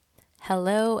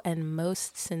Hello and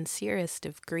most sincerest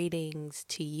of greetings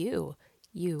to you,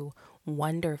 you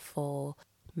wonderful,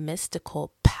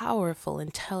 mystical, powerful,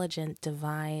 intelligent,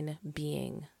 divine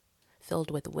being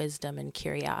filled with wisdom and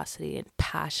curiosity and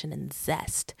passion and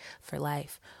zest for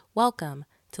life. Welcome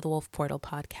to the Wolf Portal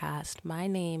podcast. My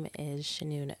name is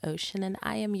Shanoon Ocean and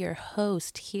I am your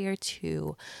host here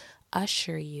to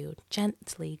usher you,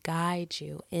 gently guide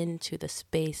you into the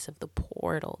space of the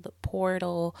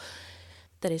portal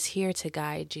that is here to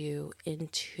guide you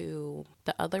into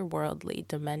the otherworldly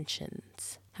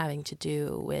dimensions having to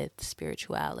do with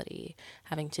spirituality,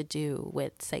 having to do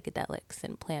with psychedelics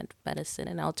and plant medicine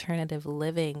and alternative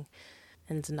living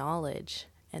and knowledge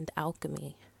and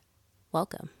alchemy.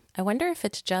 Welcome. I wonder if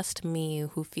it's just me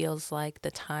who feels like the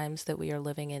times that we are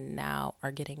living in now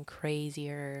are getting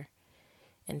crazier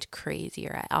and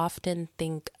crazier. I often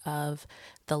think of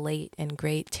the late and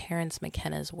great Terence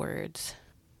McKenna's words.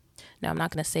 Now, I'm not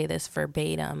going to say this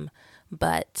verbatim,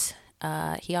 but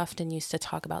he often used to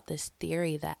talk about this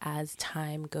theory that as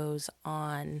time goes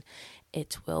on,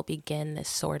 it will begin this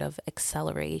sort of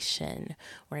acceleration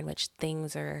where in which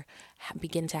things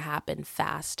begin to happen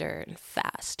faster and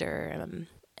faster.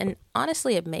 And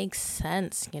honestly, it makes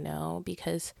sense,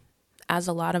 because as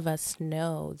a lot of us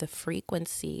know, the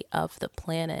frequency of the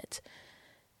planet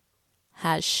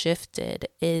has shifted,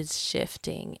 is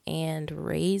shifting, and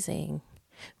raising,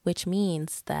 which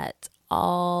means that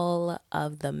all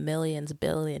of the millions,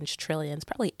 billions, trillions,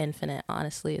 probably infinite,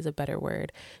 honestly, is a better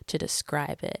word to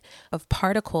describe it, of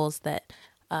particles that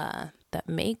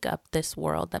make up this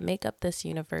world, that make up this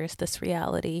universe, this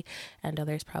reality, and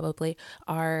others probably,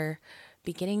 are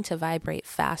beginning to vibrate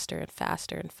faster and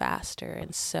faster and faster.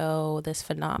 And so this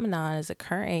phenomenon is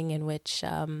occurring in which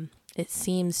it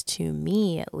seems to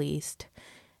me, at least,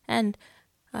 and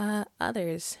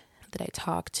others that I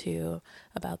talk to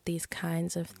about these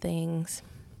kinds of things,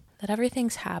 that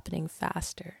everything's happening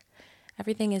faster.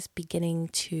 Everything is beginning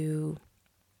to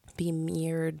be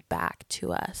mirrored back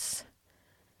to us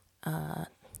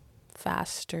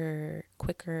faster,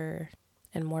 quicker,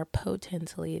 and more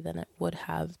potently than it would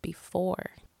have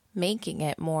before, making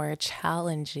it more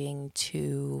challenging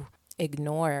to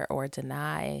ignore or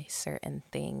deny certain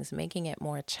things, making it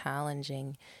more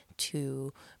challenging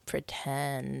to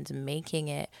pretend, making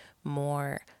it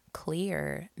more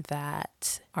clear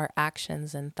that our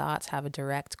actions and thoughts have a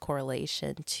direct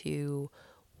correlation to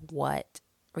what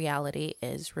reality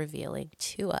is revealing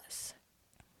to us.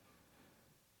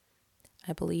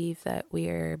 I believe that we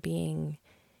are being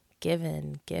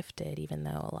gifted, even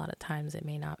though a lot of times it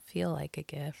may not feel like a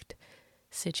gift,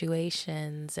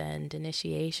 situations and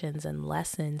initiations and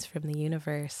lessons from the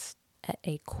universe at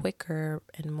a quicker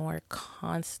and more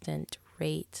constant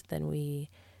rate than we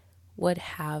would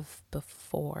have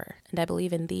before. And I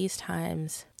believe in these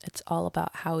times, it's all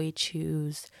about how we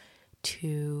choose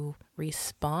to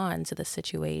respond to the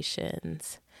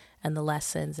situations and the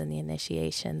lessons and the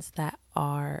initiations that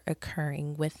are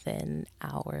occurring within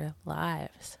our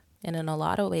lives. And in a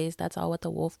lot of ways, that's all what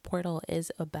the Wolf Portal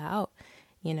is about,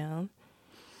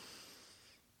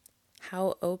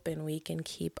 How open we can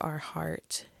keep our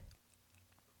heart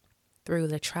through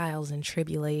the trials and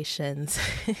tribulations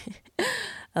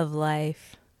of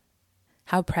life.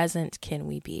 How present can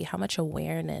we be? How much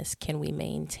awareness can we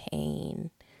maintain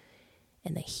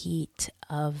in the heat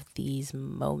of these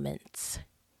moments?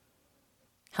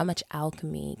 How much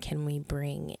alchemy can we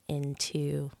bring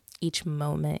into each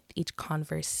moment, each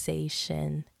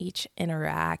conversation, each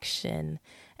interaction,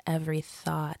 every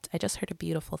thought? I just heard a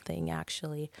beautiful thing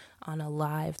actually on a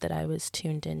live that I was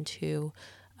tuned into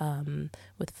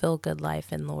with Feel Good Life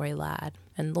and Lori Ladd.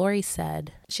 And Lori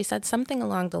said something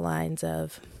along the lines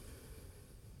of,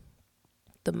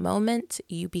 the moment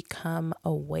you become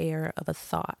aware of a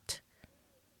thought,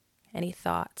 any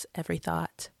thought, every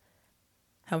thought,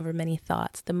 however many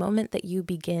thoughts, the moment that you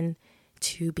begin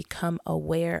to become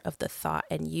aware of the thought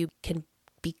and you can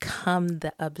become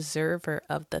the observer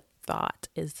of the thought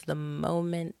is the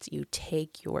moment you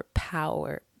take your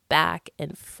power back.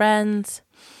 And friends,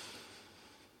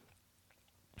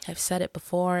 I've said it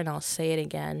before and I'll say it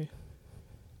again.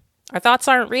 Our thoughts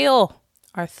aren't real.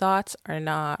 Our thoughts are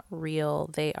not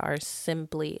real. They are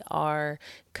simply our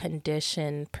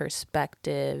conditioned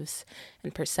perspectives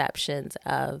and perceptions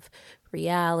of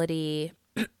reality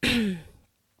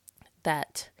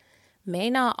that may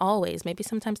not always, maybe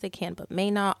sometimes they can, but may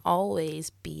not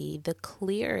always be the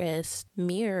clearest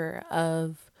mirror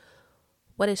of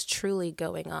what is truly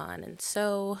going on. And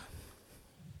so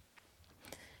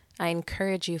I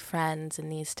encourage you, friends, in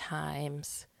these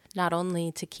times not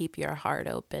only to keep your heart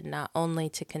open, not only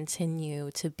to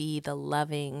continue to be the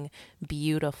loving,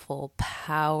 beautiful,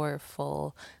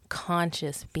 powerful,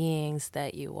 conscious beings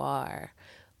that you are,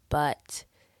 but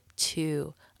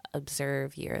to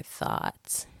observe your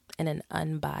thoughts in an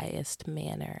unbiased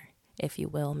manner, if you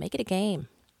will. Make it a game.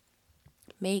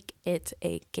 Make it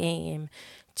a game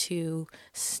to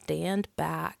stand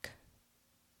back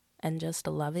and just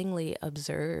lovingly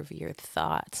observe your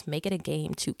thoughts. Make it a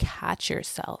game to catch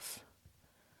yourself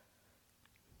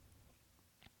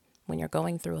when you're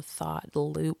going through a thought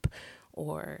loop,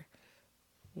 or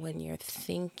when you're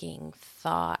thinking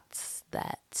thoughts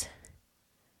that,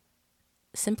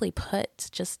 simply put,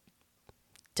 just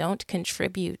don't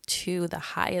contribute to the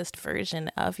highest version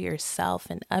of yourself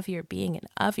and of your being and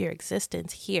of your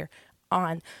existence here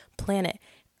on planet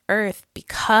Earth,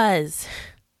 because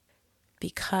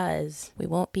we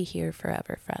won't be here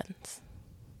forever, friends.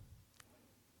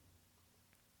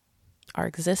 Our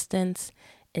existence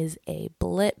is a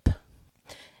blip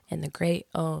in the great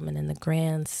Om and in the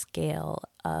grand scale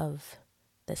of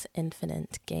this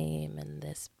infinite game and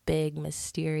this big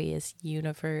mysterious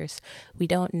universe. We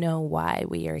don't know why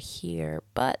we are here,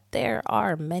 but there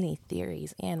are many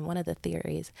theories, and one of the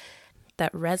theories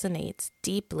that resonates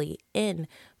deeply in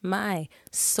my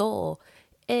soul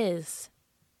is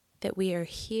that we are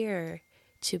here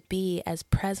to be as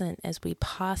present as we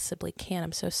possibly can.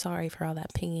 I'm so sorry for all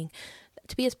that pinging.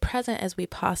 To be as present as we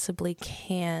possibly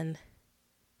can,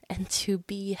 and to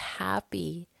be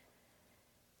happy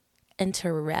and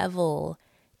to revel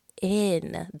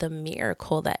in the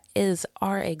miracle that is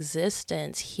our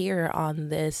existence here on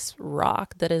this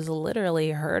rock that is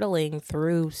literally hurtling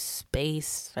through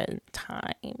space and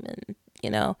time. And,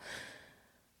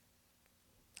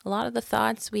 a lot of the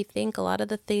thoughts we think, a lot of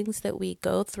the things that we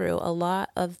go through, a lot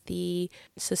of the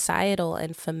societal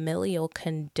and familial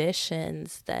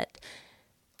conditions that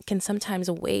can sometimes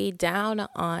weigh down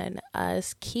on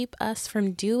us, keep us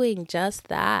from doing just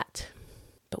that.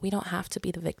 But we don't have to be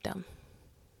the victim.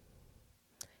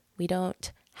 We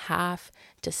don't have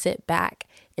to sit back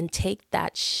and take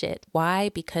that shit. Why?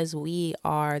 Because we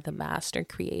are the master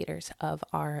creators of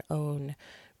our own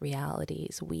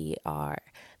realities. We are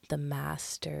the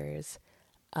masters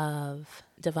of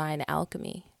divine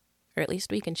alchemy, or at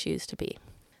least we can choose to be.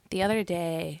 The other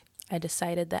day, I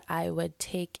decided that I would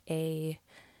take a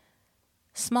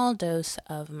small dose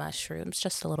of mushrooms,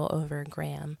 just a little over a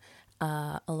gram,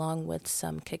 along with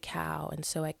some cacao. And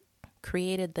so I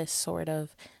created this sort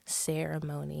of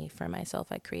ceremony for myself.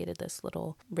 I created this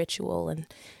little ritual and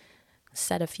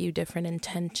set a few different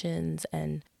intentions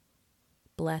and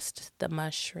blessed the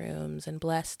mushrooms and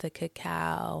blessed the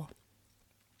cacao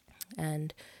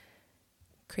and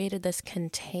created this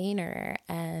container.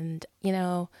 And,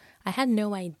 I had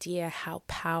no idea how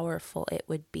powerful it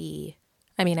would be.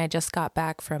 I mean, I just got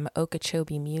back from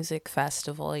Okeechobee Music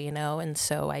Festival, and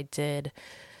so I did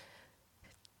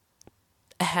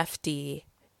a hefty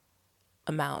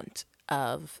amount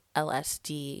of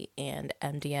LSD and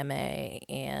MDMA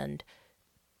and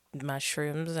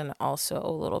mushrooms and also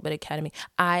a little bit of ketamine.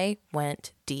 I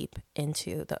went deep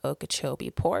into the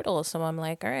Okeechobee portal. So I'm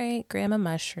like, all right, gram of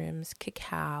mushrooms,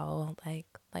 cacao, like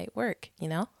light work,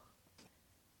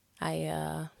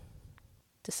 I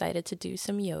decided to do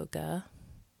some yoga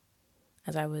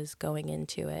as I was going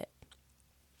into it.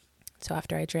 So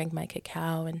after I drank my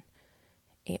cacao and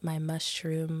ate my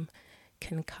mushroom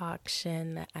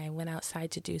concoction, I went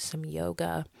outside to do some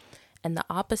yoga. And the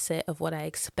opposite of what I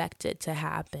expected to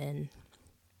happen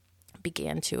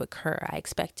began to occur. I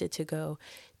expected to go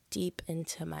deep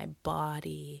into my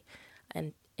body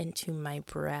and into my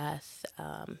breath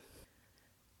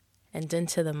and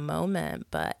into the moment.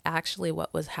 But actually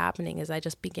what was happening is I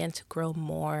just began to grow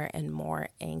more and more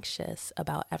anxious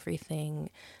about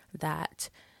everything that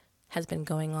has been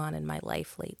going on in my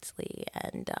life lately,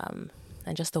 and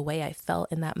just the way I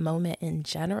felt in that moment in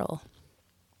general.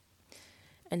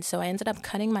 And so I ended up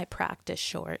cutting my practice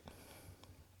short,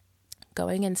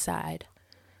 going inside.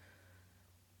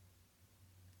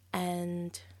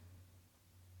 And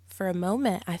for a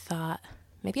moment, I thought,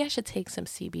 maybe I should take some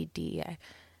CBD. I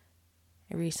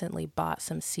recently bought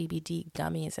some CBD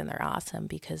gummies, and they're awesome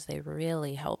because they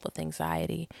really help with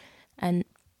anxiety. And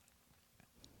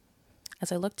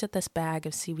as I looked at this bag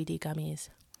of CBD gummies,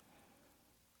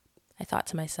 I thought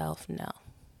to myself, no,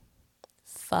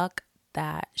 fuck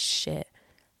that shit.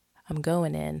 I'm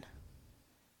going in.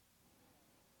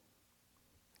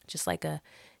 Just like a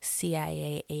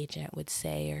CIA agent would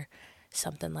say, or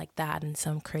something like that in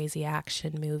some crazy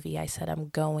action movie. I said, I'm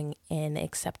going in,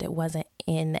 except it wasn't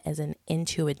in as in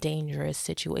into a dangerous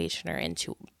situation or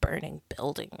into a burning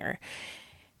building or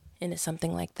into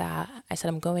something like that. I said,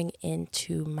 I'm going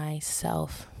into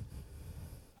myself.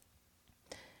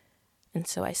 And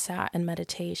so I sat in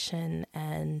meditation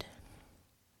and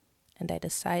I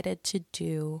decided to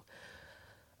do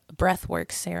a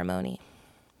breathwork ceremony,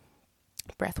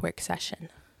 breathwork session.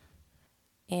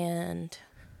 And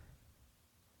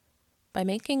by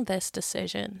making this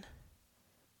decision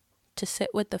to sit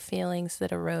with the feelings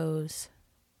that arose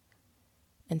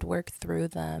and work through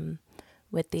them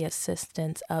with the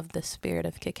assistance of the spirit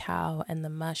of cacao and the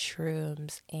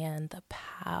mushrooms and the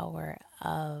power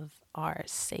of our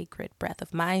sacred breath,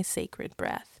 of my sacred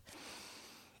breath,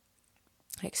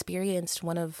 I experienced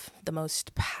one of the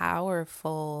most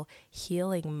powerful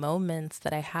healing moments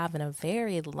that I have in a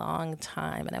very long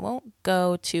time. And I won't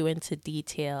go too into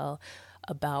detail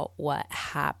about what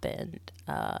happened,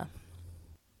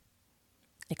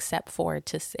 except for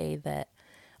to say that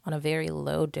on a very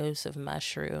low dose of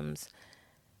mushrooms,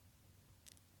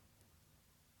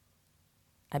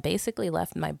 I basically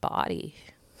left my body.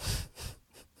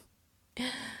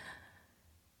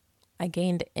 I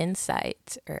gained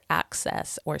insight or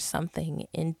access or something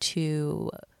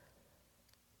into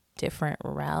different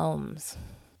realms.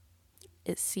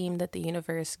 It seemed that the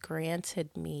universe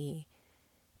granted me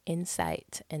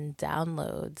insight and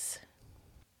downloads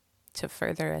to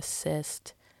further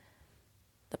assist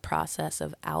the process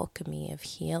of alchemy, of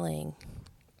healing,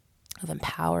 of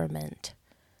empowerment,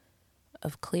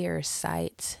 of clearer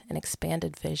sight and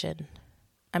expanded vision.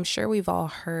 I'm sure we've all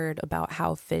heard about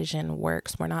how vision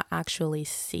works. We're not actually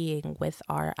seeing with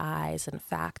our eyes. In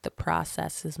fact, the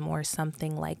process is more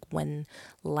something like when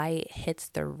light hits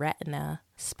the retina,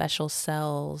 special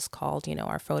cells called,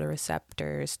 our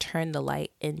photoreceptors turn the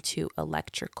light into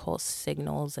electrical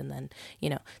signals. And then,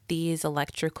 these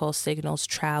electrical signals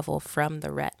travel from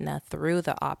the retina through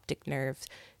the optic nerves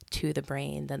to the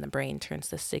brain. Then the brain turns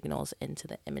the signals into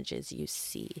the images you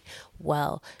see.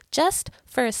 Well, just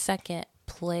for a second,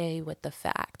 play with the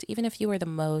fact, even if you are the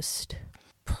most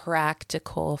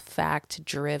practical,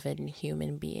 fact-driven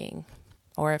human being,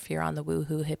 or if you're on the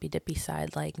woohoo hippy-dippy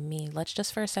side like me, let's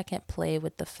just for a second play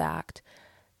with the fact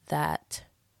that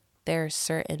there are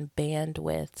certain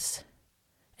bandwidths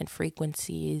and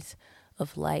frequencies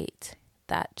of light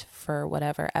that for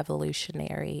whatever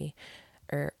evolutionary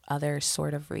or other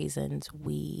sort of reasons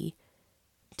we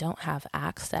don't have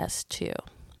access to.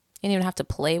 You don't even have to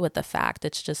play with the fact.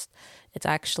 It's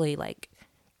actually like,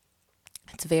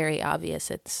 it's very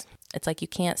obvious. It's like you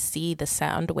can't see the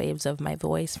sound waves of my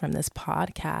voice from this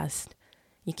podcast.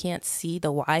 You can't see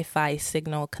the Wi-Fi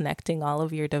signal connecting all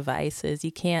of your devices.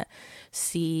 You can't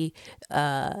see,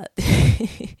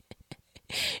 you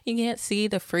can't see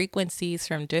the frequencies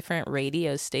from different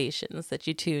radio stations that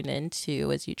you tune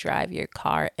into as you drive your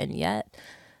car, and yet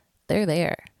they're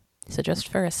there. So just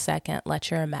for a second,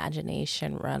 let your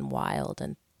imagination run wild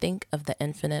and think of the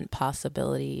infinite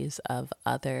possibilities of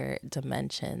other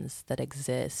dimensions that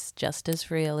exist just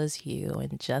as real as you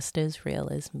and just as real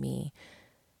as me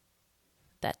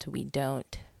that we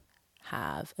don't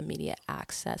have immediate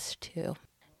access to.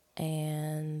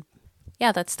 And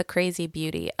yeah, that's the crazy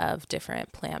beauty of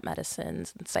different plant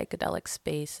medicines and psychedelic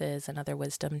spaces and other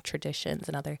wisdom traditions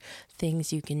and other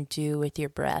things you can do with your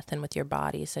breath and with your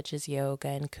body, such as yoga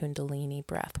and kundalini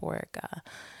breath work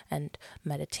and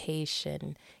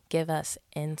meditation, give us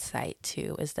insight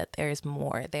to, is that there is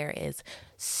more. There is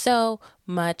so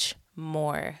much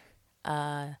more.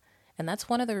 And that's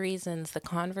one of the reasons the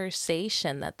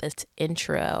conversation that this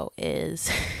intro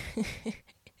is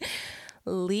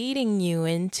leading you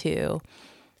into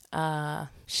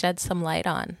shed some light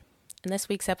on. In this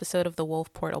week's episode of the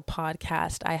Wolf Portal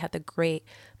podcast, I had the great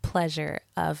pleasure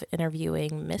of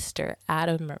interviewing Mr.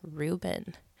 Adam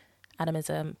Rubin. Adam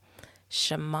is a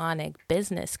shamanic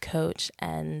business coach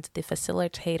and the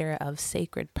facilitator of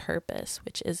Sacred Purpose,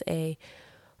 which is a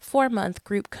 4-month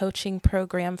group coaching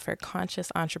program for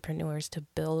conscious entrepreneurs to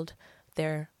build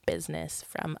their business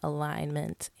from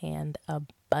alignment and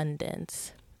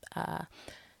abundance.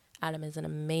 Adam is an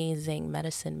amazing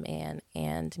medicine man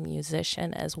and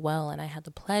musician as well, and I had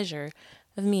the pleasure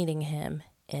of meeting him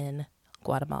in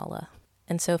Guatemala.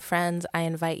 And so, friends, I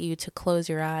invite you to close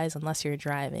your eyes unless you're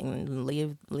driving and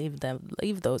leave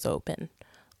those open.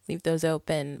 Leave those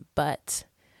open, but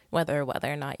whether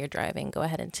or not you're driving, go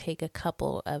ahead and take a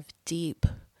couple of deep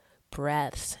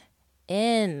breaths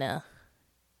in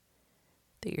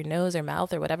through your nose or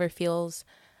mouth or whatever feels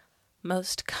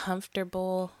most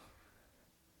comfortable.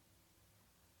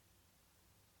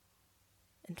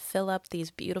 And fill up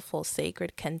these beautiful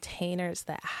sacred containers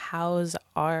that house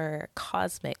our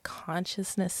cosmic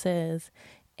consciousnesses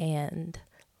and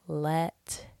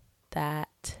let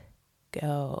that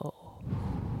go.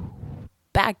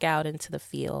 Back out into the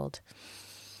field.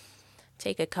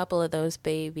 Take a couple of those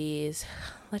babies.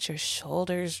 Let your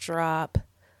shoulders drop.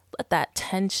 Let that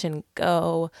tension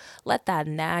go. Let that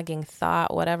nagging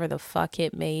thought, whatever the fuck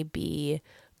it may be,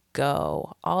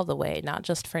 go all the way, not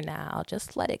just for now.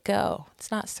 Just let it go.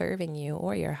 It's not serving you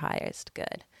or your highest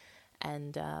good.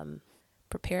 And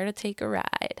prepare to take a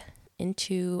ride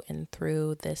into and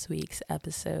through this week's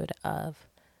episode of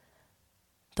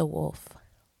The Wolf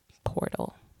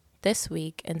Portal. This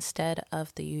week, instead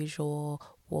of the usual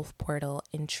Wolf Portal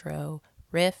intro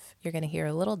riff, you're going to hear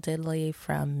a little diddly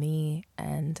from me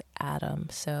and Adam.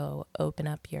 So open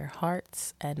up your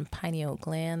hearts and pineal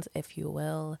glands, if you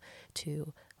will,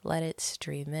 to let it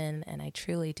stream in. And I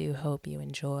truly do hope you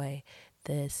enjoy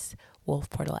this Wolf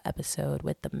Portal episode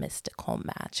with the mystical,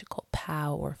 magical,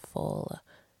 powerful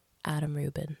Adam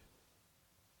Rubin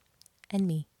and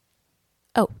me.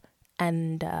 Oh,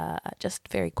 and just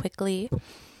very quickly,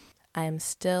 I am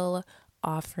still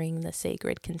offering the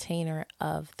sacred container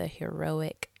of the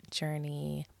Heroic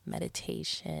Journey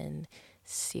meditation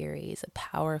series, a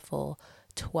powerful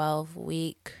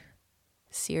 12-week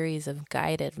series of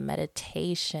guided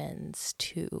meditations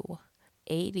to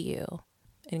aid you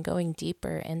in going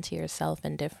deeper into yourself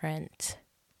and different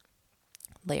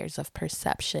layers of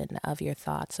perception of your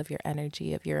thoughts, of your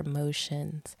energy, of your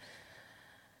emotions,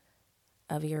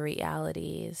 of your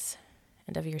realities,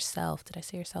 and of yourself. Did I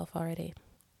say yourself already?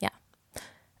 Yeah.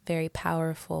 Very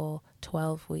powerful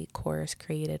 12-week course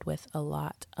created with a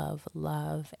lot of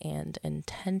love and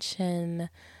intention.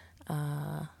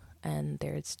 And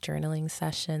there's journaling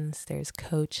sessions, there's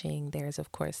coaching, there's,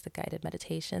 of course, the guided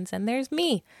meditations, and there's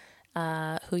me,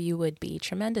 who you would be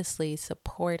tremendously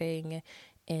supporting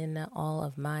in all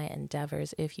of my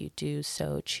endeavors if you do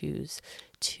so choose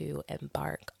to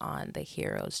embark on the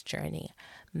Hero's Journey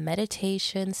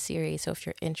meditation series. So if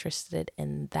you're interested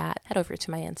in that, head over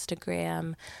to my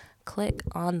Instagram, click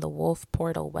on the Wolf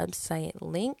Portal website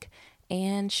link,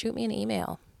 and shoot me an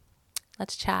email.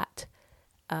 Let's chat.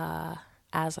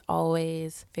 As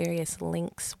always, various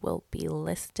links will be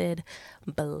listed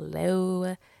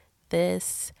below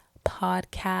this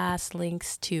podcast,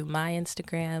 links to my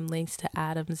Instagram, links to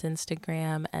Adam's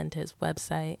Instagram and his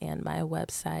website and my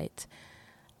website.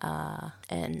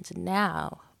 And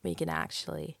now we can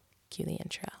actually cue the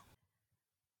intro.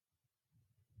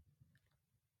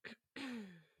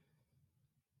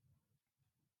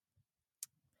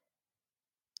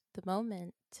 The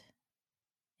moment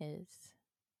is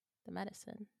the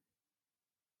medicine.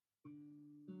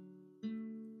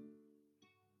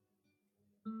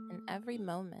 In every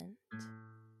moment,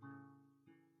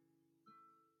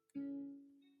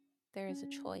 there is a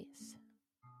choice.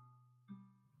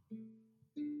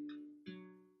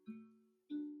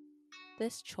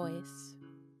 This choice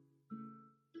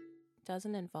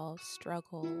doesn't involve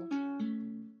struggle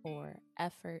or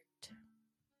effort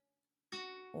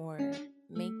or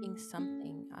making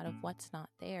something out of what's not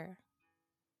there.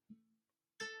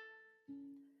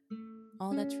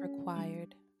 All that's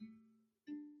required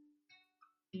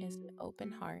is an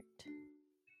open heart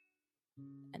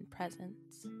and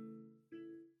presence.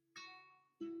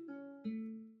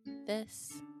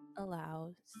 This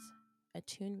allows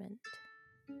attunement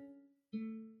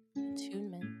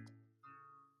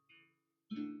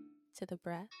to the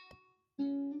breath,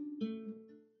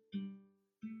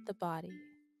 the body,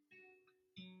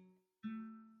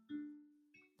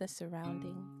 the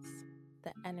surroundings,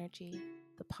 the energy,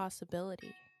 the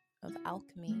possibility of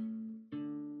alchemy.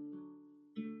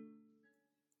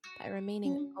 By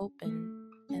remaining open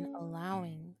and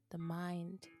allowing the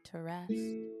mind to rest,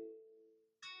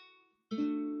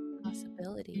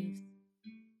 possibilities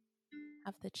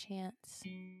have the chance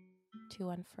to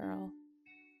unfurl.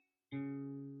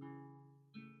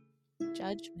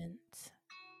 Judgments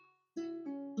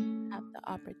have the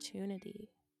opportunity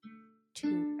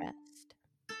to rest.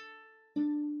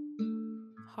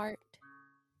 Heart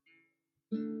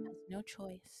has no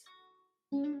choice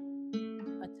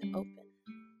but to open.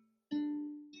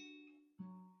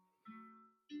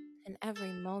 In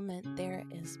every moment, there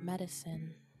is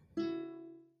medicine.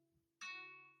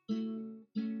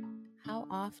 How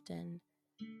often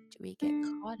do we get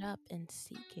caught up in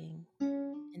seeking,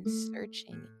 in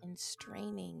searching, in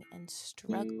straining, and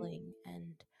struggling,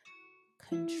 and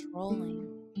controlling,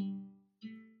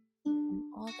 and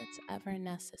all that's ever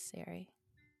necessary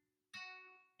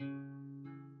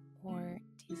or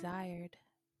desired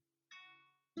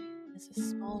is a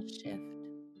small shift.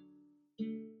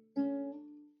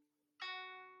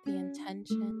 The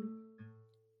intention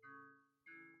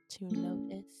to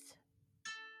notice,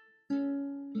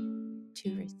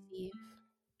 to receive,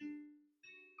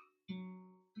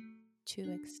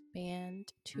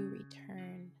 expand to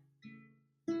return.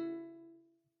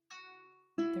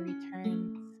 The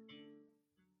returns,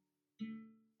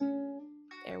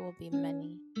 there will be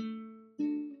many.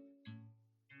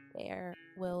 There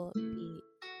will be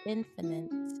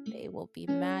infinite. They will be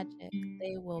magic.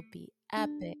 They will be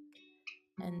epic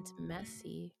and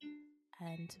messy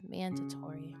and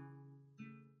mandatory.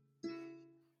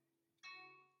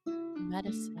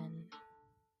 Medicine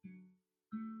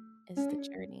is the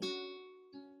journey.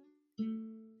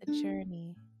 The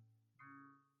journey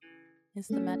is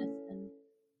the medicine.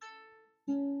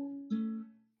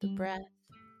 The breath,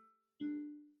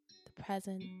 the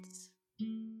presence,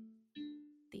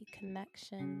 the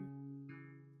connection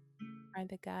are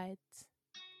the guides.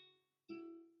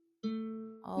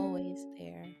 Always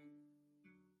there,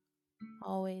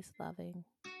 always loving,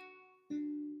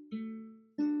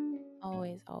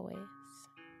 always, always.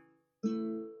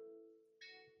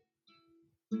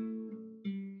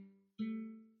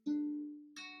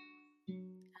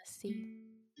 I see.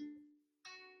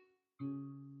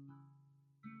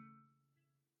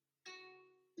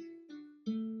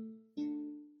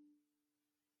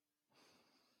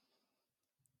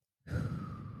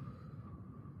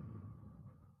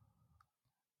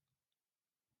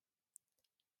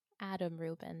 Adam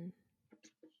Rubin,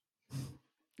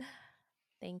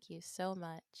 thank you so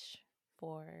much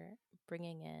for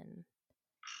bringing in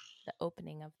the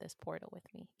opening of this portal with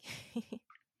me.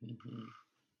 Mm-hmm.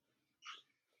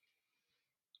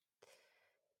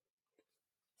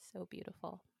 So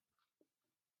beautiful.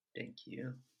 Thank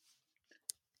you.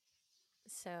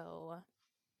 So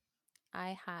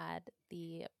I had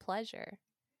the pleasure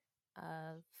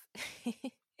of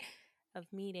of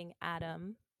meeting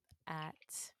Adam at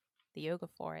the yoga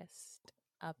forest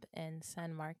up in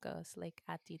San Marcos, Lake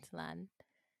Atitlan.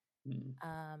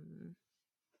 Mm.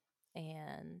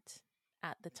 And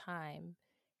at the time,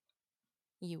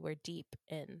 you were deep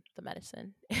in the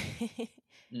medicine. Mm.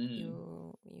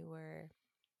 You were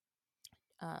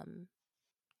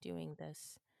doing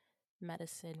this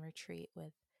medicine retreat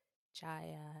with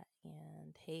Jaya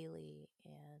and Haley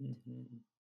Mm-hmm.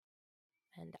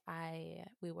 and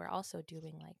we were also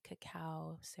doing like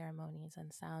cacao ceremonies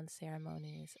and sound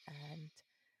ceremonies and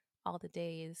all the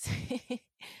days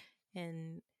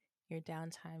in your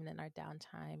downtime and in our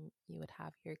downtime you would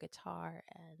have your guitar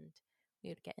and we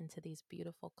would get into these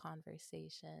beautiful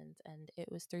conversations, and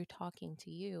it was through talking to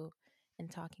you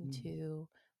and talking Mm. to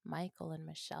Michael and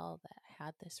Michelle that I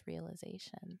had this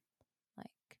realization,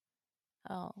 like,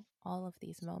 oh, all of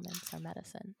these moments are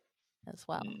medicine as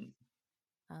well. Mm.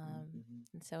 Mm-hmm.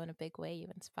 And so in a big way you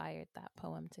inspired that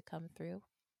poem to come through,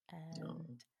 Oh.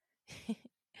 and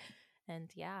and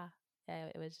yeah,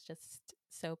 it was just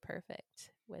so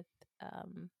perfect with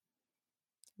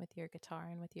your guitar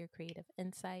and with your creative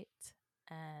insight.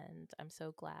 And I'm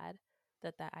so glad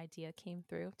that that idea came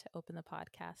through to open the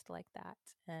podcast like that,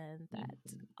 and that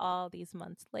Mm-hmm. all these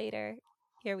months later,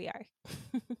 here we are.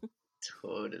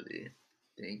 Totally.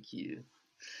 Thank you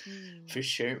Mm, for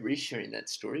resharing that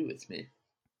story with me,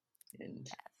 and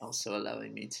yes. also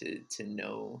allowing me to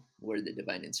know where the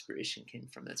divine inspiration came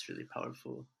from. That's really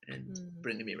powerful, and Mm,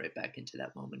 bringing me right back into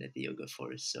that moment at the yoga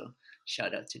forest. So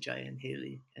shout out to Jaya and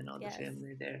Haley and all the yes.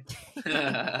 family there.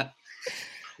 Ah.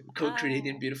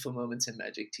 Co-creating beautiful moments and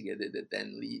magic together that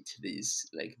then lead to these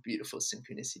like beautiful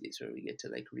synchronicities where we get to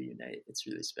like reunite. It's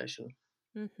really special.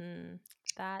 Mm-hmm.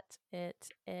 That it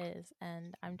is.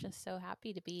 And I'm just so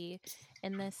happy to be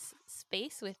in this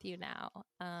space with you now.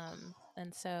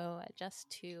 And so just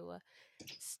to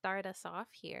start us off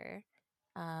here,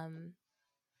 um,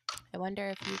 I wonder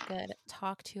if you could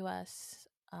talk to us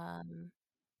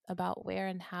about where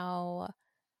and how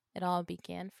it all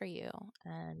began for you.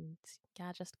 And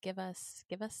yeah, just give us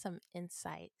some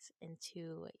insight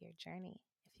into your journey,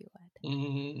 if you would.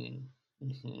 Mm-hmm.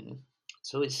 Mm-hmm.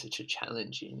 It's always such a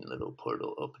challenging little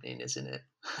portal opening, isn't it?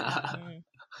 Mm-hmm.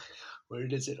 Where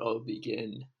does it all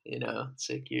begin? It's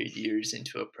like you're years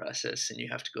into a process and you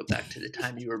have to go back to the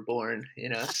time you were born,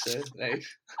 So, like,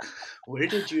 where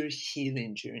did your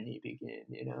healing journey begin,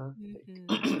 Mm-hmm.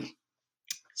 Like,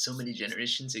 so many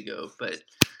generations ago. But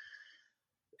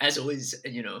as always,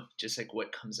 just like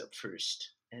what comes up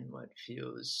first and what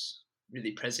feels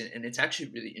really present. And it's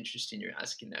actually really interesting you're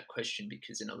asking that question,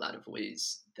 because in a lot of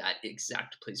ways, that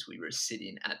exact place we were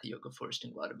sitting at the yoga forest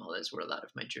in Guatemala is where a lot of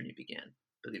my journey began.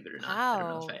 Believe it or not. I don't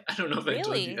know if Wow. I, I don't know if I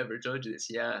Really? ever told you this.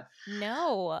 Yeah.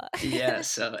 No. Yeah.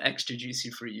 So extra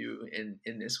juicy for you in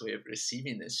this way of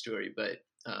receiving this story. But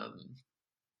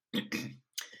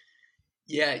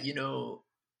yeah,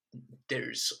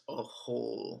 there's a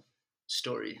whole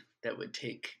story that would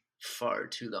take far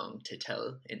too long to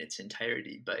tell in its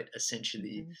entirety. But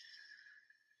essentially, Mm-hmm.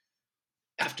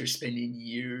 after spending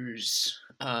years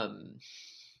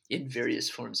in various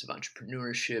forms of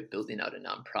entrepreneurship, building out a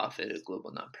nonprofit, a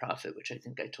global nonprofit, which I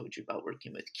think I told you about,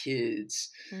 working with kids,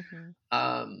 Mm-hmm.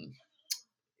 um,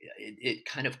 it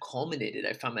kind of culminated.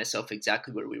 I found myself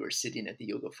exactly where we were sitting at the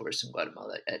Yoga Forest in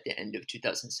Guatemala at the end of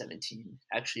 2017,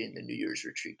 actually in the New Year's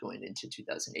retreat going into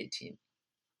 2018.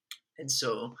 And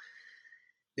so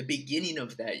the beginning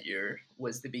of that year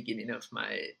was the beginning of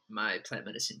my plant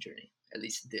medicine journey, at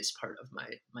least this part of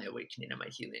my awakening and my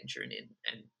healing journey.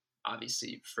 And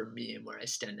obviously for me and where I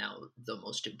stand now, the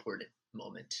most important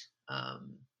moment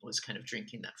was kind of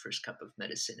drinking that first cup of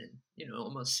medicine. And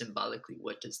almost symbolically,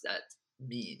 what does that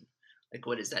mean? Like,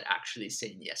 what is that actually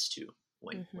saying yes to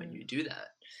when Mm-hmm. you do that?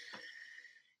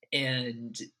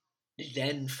 And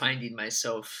then finding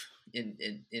myself in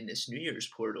this New Year's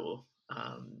portal,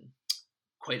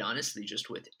 quite honestly, just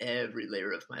with every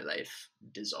layer of my life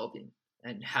dissolving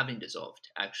and having dissolved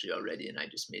actually already. And I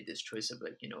just made this choice of,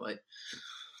 like, you know what?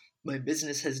 My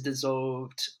business has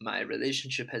dissolved. My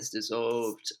relationship has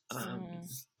dissolved. Mm.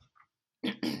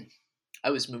 I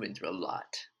was moving through a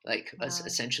lot, like Wow.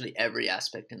 essentially every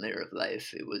aspect and layer of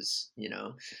life. It was,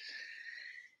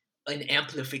 an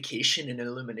amplification and an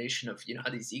elimination of,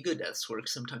 how these ego deaths work.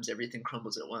 Sometimes everything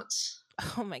crumbles at once.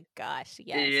 Oh my gosh,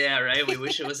 yes. Yeah, right. We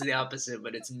wish it was the opposite,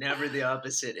 but it's never the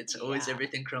opposite. It's always Yeah.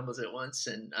 everything crumbles at once.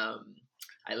 And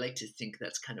I like to think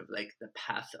that's kind of like the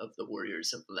path of the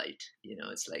warriors of light.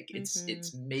 It's like Mm-hmm.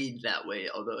 it's made that way.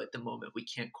 Although at the moment we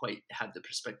can't quite have the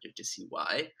perspective to see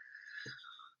why.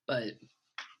 But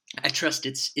I trust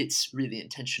it's really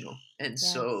intentional. And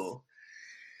Yes. so,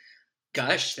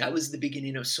 gosh, that was the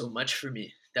beginning of so much for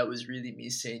me. That was really me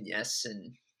saying yes.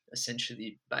 And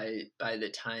essentially by the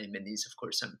time, and these of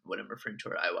course what I'm referring to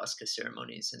are ayahuasca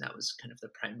ceremonies, and that was kind of the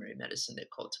primary medicine that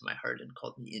called to my heart and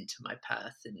called me into my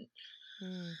path, and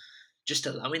Mm. just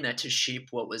allowing that to shape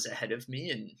what was ahead of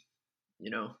me. And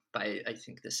by I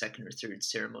think the second or third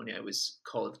ceremony, I was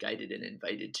called, guided, and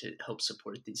invited to help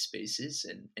support these spaces.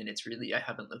 And it's really, I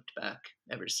haven't looked back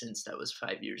ever since. That was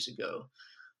 5 years ago.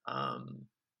 um,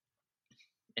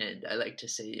 and I like to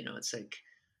say, it's like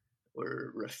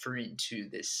we're referring to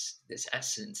this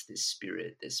essence, this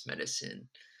spirit, this medicine,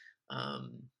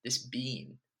 this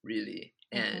being, really.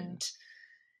 Mm-hmm. And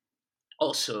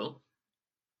also,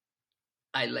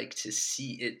 I like to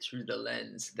see it through the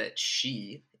lens that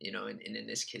she, and in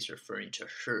this case, referring to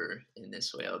her in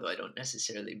this way, although I don't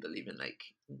necessarily believe in like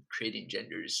creating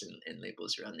genders and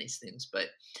labels around these things, but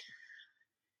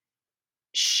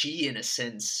she, in a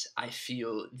sense, I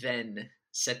feel then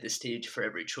set the stage for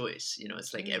every choice.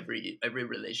 It's like Mm. every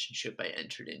relationship I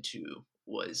entered into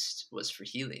was for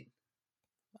healing.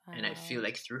 And I feel Wow.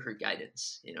 like through her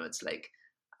guidance, it's like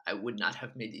I would not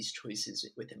have made these choices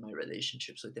within my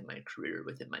relationships, within my career,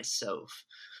 within myself,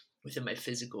 within my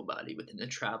physical body, within the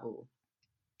travel.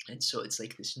 And so it's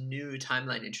like this new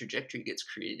timeline and trajectory gets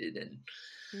created.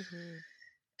 Mm-hmm.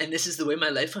 And this is the way my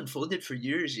life unfolded for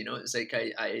years. It's like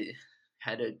I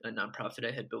had a nonprofit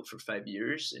I had built for 5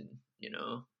 years, and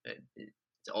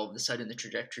all of a sudden the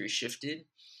trajectory shifted.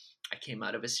 I came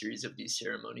out of a series of these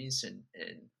ceremonies and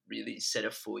really said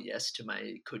a full yes to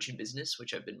my coaching business,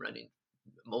 which I've been running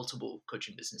multiple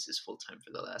coaching businesses full time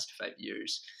for the last 5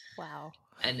 years. Wow.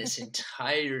 And this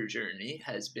entire journey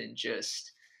has been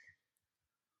just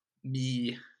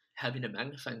me having a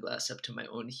magnifying glass up to my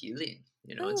own healing.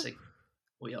 It's Ooh. like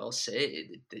we all say,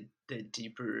 the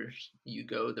deeper you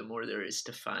go, the more there is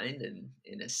to find. And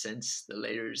in a sense, the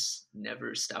layers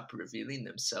never stop revealing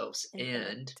themselves.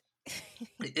 And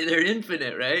Infinite. they're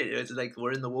infinite, right? It's like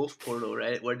we're in the wolf portal,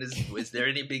 right? Was there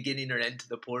any beginning or end to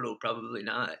the portal? Probably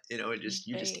not. You're just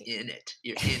Right. in it.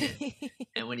 You're in it.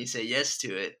 And when you say yes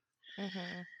to it,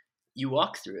 Mm-hmm. you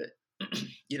walk through it.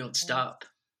 You don't Yes. stop.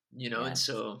 And Yes.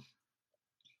 so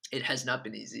it has not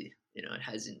been easy.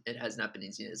 It has not been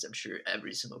easy, as I'm sure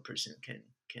every single person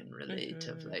can relate,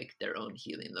 of Mm-hmm. like their own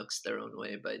healing looks their own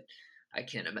way. But I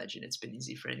can't imagine it's been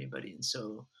easy for anybody. And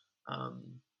so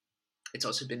it's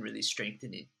also been really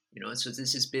strengthening. And so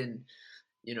this has been,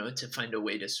 to find a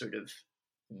way to sort of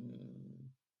mm,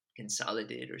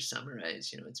 consolidate or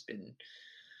summarize. It's been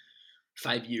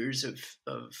 5 years of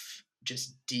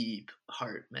just deep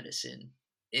heart medicine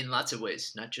in lots of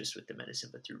ways, not just with the medicine,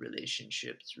 but through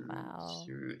relationship, through Wow.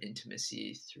 through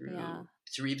intimacy, Yeah.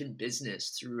 through even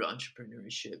business, through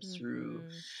entrepreneurship, through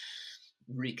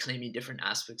Mm-hmm. reclaiming different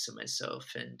aspects of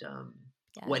myself. And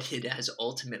what Yes. it has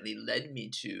ultimately led me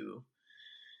to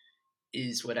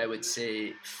is what I would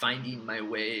say finding my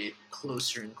way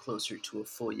closer and closer to a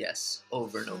full yes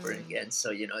over and over Mm, again.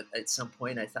 So, at some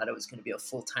point I thought I was going to be a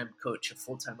full time coach, a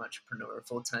full time entrepreneur,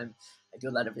 full time. I do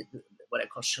a lot of what I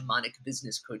call shamanic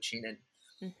business coaching. And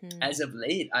mm-hmm. as of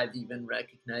late, I've even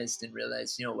recognized and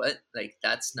realized, you know what? Like,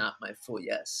 that's not my full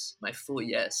yes. My full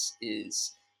yes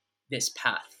is this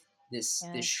path, this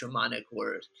Yes. shamanic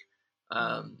work,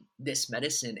 Mm, this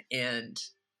medicine, and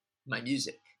my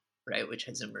music, right, which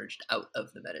has emerged out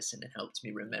of the medicine and helped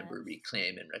me remember, yes.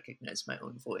 reclaim, and recognize my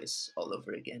own voice all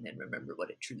over again and remember what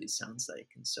it truly sounds like.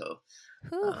 And so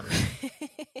Whew. um,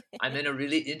 I'm in a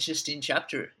really interesting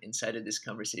chapter inside of this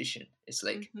conversation. It's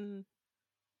like, Mm-hmm.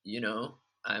 you know,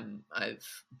 I've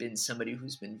been somebody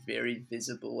who's been very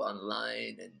visible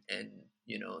online and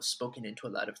spoken into a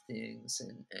lot of things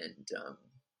and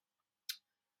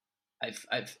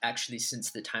I've actually,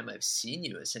 since the time I've seen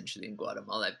you essentially in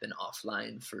Guatemala, I've been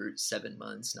offline for 7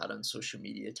 months, not on social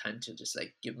media, time to just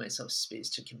like give myself space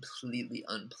to completely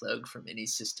unplug from any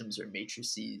systems or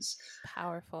matrices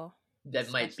Powerful, that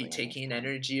might be especially in this taking time.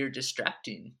 energy or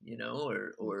distracting,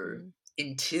 or Mm-hmm.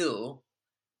 until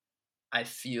I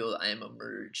feel I am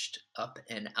emerged up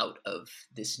and out of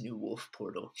this new wolf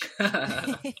portal.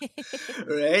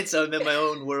 Right? So I'm in my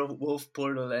own world wolf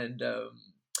portal, and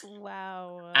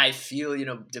Wow. I feel,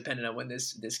 depending on when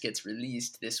this gets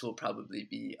released, this will probably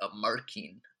be a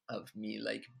marking of me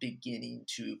like beginning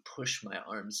to push my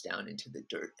arms down into the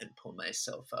dirt and pull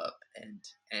myself up and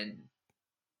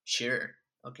share.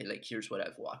 Okay, like here's what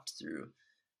I've walked through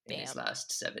in these Damn.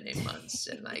 last 7, 8 months,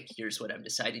 and like here's what I'm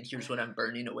deciding, here's what I'm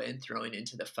burning away and throwing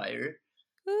into the fire,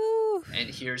 Ooh. and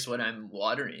here's what I'm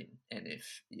watering. And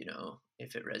if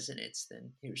it resonates,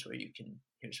 then here's where you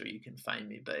can find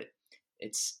me. But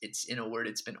it's in a word,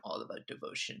 it's been all about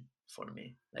devotion for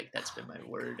me. Like that's Oh been my my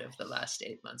word of the gosh. last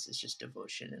 8 months, is just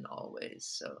devotion in all ways.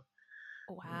 So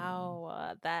um,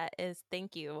 Wow. That is,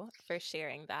 thank you for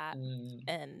sharing that mm,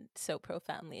 and so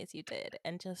profoundly as you did.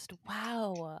 And just,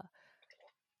 wow,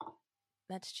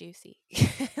 that's juicy.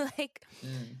 like,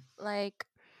 mm, like,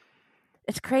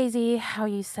 it's crazy how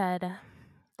you said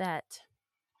that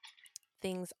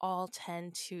things all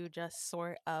tend to just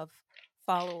sort of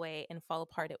fall away and fall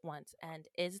apart at once. And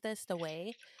is this the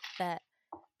way that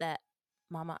that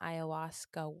Mama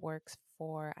Ayahuasca works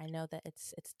for? I know that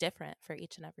it's different for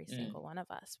each and every mm, single one of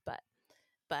us, but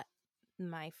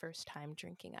my first time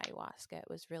drinking ayahuasca, it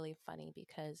was really funny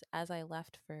because as I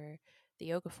left for the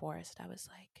yoga forest, I was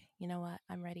like, you know what?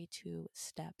 I'm ready to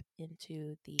step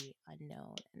into the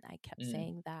unknown. And I kept mm.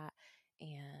 saying that.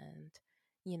 And,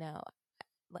 you know,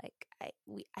 like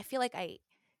I feel like I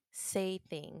say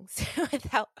things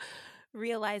without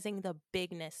realizing the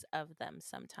bigness of them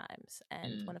sometimes.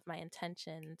 And one Mm. of my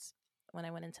intentions when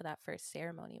I went into that first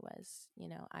ceremony was,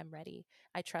 I'm ready.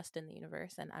 I trust in the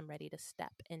universe and I'm ready to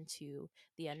step into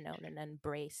the unknown and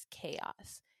embrace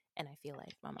chaos. And I feel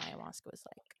like Mama Ayahuasca was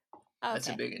like, oh, That's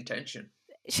a okay. big intention.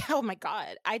 Oh my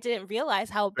God. I didn't realize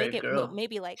how big Brave it, well, girl.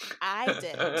 maybe like I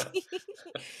did.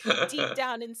 Deep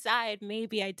down inside,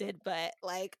 maybe I did, but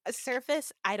like a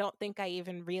surface, I don't think I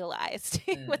even realized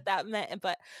what Mm, that meant.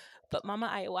 But Mama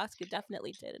Ayahuasca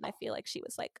definitely did. And I feel like she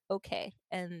was like, okay.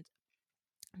 And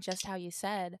just how you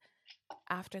said,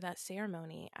 after that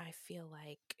ceremony, I feel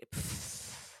like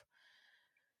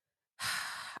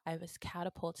I was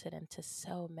catapulted into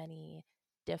so many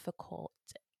difficult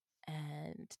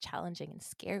and challenging and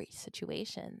scary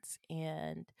situations.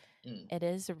 And mm. it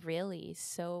is really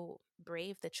so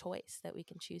brave the choice that we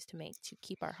can choose to make to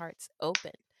keep our hearts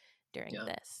open during Yeah.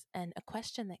 this. And a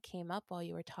question that came up while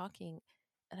you were talking,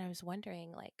 and I was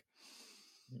wondering, like,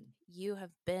 Mm, you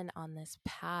have been on this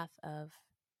path of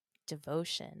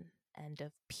devotion and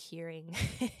of peering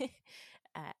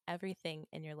at everything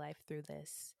in your life through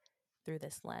this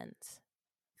lens,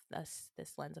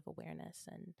 this lens of awareness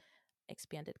and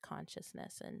expanded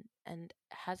consciousness. And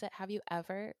have you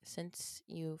ever, since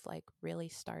you've like really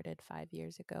started 5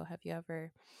 years ago, have you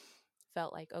ever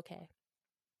felt like, okay,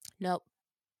 nope,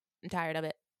 I'm tired of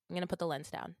it, I'm gonna put the lens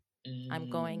down, I'm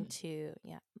going mm, to,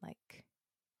 yeah, like,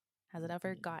 has it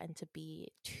ever mm, gotten to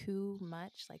be too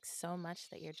much, like so much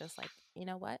that you're just like, you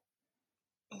know what?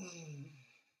 mm.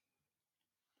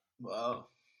 Wow,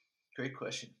 great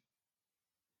question.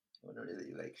 I want to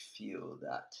really like feel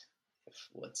that, if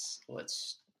what's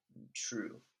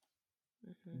true.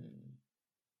 Mm-hmm. Mm.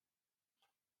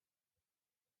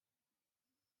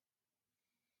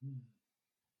 Mm.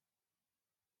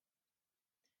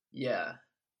 Yeah,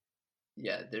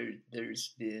 yeah.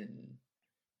 There's been.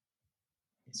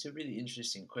 It's a really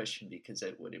interesting question because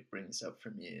what it brings up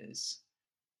for me is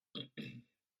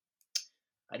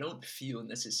I don't feel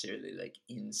necessarily like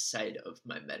inside of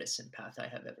my medicine path I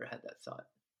have ever had that thought.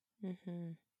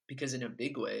 Mm-hmm. Because in a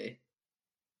big way,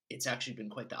 it's actually been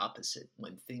quite the opposite.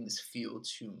 When things feel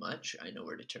too much, I know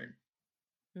where to turn.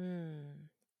 Mm.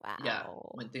 Yeah,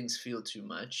 Wow. when things feel too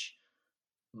much,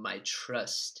 my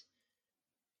trust,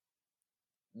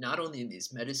 not only in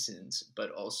these medicines,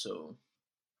 but also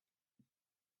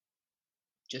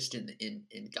just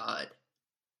in God,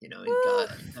 in Woo! God,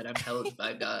 that I'm held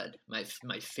by God. My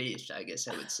faith, I guess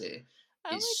I would say,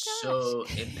 Oh is my so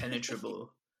gosh.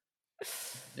 impenetrable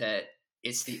that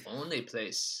it's the only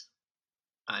place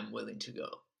I'm willing to go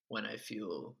when I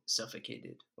feel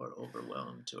suffocated or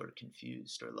overwhelmed or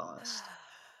confused or lost.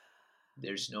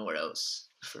 There's nowhere else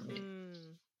for me.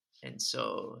 Mm. And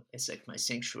so it's like my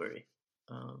sanctuary,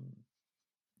 um,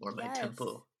 or my Yes.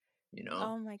 temple, you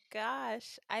know? Oh my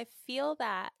gosh. I feel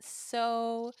that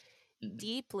so Mm,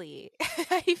 deeply.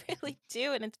 I really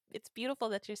do. And it's beautiful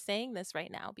that you're saying this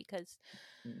right now because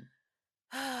mm,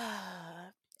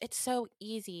 it's so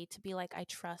easy to be like, I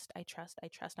trust, I trust, I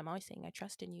trust. I'm always saying, I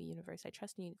trust in you, universe. I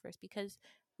trust in you, universe, because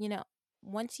you know,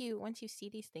 once you see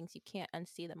these things, you can't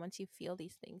unsee them. Once you feel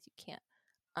these things, you can't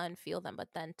unfeel them. But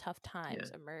then tough yeah.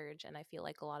 times emerge, and I feel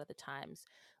like a lot of the times,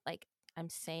 like I'm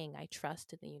saying, I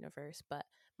trust in the universe, but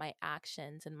my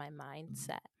actions and my Mm,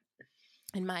 mindset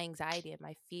and my anxiety and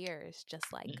my fears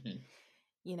just like hmm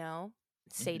you know,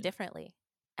 say hmm differently.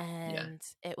 Yeah. And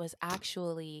it was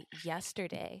actually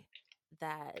yesterday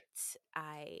that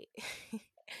I,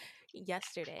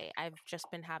 yesterday, I've just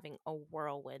been having a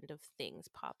whirlwind of things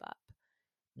pop up.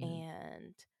 Mm,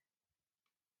 And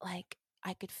like,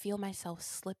 I could feel myself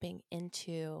slipping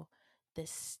into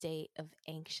this state of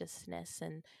anxiousness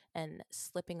and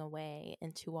slipping away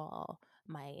into all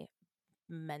my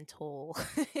mental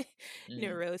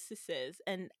mm, neuroses.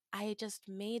 And I just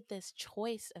made this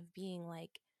choice of being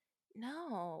like,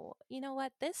 no, you know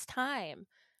what? This time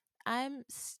I'm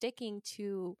sticking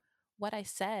to what I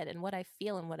said and what I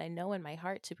feel and what I know in my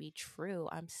heart to be true.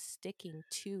 I'm sticking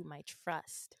to my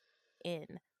trust in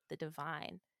the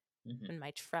divine hmm and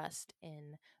my trust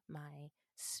in my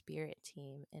spirit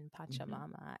team, in hmm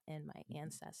Pachamama, in my hmm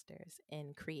ancestors,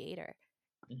 in Creator.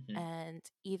 hmm And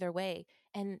either way,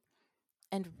 and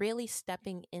really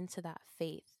stepping into that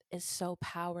faith is so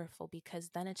powerful because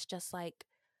then it's just like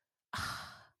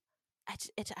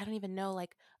I don't even know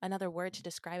like another word to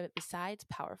describe it besides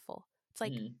powerful.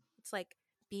 mm. It's like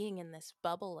being in this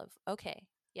bubble of okay,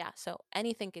 yeah, so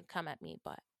anything could come at me,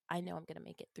 but I know I'm gonna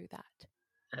make it through that.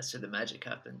 That's where the magic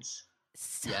happens.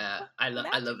 So Yeah, I love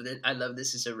magic. that. I love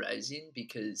this is arising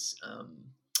because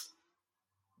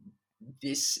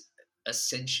this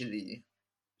essentially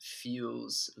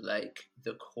feels like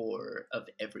the core of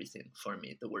everything for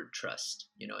me. The word trust.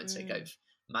 It's like Mm, I've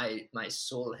my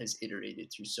soul has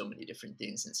iterated through so many different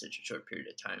things in such a short period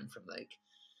of time. From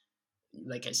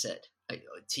like I said,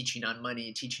 teaching on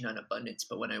money, teaching on abundance.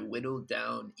 But when I whittle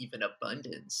down even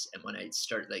abundance, and when I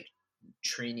start like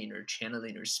training or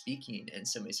channeling or speaking, and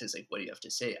somebody says like, "What do you have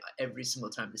to say?" Every single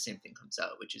time the same thing comes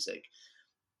out, which is like,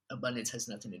 abundance has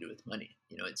nothing to do with money.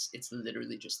 It's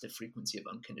literally just the frequency of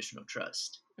unconditional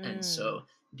trust. And mm, so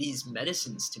these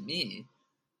medicines to me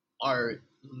are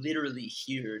literally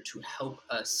here to help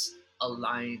us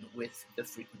align with the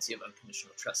frequency of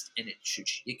unconditional trust, and it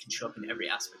can show up in every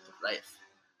aspect of life,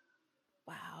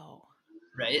 wow.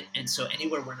 right? And so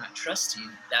anywhere we're not trusting,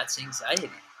 that's anxiety.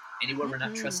 Anywhere we're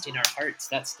not Mm-hmm. trusting our hearts,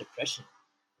 that's depression.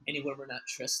 Anywhere we're not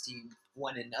trusting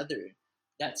one another,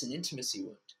 that's an intimacy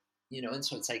wound. And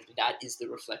so it's like that is the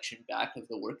reflection back of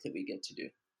the work that we get to do,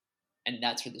 and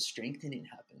that's where the strengthening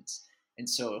happens. And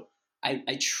so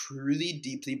I truly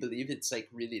deeply believe it's like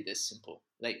really this simple.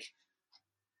 Like,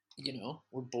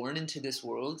 we're born into this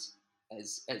world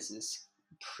as this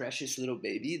precious little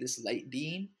baby, this light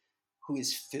being who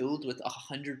is filled with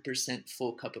 100%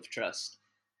 full cup of trust.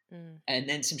 Mm, And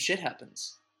then some shit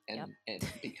happens. yep. And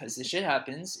because the shit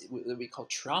happens, that we call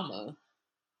trauma,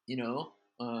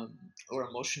 or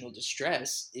emotional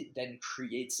distress, it then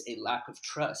creates a lack of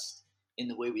trust in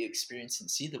the way we experience and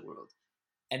see the world.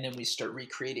 And then we start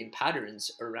recreating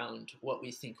patterns around what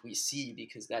we think we see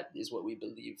because that is what we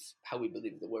believe, how we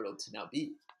believe the world to now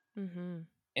be. Mm-hmm.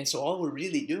 And so all we're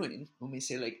really doing when we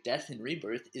say like death and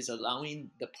rebirth is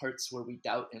allowing the parts where we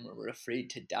doubt and where we're afraid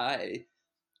to die,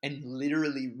 and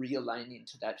literally realigning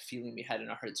to that feeling we had in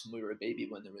our hearts when we were a baby,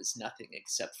 when there was nothing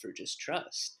except for just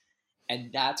trust.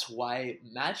 And that's why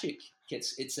magic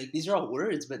it's like these are all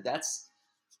words, but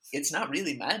it's not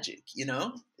really magic. It's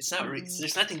not Mm-hmm.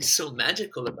 there's nothing so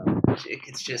magical about magic.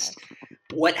 It's just Yes.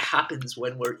 what happens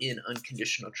when we're in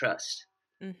unconditional trust.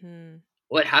 Mm-hmm.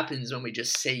 what happens when we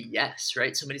just say yes,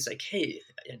 right? Somebody's like, hey,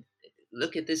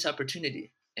 look at this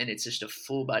opportunity. And it's just a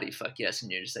full body fuck yes. And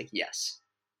you're just like, yes.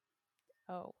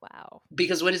 Oh, wow.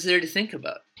 Because what is there to think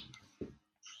about?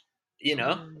 You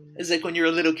know? Mm. It's like when you're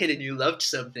a little kid and you loved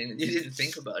something and you didn't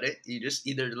think about it. You just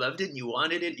either loved it and you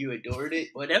wanted it, you adored it,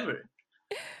 whatever.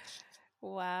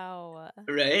 Wow.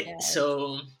 Right? Yes.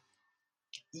 So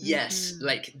yes, Mm-hmm.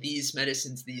 like these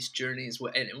medicines, these journeys,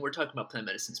 and we're talking about plant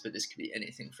medicines, but this could be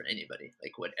anything for anybody.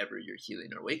 Like whatever your healing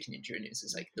or awakening journeys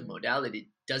is, like the Mm-hmm. modality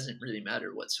doesn't really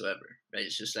matter whatsoever, right?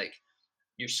 It's just like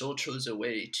your soul chose a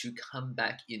way to come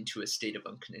back into a state of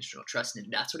unconditional trust,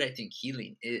 and that's what I think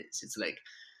healing is. It's like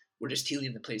we're just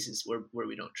healing the places where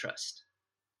we don't trust.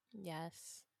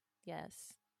 Yes.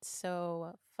 Yes.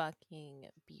 So fucking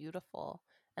beautiful.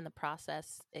 And the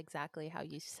process, exactly how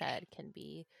you said, can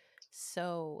be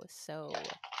so, so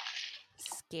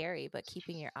scary, but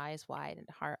keeping your eyes wide and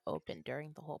heart open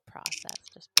during the whole process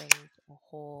just brings a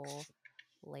whole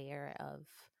layer of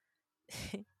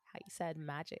how you said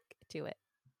magic to it.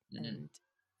 Mm-hmm.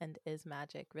 And is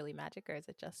magic really magic, or is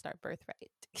it just our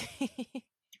birthright?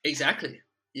 Exactly.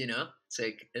 You know, it's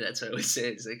like that's what I always say.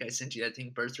 It's like I sent you that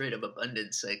thing, birthright of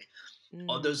abundance. Like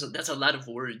all those, Mm, that's a lot of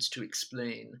words to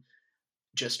explain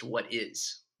just what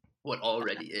is, what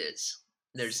already is.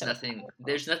 There's so nothing. powerful.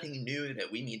 There's nothing new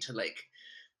that we need to like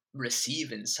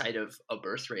receive inside of a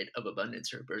birthright of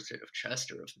abundance or a birthright of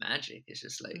trust or of magic. It's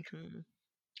just like Hmm.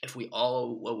 if we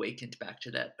all awakened back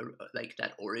to that, like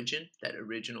that origin, that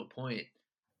original point,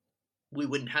 we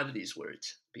wouldn't have these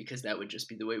words because that would just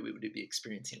be the way we would be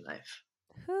experiencing life.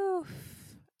 Whew.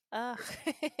 Ugh.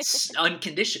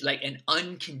 Unconditional, like, and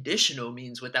unconditional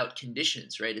means without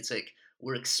conditions, right? It's like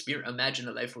imagine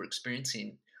a life we're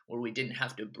experiencing where we didn't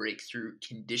have to break through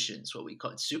conditions, what we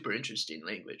call it. Super interesting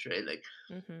language, right? Like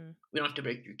Hmm. we don't have to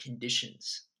break through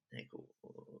conditions. Like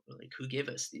who gave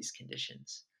us these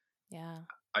conditions? Yeah.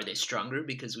 Are they stronger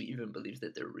because we even believe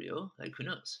that they're real? Like who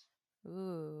knows?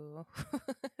 Ooh.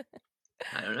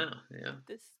 I don't know. Yeah.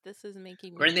 This is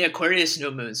making We're me in the think. Aquarius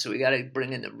new moon, so we got to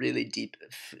bring in the really deep,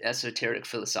 esoteric,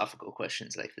 philosophical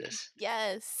questions like this.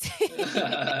 Yes.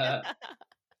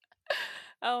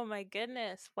 Oh my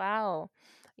goodness. Wow.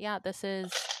 Yeah, this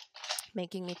is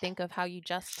making me think of how you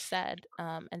just said,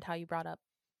 and how you brought up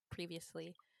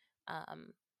previously,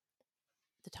 um,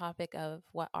 the topic of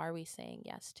what are we saying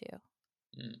yes to,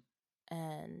 Mm,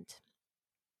 and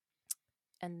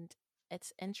and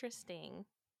it's interesting,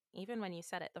 even when you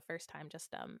said it the first time,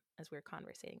 just as we were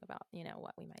conversating about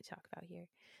what we might talk about here.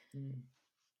 mm,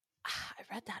 I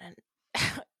read that and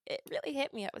it really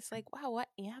hit me. I was like, wow, what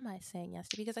am I saying yes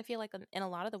to? Because I feel like in a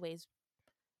lot of the ways,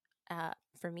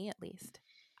 for me at least,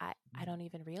 I don't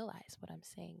even realize what I'm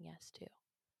saying yes to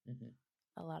mhm,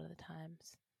 a lot of the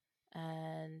times,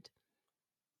 and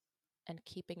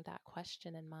keeping that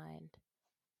question in mind,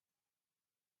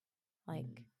 like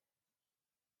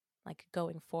mm,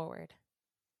 going forward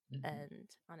mhm. and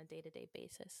on a day-to-day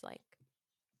basis, like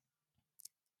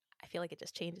I feel like it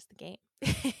just changes the game.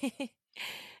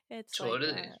 It's like,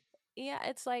 Totally. yeah,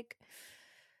 it's like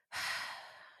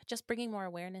just bringing more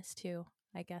awareness to,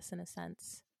 I guess, in a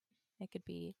sense. It could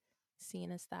be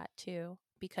seen as that too,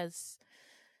 because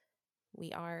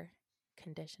we are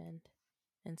conditioned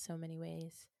in so many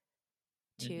ways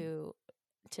Mhm,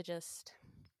 to just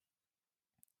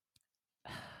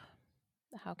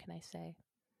how can I say,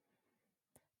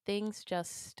 things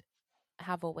just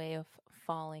have a way of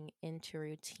falling into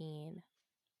routine.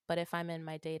 But if I'm in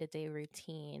my day-to-day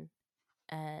routine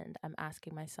and I'm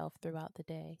asking myself throughout the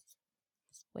day,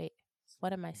 wait,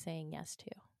 what am I saying yes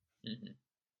to? mhm,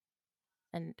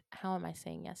 And how am I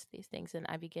saying yes to these things? And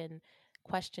I begin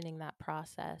questioning that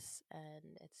process,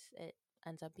 and it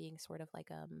ends up being sort of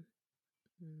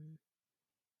mm,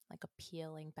 like a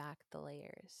peeling back the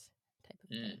layers type of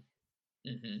thing.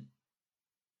 mm, mhm. And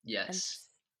Yes.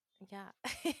 yeah.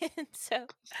 and so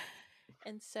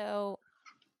and so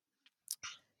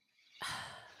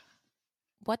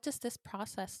what does this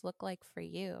process look like for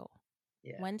you?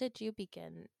 Yeah. When did you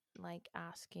begin like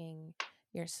asking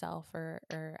yourself,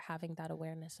 or having that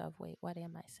awareness of, wait, what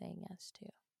am I saying yes to?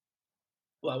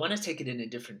 Well, I want to take it in a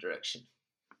different direction.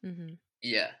 Mm-hmm.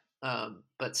 Yeah.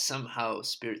 But somehow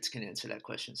spirits can answer that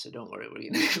question. So don't worry.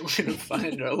 We're gonna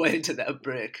find our way to that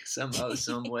brick somehow,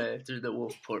 some way through the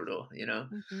wolf portal. You know,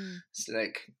 Mm-hmm. it's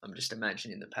like I'm just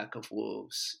imagining the pack of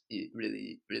wolves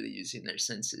really, really using their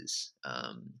senses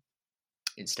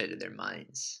instead of their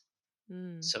minds.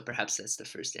 Mm. So perhaps that's the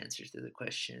first answer to the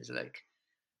question. Is like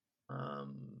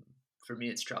um, for me,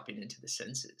 it's dropping into the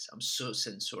senses. I'm so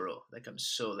sensorial. Like I'm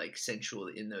so like sensual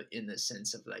in the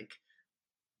sense of like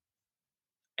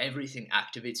everything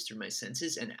activates through my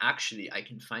senses, and actually I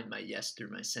can find my yes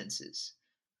through my senses.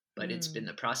 But it's been Mm.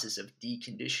 the process of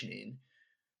deconditioning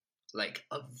like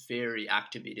a very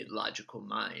activated logical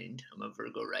mind. I'm a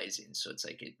Virgo rising, so it's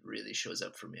like it really shows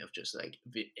up for me of just like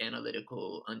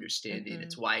analytical understanding. Mm-hmm.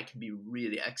 It's why I can be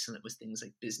really excellent with things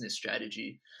like business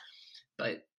strategy,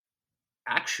 but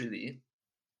actually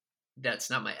that's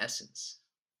not my essence.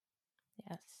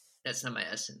 Yes. That's not my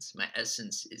essence. My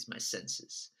essence is my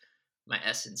senses. My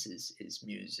essence is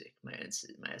music. My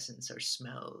essence are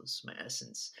smells. My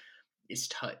essence is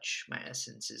touch. My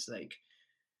essence is like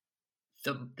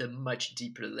the much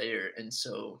deeper layer. And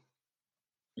so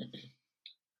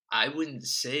I wouldn't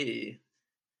say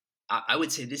I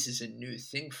would say this is a new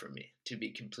thing for me, to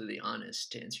be completely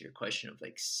honest, to answer your question of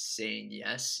like saying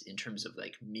yes in terms of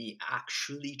like me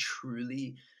actually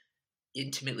truly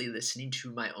intimately listening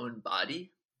to my own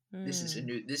body. Mm. This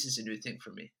is a new thing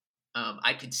for me.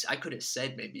 I could have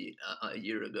said maybe a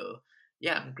year ago,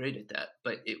 yeah, I'm great at that,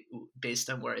 but based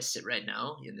on where I sit right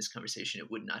now in this conversation, it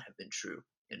would not have been true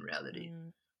in reality.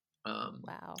 Mm. Um,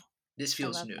 Wow. this I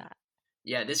feels love new. that.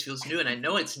 Yeah, this feels new, and I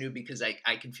know it's new because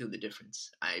I can feel the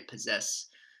difference. I possess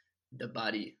the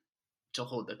body to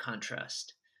hold the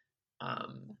contrast,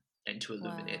 and to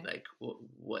illuminate Wow. like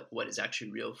what is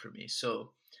actually real for me.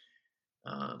 So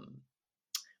um,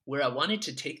 where I wanted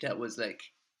to take that was like,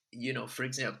 for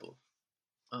example,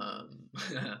 um,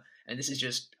 and this is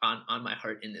just on my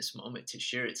heart in this moment to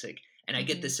share. It's like, and I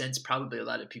get the Mm-hmm. sense probably a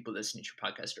lot of people listening to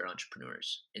your podcast are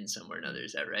entrepreneurs in some way or another. Mm.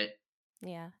 Is that right?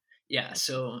 Yeah, Yeah. I think.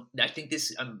 So I think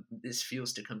this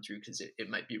feels to come through because it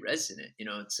might be resonant.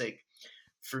 It's like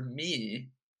for me,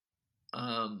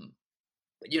 um,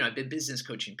 I've been business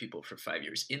coaching people for 5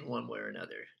 years in one way or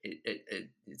another.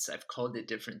 It's I've called it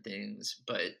different things,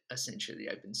 but essentially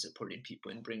I've been supporting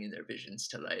people in bringing their visions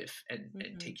to life and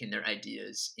Mm-hmm. taking their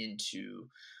ideas into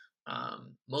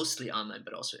mostly online,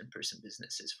 but also in-person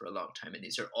businesses for a long time. And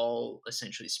these are all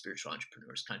essentially spiritual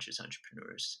entrepreneurs, conscious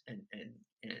entrepreneurs, and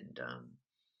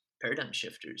paradigm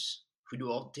shifters who do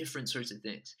all different sorts of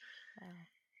things. Wow.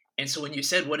 And so when you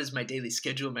said, what does my daily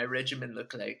schedule, my regimen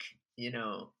look like?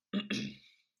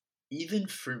 Even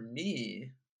for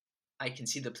me, I can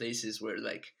see the places where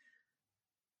like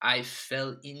I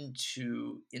fell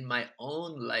into in my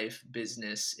own life,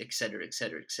 business, et cetera, et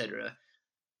cetera, et cetera,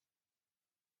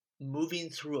 moving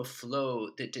through a flow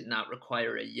that did not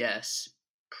require a yes,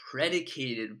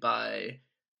 predicated by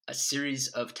a series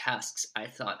of tasks I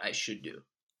thought I should do.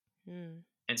 Mm.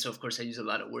 And so, of course, I use a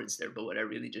lot of words there, but what I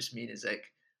really just mean is like,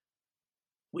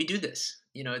 we do this.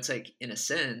 It's like, in a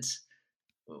sense,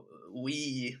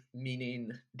 we,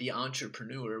 meaning the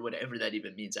entrepreneur, whatever that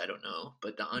even means, I don't know,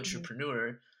 but the Mm-hmm.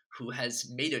 entrepreneur who has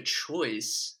made a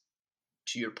choice,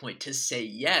 to your point, to say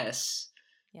yes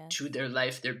to Yes. their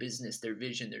life, their business, their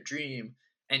vision, their dream,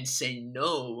 and say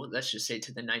no, let's just say,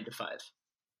 to the 9 to 5.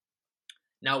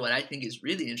 Now, what I think is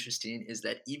really interesting is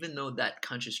that even though that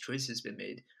conscious choice has been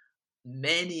made,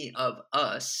 many of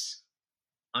us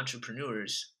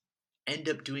entrepreneurs end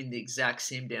up doing the exact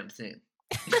same damn thing.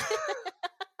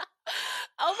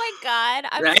 Oh my God.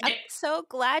 I'm Right? so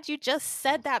glad you just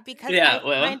said that because I Yeah,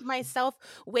 well, find myself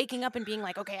waking up and being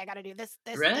like, okay, I got to do this.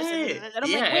 right. And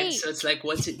I'm like, Yeah. And wait. so it's like,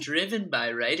 what's it driven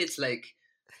by, right? It's like,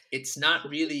 it's not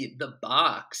really the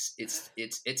box.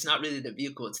 It's not really the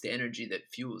vehicle. It's the energy that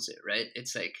fuels it, right?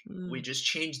 It's like we Mm. just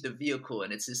change the vehicle,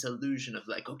 and it's this illusion of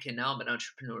like, okay, now I'm an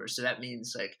entrepreneur, so that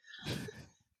means like,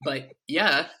 but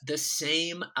yeah, the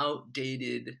same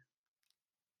outdated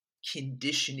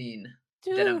conditioning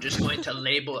that I'm Dude. just going to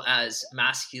label as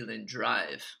masculine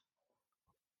drive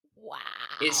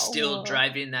is still Wow.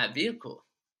 driving that vehicle.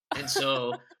 And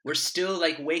so we're still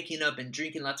like waking up and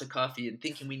drinking lots of coffee and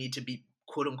thinking we need to be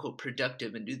quote unquote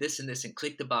productive and do this and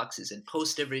click the boxes and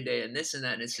post every day and this and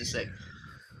that. And it's just like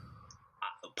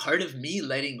part of me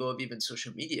letting go of even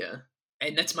social media.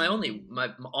 And that's my only, Mm.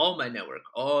 my all my network,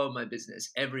 all my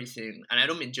business, everything. And I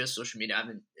don't mean just social media. I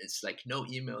haven't, it's like no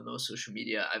email, no social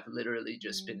media. I've literally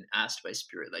just Mm. been asked by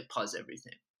spirit, like pause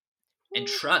everything and Woo.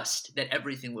 trust that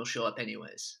everything will show up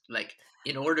anyways. Like,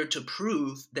 in order to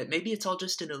prove that maybe it's all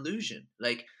just an illusion.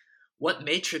 Like, what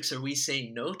matrix are we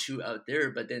saying no to out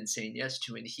there, but then saying yes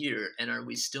to in here? And are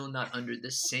we still not under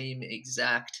the same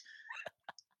exact,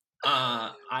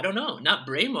 I don't know, not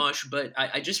brainwash, but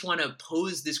I just want to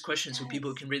pose this question so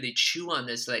people Yes. can really chew on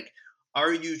this. Like,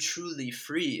 are you truly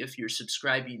free if you're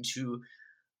subscribing to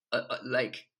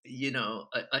like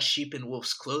a sheep in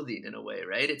wolf's clothing in a way,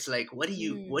 right? It's like, what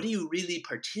Mm. are you really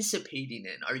participating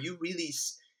in? Are you really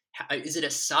is it a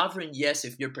sovereign yes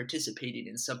if you're participating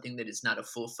in something that is not a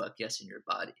full fuck yes in your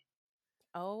body?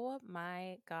 Oh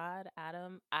my God,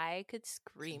 Adam, I could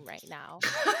scream right now.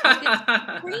 I could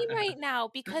scream right now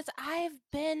because I've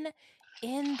been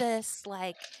in this,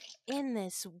 like, in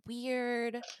this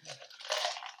weird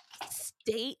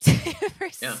state for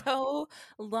Yeah. so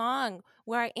long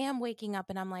where I am waking up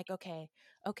and I'm like, okay,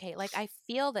 okay, like I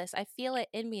feel this. I feel it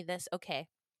in me. This, okay,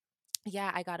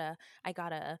 yeah, I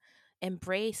gotta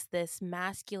embrace this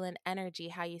masculine energy,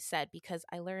 how you said, because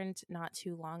I learned not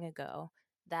too long ago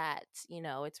that,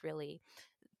 it's really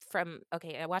from,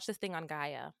 okay, I watched this thing on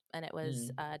Gaia, and it was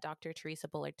Mm, Dr. Teresa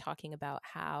Bullard talking about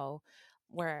how,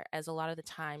 whereas a lot of the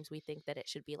times we think that it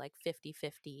should be like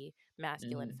 50-50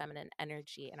 masculine, mm, feminine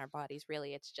energy in our bodies,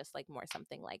 really it's just like more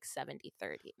something like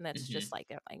 70-30. And that's just mm, like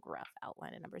a like rough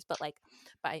outline of numbers. But like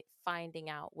by finding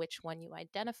out which one you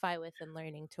identify with and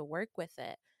learning to work with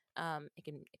it, it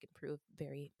can prove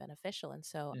very beneficial. And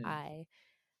so mm, I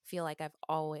feel like I've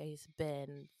always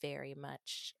been very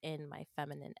much in my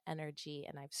feminine energy,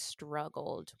 and I've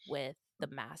struggled with the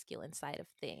masculine side of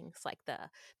things, like the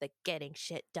getting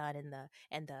shit done and the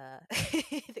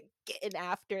the getting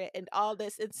after it and all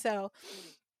this.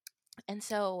 And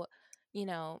so, you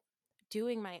know,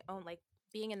 doing my own, like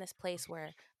being in this place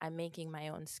where I'm making my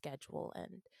own schedule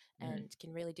mm, and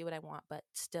can really do what I want, but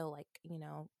still, like,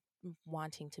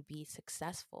 wanting to be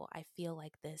successful. I feel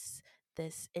like this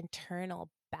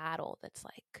internal battle that's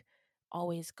like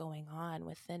always going on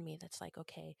within me, that's like,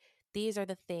 okay, these are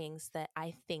the things that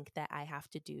I think that I have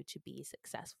to do to be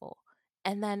successful.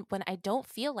 And then when I don't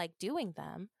feel like doing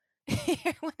them,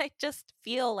 when I just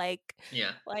feel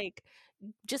yeah. like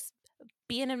just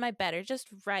being in my bed or just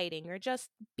writing or just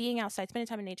being outside, spending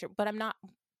time in nature, but I'm not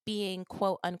being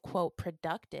quote unquote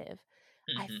productive,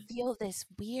 I Hmm. feel this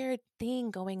weird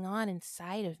thing going on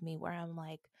inside of me where I'm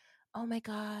like, oh my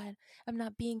God, I'm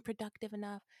not being productive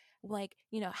enough. Like,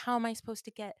 how am I supposed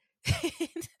to get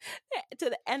to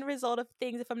the end result of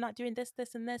things if I'm not doing this,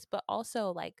 this, and this? But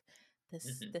also like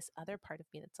Hmm. this other part of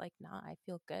me that's like, nah, I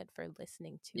feel good for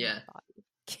listening to my Yeah.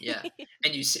 Yeah. body.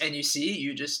 And you see,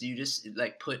 you just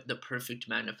like put the perfect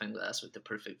magnifying glass with the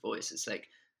perfect voice. It's like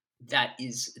that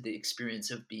is the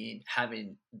experience of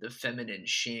having the feminine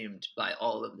shamed by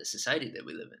all of the society that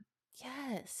we live in. It's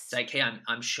Yes. like, hey,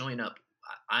 I'm showing up.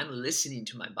 I'm listening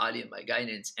to my body and my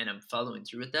guidance, and I'm following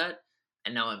through with that.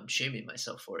 And now I'm shaming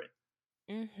myself for it.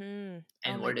 Mhm.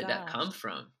 Oh And my where did that gosh. come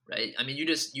from, right? I mean, you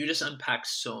just unpack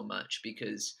so much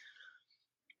because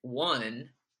one,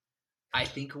 I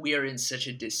think we are in such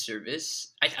a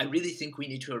disservice. I really think we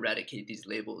need to eradicate these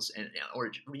labels and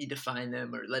or redefine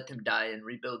them or let them die and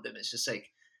rebuild them. It's just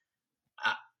like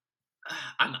I,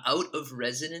 I'm out of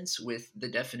resonance with the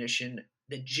definition,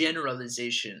 the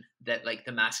generalization that like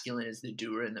the masculine is the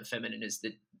doer and the feminine is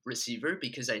the receiver,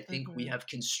 because I think we Mhm. have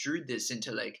construed this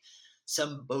into like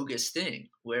some bogus thing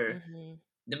where Mhm.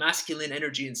 the masculine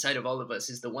energy inside of all of us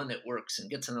is the one that works and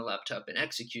gets on the laptop and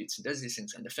executes and does these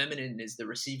things, and the feminine is the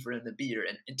receiver and the beer.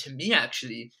 And to me,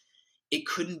 actually, it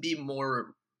couldn't be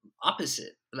more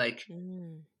opposite. Like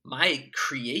Mm. my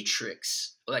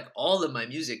creatrix, like all of my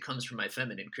music comes from my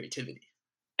feminine creativity.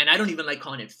 And I don't even like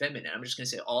calling it feminine. I'm just going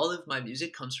to say all of my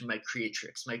music comes from my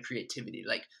creatrix, my creativity,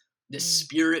 like the Mm.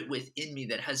 spirit within me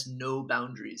that has no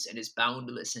boundaries and is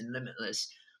boundless and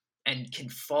limitless and can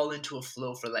fall into a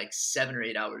flow for like 7 or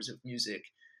 8 hours of music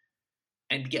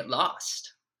and get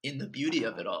lost in the beauty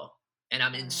of it Wow. all. And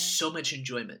I'm in Wow. so much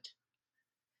enjoyment.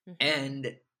 Mhm.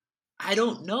 And I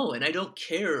don't know, and I don't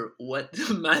care what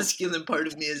the masculine part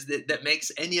of me is that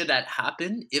makes any of that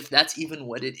happen, if that's even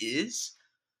what it is.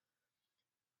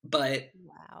 But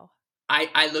Wow.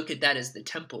 I look at that as the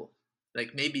temple.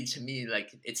 Like maybe to me,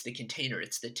 like it's the container,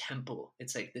 it's the temple.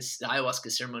 It's like this the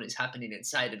ayahuasca ceremony is happening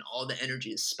inside, and all the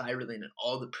energy is spiraling, and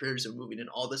all the prayers are moving, and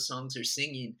all the songs are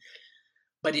singing.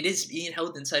 But it is being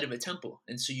held inside of a temple,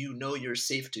 and so you know you're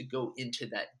safe to go into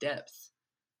that depth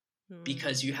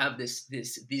because you Mm. have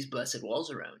these blessed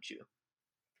walls around you.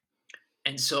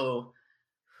 And so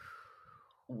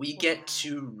we get Wow.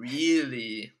 to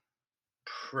really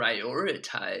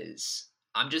prioritize.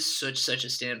 I'm just such a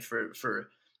stand for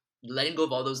letting go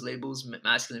of all those labels,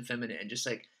 masculine, feminine, and just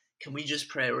like, can we just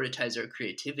prioritize our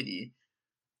creativity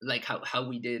like how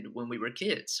we did when we were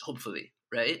kids? Hopefully,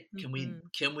 right?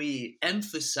 Mhm. Can we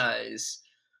emphasize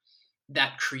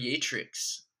that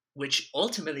creatrix, which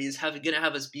ultimately is going to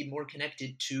have us be more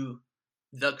connected to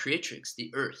the creatrix,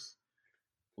 the earth,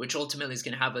 which ultimately is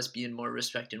going to have us be in more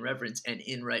respect and reverence and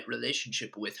in right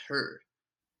relationship with her,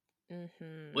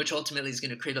 Mhm. which ultimately is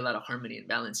going to create a lot of harmony and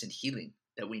balance and healing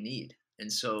that we need.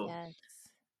 And so, Yes.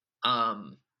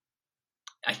 um,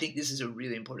 I think this is a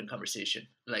really important conversation.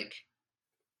 Like,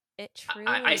 It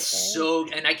I truly is. so,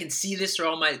 and I can see this for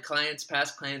all my clients,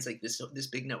 past clients, like this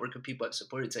big network of people I've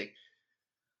supported. It's like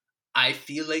I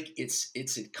feel like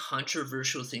it's a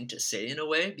controversial thing to say in a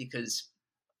way because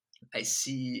I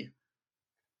see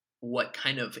what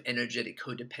kind of energetic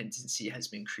codependency has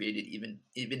been created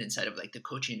even inside of like the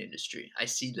coaching industry. I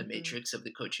see the Mhm. matrix of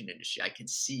the coaching industry. I can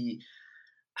see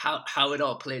how it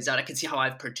all plays out. I can see how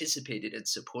I've participated and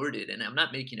supported, and I'm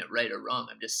not making it right or wrong.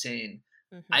 I'm just saying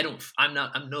Mhm.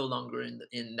 I'm no longer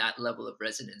in that level of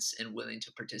resonance and willing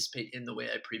to participate in the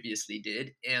way I previously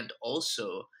did. And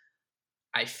also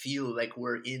I feel like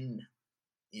we're in,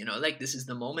 like this is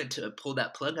the moment to pull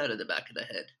that plug out of the back of the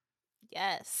head.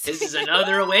 Yes. This is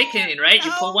another awakening, right?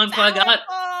 You pull So one plug out,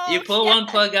 you powerful. pull Yes. one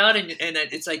plug out, and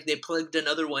it's like they plugged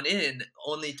another one in,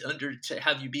 only to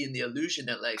have you be in the illusion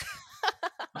that like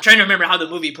I'm trying to remember how the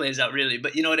movie plays out, really,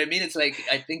 but you know what I mean. It's like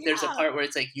I think there's a Yeah. part where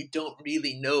it's like you don't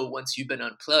really know once you've been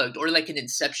unplugged, or like an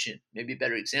Inception, maybe a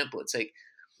better example. It's like,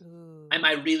 am Ooh.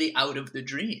 I really out of the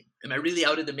dream? Am I really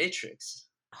out of the matrix?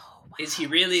 Oh, Is he wow.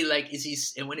 really like? Is he?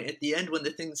 And when at the end, when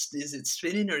the thing is it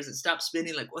spinning or is it stop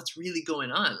spinning? Like, what's really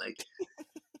going on? Like,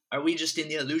 are we just in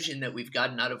the illusion that we've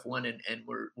gotten out of one and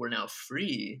we're now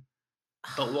free?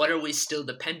 But what are we still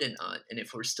dependent on? And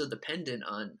if we're still dependent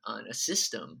on a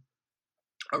system,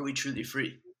 are we truly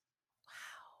free?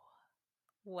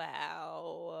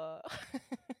 Wow.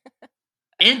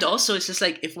 And also, it's just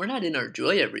like if we're not in our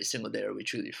joy every single day, are we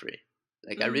truly free?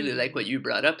 Like, I really like what Mm. you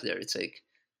brought up there. It's like,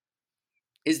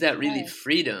 is that really Yes.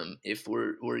 freedom if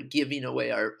we're giving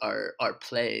away our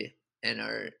play and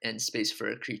our and space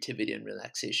for creativity and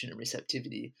relaxation and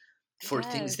receptivity for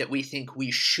things Yes. that we think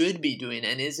we should be doing?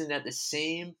 And isn't that the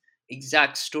same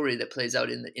exact story that plays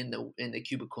out in the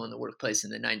cubicle in the workplace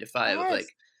in the 9 to 5 of Yes.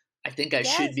 like, I think I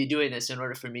should Yes. be doing this in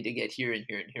order for me to get here and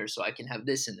here and here so I can have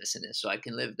this and this and this so I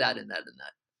can live that and that and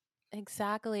that.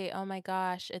 Exactly. Oh my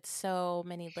gosh, it's so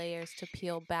many layers to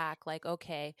peel back.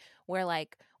 Okay, we're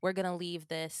going to leave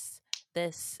this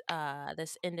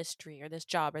industry or this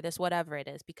job or this whatever it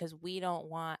is because we don't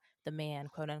want the man,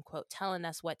 quote unquote, telling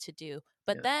us what to do.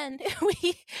 But Yeah. then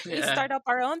we Yeah. start up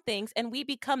our own things and we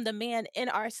become the man in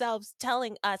ourselves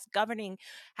telling us governing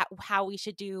how we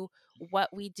should do what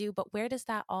we do. But where does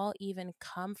that all even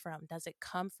come from? Does it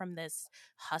come from this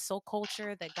hustle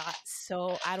culture that got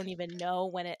so, I don't even know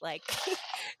when it like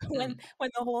Mm. when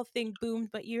the whole thing boomed,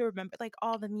 but you remember like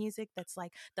all the music that's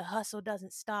like the hustle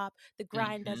doesn't stop, the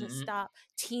grind doesn't Hmm. stop,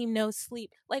 team no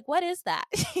sleep. Like what is that?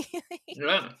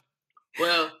 Yeah.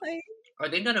 Well, like, I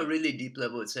think on a really deep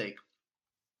level, it's like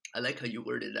I like how you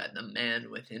worded that, the man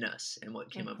within us. And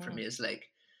what came up for mhm, me is like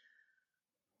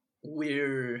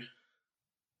we're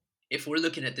if we're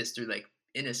looking at this through like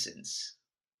innocence,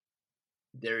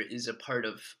 there is a part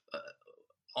of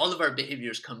all of our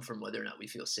behaviors come from whether or not we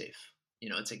feel safe.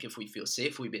 It's like if we feel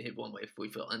safe, we behave one way. If we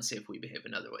feel unsafe, we behave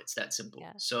another way. It's that simple.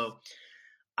 yes. So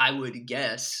I would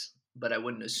guess, but I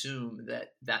wouldn't assume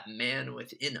that that man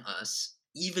within us,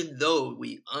 even though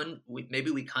we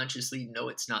maybe we consciously know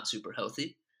it's not super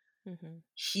healthy, Mhm.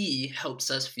 he helps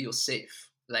us feel safe.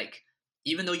 Like,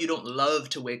 even though you don't love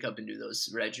to wake up and do those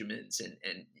regimens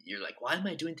and you're like, why am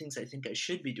I doing things I think I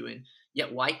should be doing?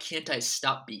 Yet why can't I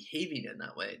stop behaving in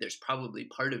that way? There's probably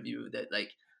part of you that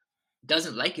like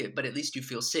doesn't like it, but at least you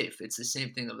feel safe. It's the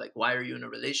same thing of like, why are you in a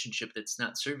relationship that's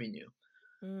not serving you?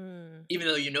 Mm, Even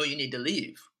though you know you need to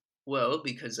leave. Well,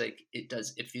 because like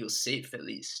it feels safe at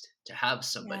least to have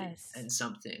somebody yes. and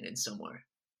something and somewhere.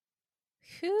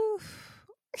 Whew.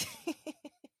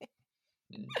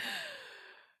 Mm.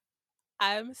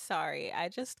 I'm sorry. I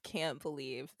just can't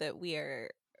believe that we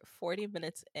are 40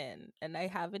 minutes in and I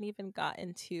haven't even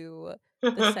gotten to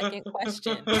the second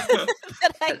question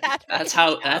that I had That's written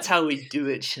how down. that's how we do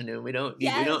it, Shanu. We don't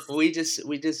Yes. we just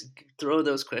throw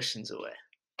those questions away.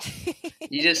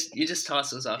 You just toss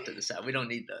those off to the side. We don't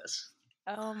need those.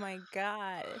 Oh my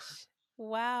gosh.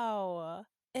 Wow.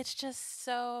 It's just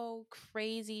so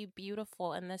crazy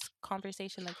beautiful. And this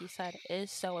conversation, like you said,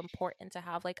 is so important to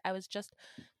have. Like, I was just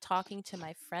talking to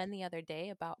my friend the other day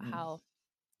about Mm. how,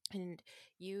 and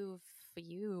you've,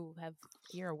 you have,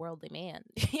 you're a worldly man,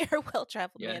 you're a well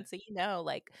traveled Yeah. man. So,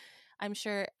 like, I'm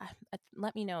sure,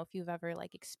 let me know if you've ever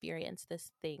like experienced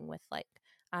this thing with like,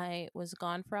 I was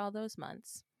gone for all those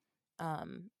months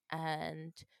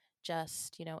and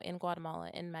just in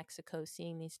Guatemala, in Mexico,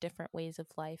 seeing these different ways of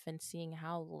life and seeing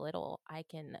how little I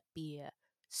can be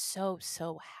so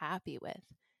happy with.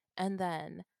 And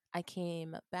then I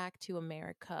came back to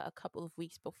America a couple of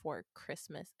weeks before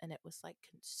Christmas, and it was like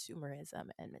consumerism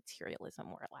and materialism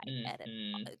were like at it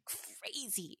Hmm.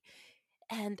 crazy.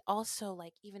 And also,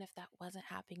 like, even if that wasn't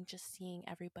happening, just seeing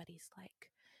everybody's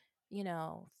like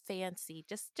fancy,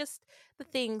 just the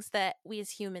things that we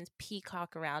as humans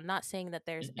peacock around. Not saying that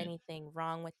there's Hmm. anything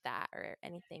wrong with that or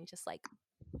anything,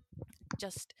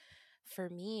 just for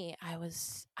me, I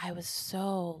was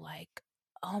so like,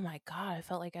 oh my God, I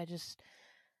felt like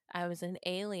I was an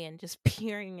alien just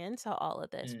peering into all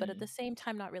of this, but at the Mm, same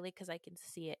time, not really, because I can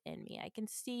see it in me. I can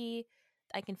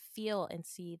feel and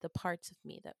see the parts of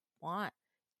me that want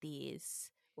these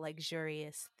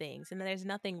luxurious things. And there's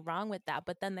nothing wrong with that.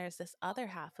 But then there's this other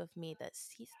half of me that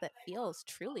feels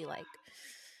truly like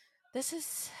this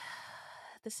is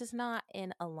this is not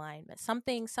in alignment.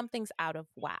 Something's out of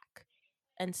whack.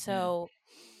 And mm, so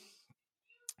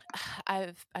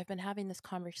I've been having this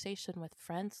conversation with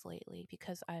friends lately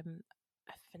because I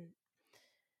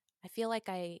feel like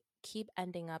I keep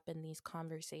ending up in these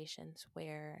conversations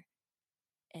where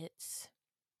it's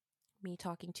me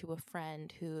talking to a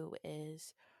friend who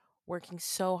is working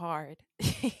so hard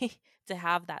to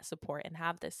have that support and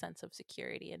have this sense of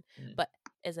security, and mm, but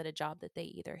is it a job that they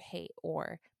either hate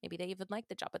or maybe they even like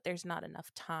the job, but there's not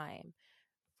enough time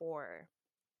for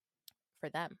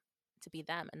them to be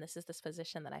them. And this is this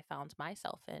position that I found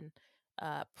myself in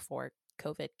before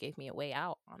COVID gave me a way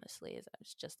out, honestly, is I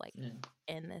was just like mm,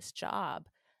 in this job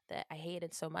that I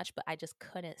hated so much, but I just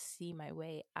couldn't see my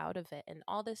way out of it. And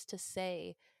all this to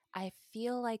say, I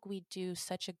feel like we do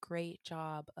such a great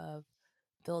job of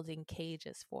building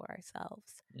cages for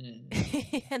ourselves. mm,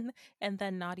 and and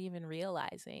then not even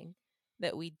realizing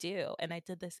that we do. And I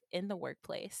did this in the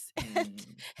workplace. and,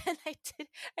 mm. and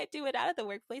I do it out of the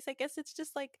workplace. I guess it's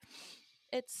just like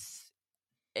it's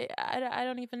I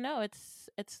don't even know. It's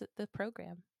the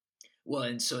program. Well,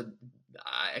 and so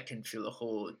I can feel a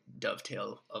whole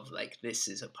dovetail of like this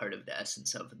is a part of the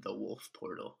essence of the wolf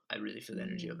portal. I really feel the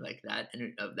energy of Mm, like that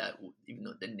and of that, even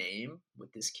though the name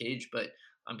with this cage. But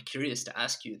I'm curious to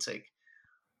ask you. It's like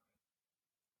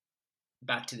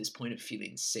back to this point of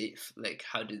feeling safe. Like,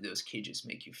 how do those cages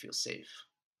make you feel safe?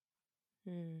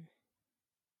 mm.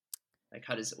 Like,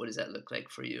 what does that look like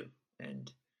for you?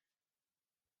 And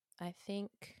I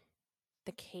think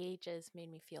the cages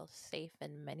made me feel safe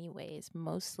in many ways,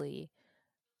 mostly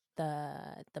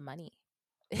the money.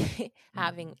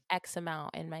 Having mm, X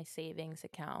amount in my savings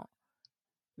account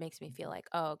makes me feel like,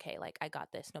 oh, okay, like I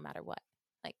got this no matter what.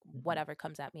 Like mm, whatever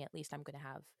comes at me, at least I'm going to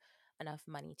have enough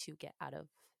money to get out of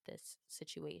this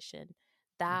situation.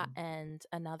 That mm, and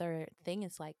another thing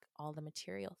is like all the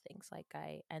material things. Like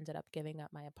I ended up giving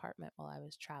up my apartment while I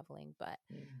was traveling, but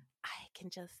mm, I can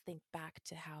just think back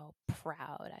to how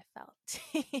proud I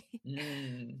felt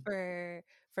mm,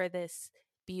 for this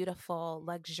beautiful,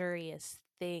 luxurious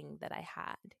thing that I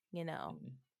had.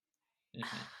 mm,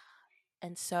 mm,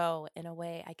 And so in a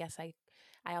way, I guess I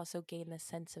also gain this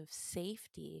sense of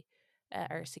safety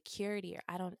or security, or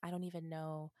I don't even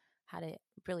know how to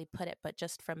really put it, but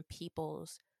just from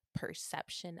people's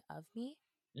perception of me,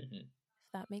 mm,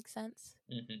 if that makes sense.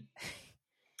 mm,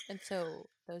 And so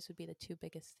those would be the two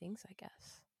biggest things, I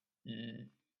guess. mm.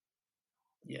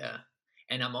 Yeah.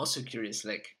 And I'm also curious,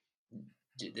 like,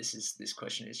 this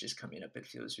question is just coming up. It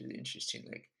feels really interesting.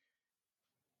 Like,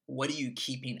 what are you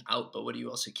keeping out, but what are you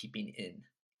also keeping in?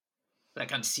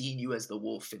 Like, I'm seeing you as the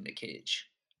wolf in the cage.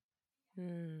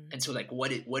 Hmm. And so, like,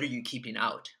 what are you keeping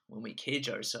out when we cage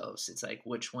ourselves? It's like,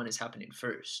 which one is happening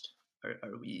first?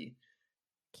 Are we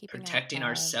Keeping out protecting love.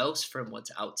 ourselves from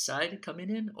what's outside coming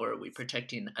in, or are we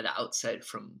protecting the outside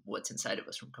from what's inside of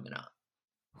us from coming out?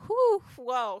 Whew,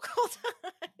 whoa, hold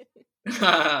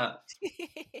on.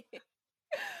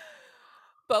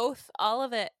 Both, all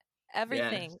of it,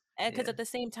 Yeah, everything. Because yeah, at the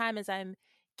same time as I'm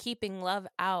keeping love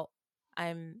out,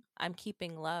 I'm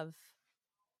keeping love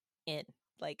in.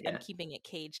 Like I'm yeah, keeping it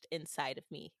caged inside of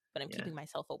me, but I'm yeah, keeping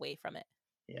myself away from it,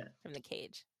 yeah. from the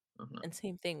cage. Uh-huh, And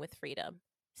same thing with freedom.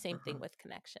 Same uh-huh, thing with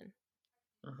connection.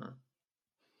 uh-huh.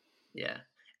 Yeah.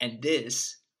 And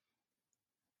this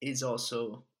is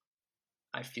also,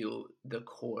 I feel, the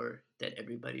core that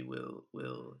everybody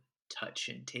will touch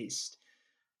and taste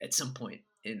at some point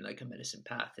in like a medicine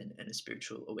path and a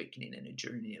spiritual awakening and a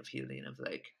journey of healing of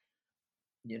like,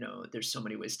 there's so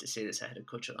many ways to say this. I had a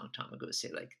coach a long time ago say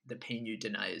like the pain you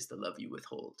deny is the love you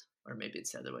withhold. Or maybe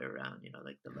it's the other way around,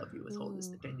 like the love you withhold is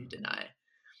the Ooh. pain you deny.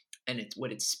 And it's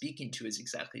what it's speaking to is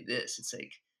exactly this. It's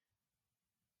like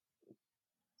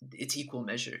it's equal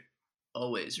measure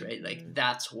always, right? Like Mm-hmm.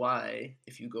 that's why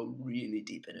if you go really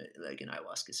deep in it, like an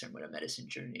ayahuasca ceremony, a medicine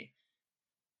journey,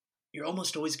 you're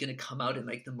almost always going to come out in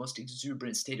like the most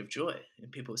exuberant state of joy.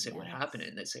 And people say, "What happened?" Yes.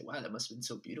 And they say, "Wow, that must have been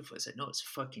so beautiful." I said, "No, it's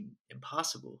fucking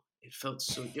impossible. It felt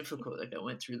so difficult. Like I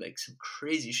went through like some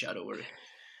crazy shadow work,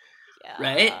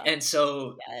 right?" Yeah. And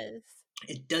so Yes.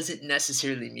 it doesn't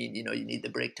necessarily mean, you know, you need the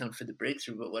breakdown for the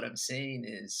breakthrough. But what I'm saying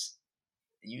is,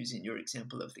 using your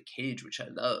example of the cage, which I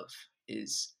love,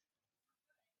 is,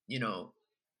 you know,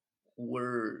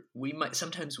 we might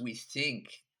sometimes we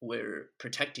think we're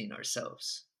protecting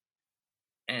ourselves,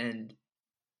 and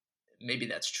maybe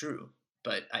that's true,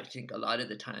 but I think a lot of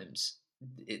the times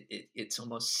it's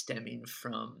almost stemming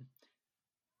from,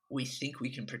 we think we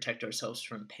can protect ourselves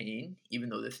from pain, even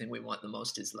though the thing we want the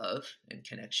most is love and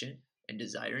connection and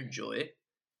desire and joy.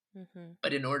 Mm-hmm.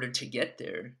 But in order to get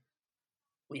there,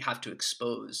 we have to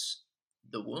expose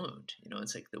the wound. You know,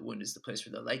 it's like the wound is the place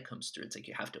where the light comes through. It's like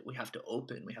we have to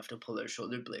open, we have to pull our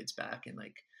shoulder blades back and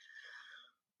like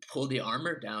pull the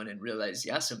armor down and realize,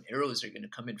 yeah, some arrows are going to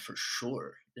come in for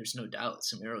sure. There's no doubt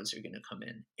some arrows are going to come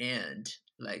in. And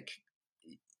like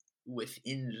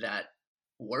within that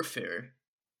warfare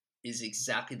is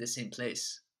exactly the same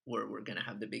place where we're going to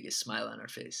have the biggest smile on our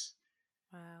face.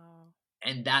 Wow.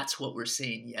 And that's what we're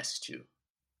saying yes to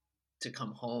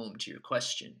come home to your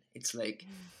question. It's like,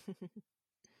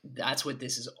 that's what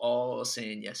this is all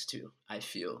saying yes to, I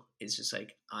feel. It's just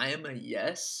like, I am a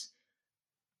yes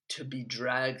to be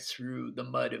dragged through the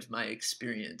mud of my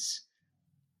experience.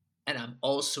 And I'm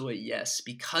also a yes.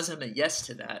 Because I'm a yes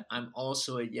to that, I'm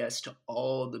also a yes to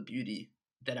all the beauty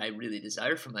that I really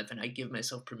desire from life. And I give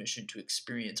myself permission to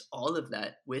experience all of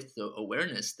that with the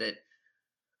awareness that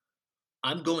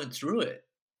I'm going through it,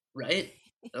 right?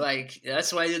 Like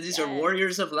that's why these are Yes.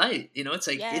 warriors of light. You know, it's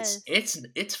like Yes.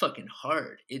 it's fucking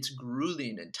hard. It's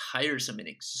grueling and tiresome and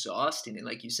exhausting. And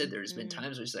like you said, there's been Mm-hmm.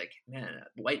 times where it's like, man,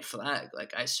 white flag,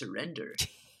 like I surrender.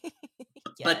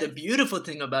 But the Yes. beautiful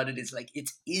thing about it is like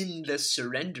it's in the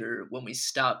surrender when we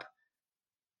stop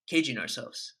caging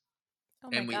ourselves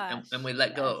Oh my and and we gosh.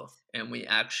 let Yes. go and we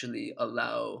actually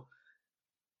allow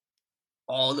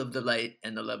all of the light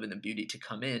and the love and the beauty to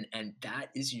come in. And that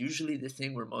is usually the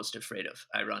thing we're most afraid of,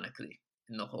 ironically,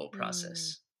 in the whole Mm.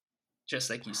 process. Just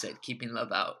like you Wow. said, keeping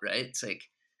love out, right? It's like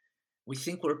we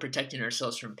think we're protecting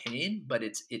ourselves from pain, but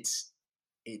it's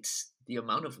the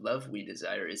amount of love we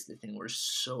desire is the thing we're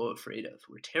so afraid of.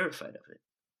 We're terrified of it.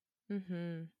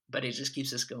 Mm-hmm. But it just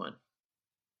keeps us going.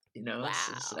 You know, it's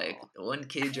just like Wow. one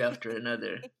cage after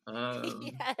another. Yes.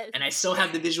 And I still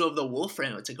have the visual of the wolf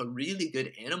right now. It's like a really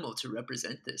good animal to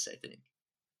represent this, I think.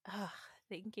 Oh,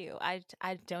 thank you. I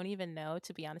don't even know,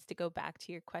 to be honest, to go back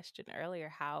to your question earlier,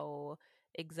 how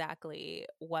exactly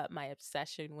what my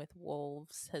obsession with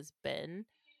wolves has been.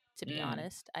 To be Mm,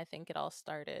 honest, I think it all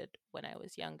started when I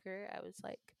was younger. I was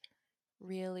like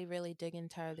really, really digging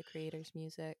Tyler the Creator's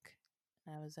music.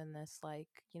 I was in this like,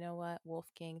 you know what,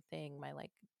 Wolfgang thing. My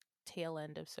like tail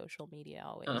end of social media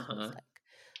always was uh-huh.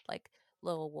 like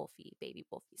little Wolfie, baby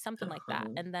Wolfie, something like that.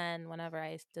 Uh-huh. And then whenever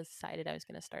I decided I was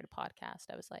going to start a podcast,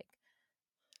 I was like,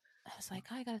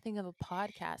 oh, I got to think of a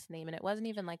podcast name. And it wasn't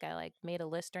even like I like made a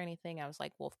list or anything. I was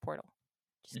like, Wolf Portal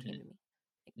just came to Mhm, me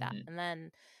like that. mhm, And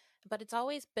then, but it's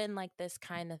always been like this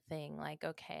kind of thing. Like,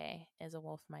 okay, is a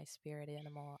wolf my spirit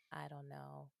animal? I don't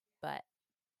know. But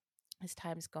as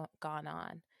time's gone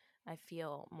on, I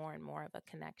feel more and more of a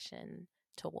connection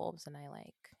to wolves. And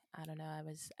I don't know, I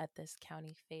was at this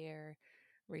county fair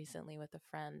recently with a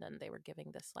friend, and they were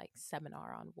giving this like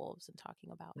seminar on wolves and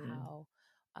talking about mm, how,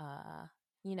 uh,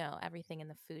 everything in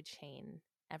the food chain,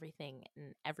 everything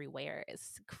and everywhere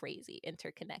is crazy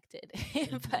interconnected.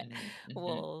 But mhm, mhm,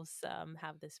 wolves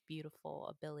have this beautiful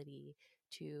ability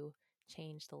to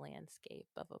change the landscape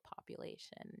of a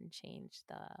population, change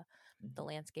the mhm,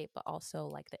 landscape, but also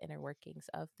like the inner workings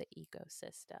of the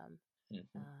ecosystem.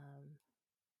 mhm.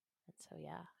 And so,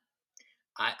 yeah.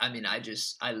 I mean,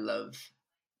 I love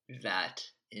that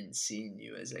in seeing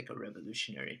you as like a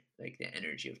revolutionary, like the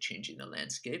energy of changing the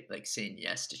landscape, like saying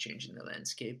yes to changing the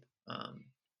landscape,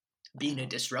 being a Wow.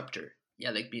 disruptor.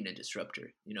 Yeah, like being a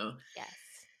disruptor, you know?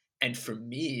 Yes. And for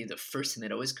me, the first thing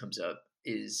that always comes up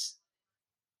is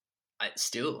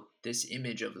still this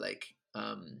image of like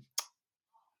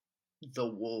the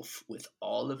wolf with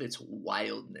all of its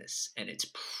wildness and its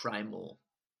primal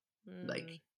like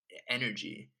Mm,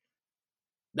 energy,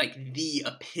 like the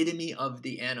epitome of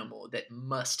the animal that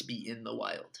must be in the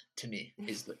wild to me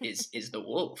is the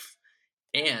wolf.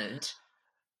 And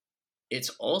it's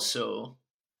also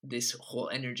this whole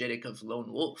energetic of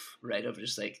lone wolf, right? Of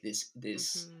just like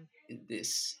mm-hmm.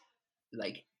 this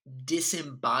like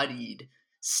disembodied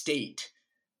state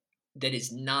that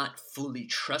is not fully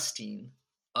trusting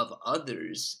of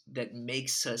others, that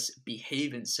makes us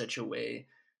behave in such a way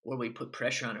where we put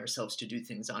pressure on ourselves to do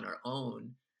things on our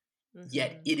own,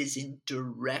 yet Mm-hmm. it is in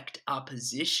direct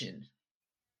opposition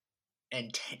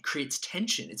and creates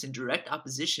tension. It's in direct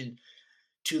opposition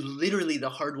to literally the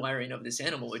hardwiring of this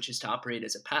animal, which is to operate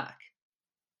as a pack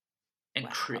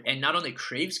Wow. and not only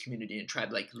craves community and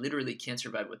tribe, like literally can't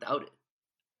survive without it.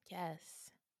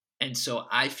 Yes. And so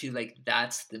I feel like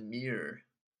that's the mirror.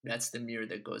 That's the mirror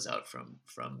that goes out from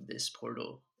this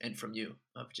portal and from you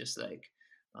of just like,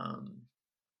 um,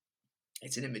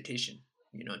 it's an invitation,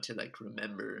 to like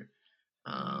remember,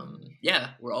 Mm.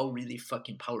 yeah, we're all really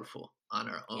fucking powerful on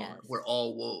our own. We're Yes.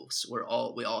 all wolves. We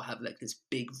all have like this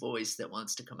big voice that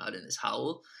wants to come out in this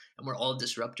howl, and we're all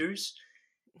disruptors.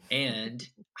 And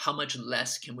how much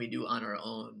less can we do on our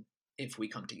own if we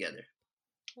come together?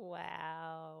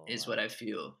 Is what Wow. I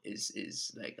feel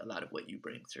is like a lot of what you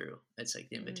bring through. It's like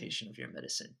the Mm. invitation of your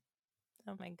medicine.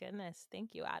 Oh my goodness.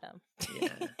 Thank you, Adam.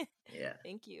 Yeah, yeah.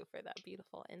 Thank you for that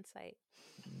beautiful insight.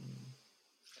 Mm,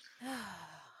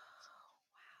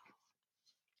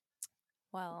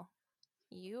 Well,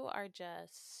 you are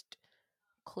just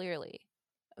clearly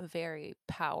a very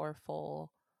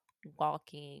powerful,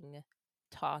 walking,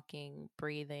 talking,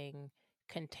 breathing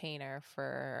container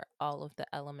for all of the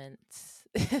elements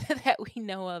that we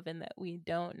know of and that we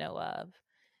don't know of.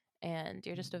 And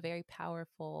you're just a mm, very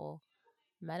powerful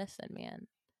medicine man.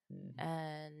 mm,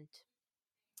 And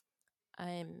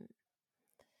I'm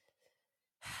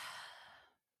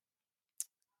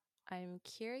I'm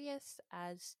curious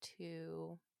as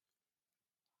to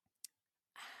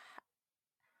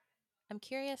I'm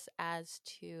curious as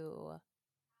to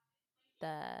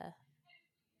the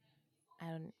I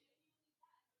don't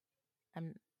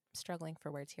I'm struggling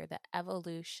for words here. The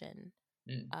evolution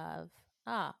mm, of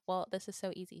well, this is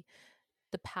so easy.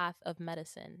 The path of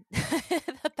medicine.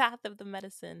 The path of the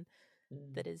medicine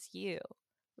mm, that is you.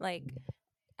 Like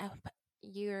mm, but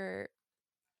you're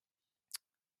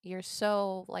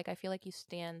so like I feel like you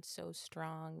stand so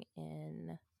strong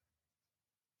in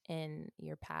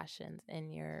your passions,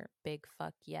 in your big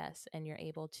fuck yes, and you're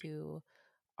able to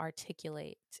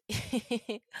articulate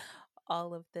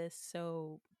all of this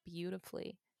so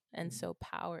beautifully and mm, so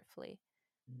powerfully.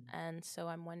 mm, And so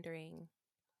I'm wondering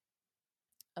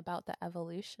about the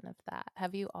evolution of that.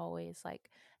 Have you always like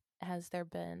has it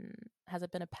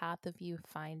been a path of you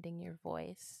finding your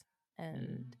voice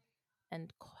and mm,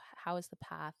 how is the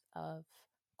path of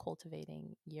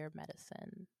cultivating your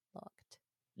medicine looked?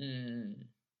 mm.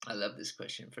 I love this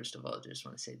question. First of all, I just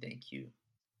want to say thank you.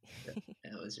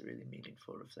 That was a really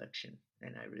meaningful reflection,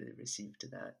 and I really received to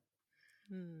that.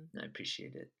 Hmm. I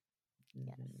appreciate it.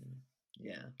 Yes. Hmm.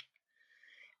 Yeah,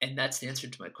 and that's the answer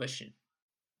to my question.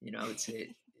 I would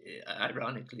say,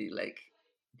 ironically, like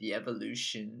the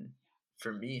evolution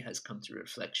for me has come through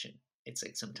reflection. It's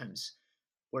like sometimes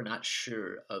we're not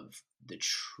sure of the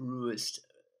truest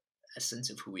essence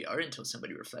of who we are until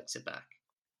somebody reflects it back.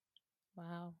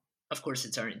 Wow. Of course,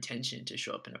 it's our intention to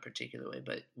show up in a particular way,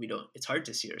 but we don't. It's hard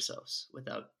to see ourselves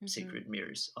without Mhm. sacred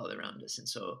mirrors all around us. And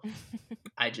so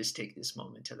I just take this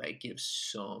moment to like give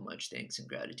so much thanks and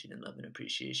gratitude and love and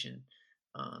appreciation,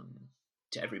 um,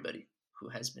 to everybody who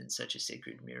has been such a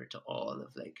sacred mirror to all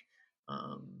of like,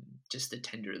 just the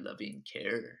tender, loving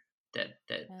care that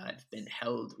I've been Yes.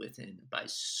 held within by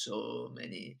so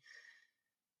many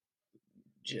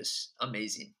just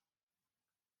amazing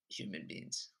human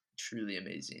beings, truly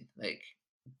amazing, like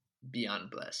beyond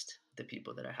blessed. The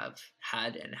people that I have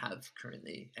had and have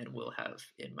currently and will have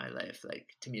in my life, like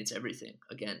to me, it's everything.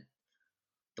 Again,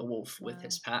 the wolf with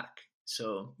his Wow. pack.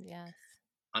 So Yes.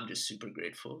 I'm just super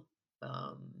grateful.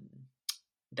 Um,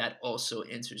 that also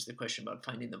answers the question about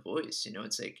finding the voice.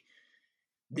 It's like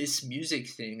this music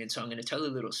thing, and so I'm going to tell a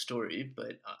little story,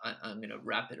 but I'm going to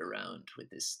wrap it around with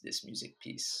this music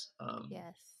piece.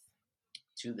 Yes.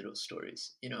 Two little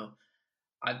stories.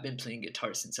 I've been playing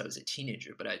guitar since I was a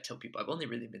teenager, but I tell people I've only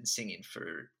really been singing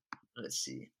for, let's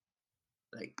see,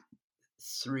 like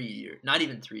 3 years, not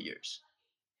even 3 years.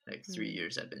 Like three Hmm.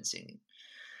 years I've been singing.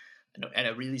 And I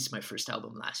released my first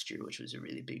album last year, which was a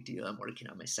really big deal. I'm working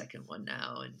on my second one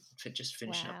now, and just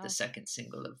finishing up the Wow. second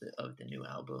single of the new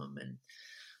album. And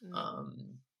Mm.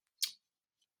 um,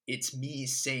 it's me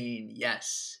saying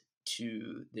yes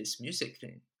to this music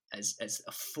thing as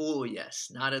a full yes,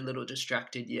 not a little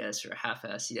distracted yes or a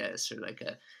half-ass yes or like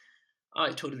a, oh,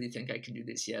 I totally think I can do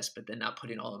this yes, but then not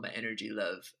putting all of my energy,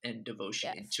 love, and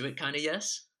devotion Yes. into it kind of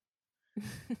yes.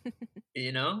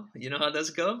 You know how those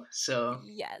go. So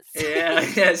Yes. yeah,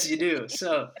 yes, you do.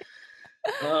 So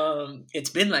it's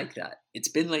been like that. It's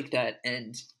been like that,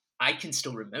 and I can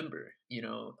still remember.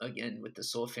 Again with the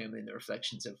soul family and the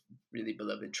reflections of really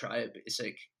beloved tribe. It's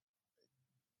like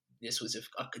this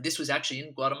was actually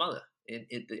in Guatemala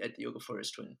at the yoga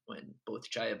forest when both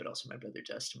Jaya but also my brother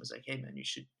Justin was like, hey man, you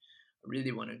should. I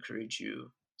really want to encourage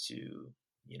you to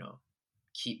you know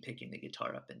keep picking the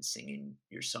guitar up and singing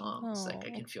your songs, like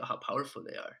I Oh, can feel how powerful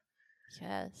they are.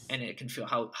 yes. And I can feel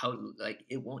how like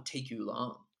it won't take you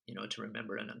long, to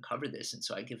remember and uncover this. And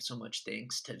so I give so much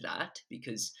thanks to that,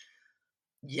 because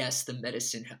yes, the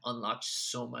medicine unlocked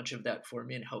so much of that for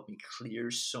me and helped me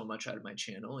clear so much out of my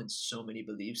channel, and so many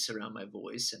beliefs around my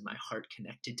voice, and my heart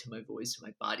connected to my voice, and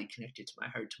my body connected to my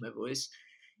heart to my voice.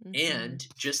 Mm-hmm. And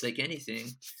just like anything,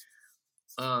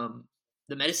 um,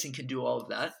 the medicine can do all of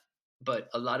that, but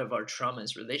a lot of our trauma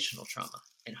is relational trauma,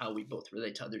 and how we both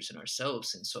relate to others and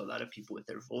ourselves. And so a lot of people with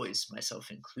their voice,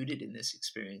 myself included in this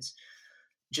experience,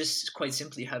 just quite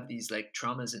simply have these like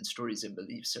traumas and stories and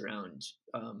beliefs around,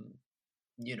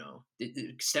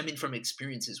 stemming from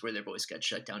experiences where their voice got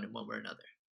shut down in one way or another.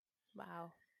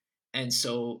 Wow. And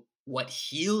so what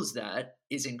heals that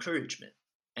is encouragement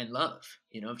and love,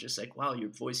 just like, wow, your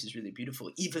voice is really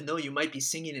beautiful, even though you might be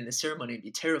singing in a ceremony and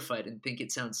be terrified and think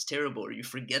it sounds terrible, or you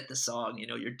forget the song,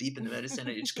 you're deep in the medicine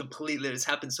and it's completely, it's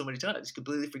happened so many times, you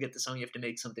completely forget the song, you have to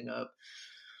make something up.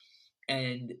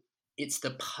 And it's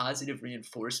the positive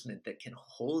reinforcement that can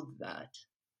hold that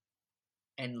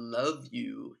and love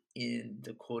you in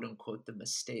the quote unquote the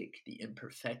mistake, the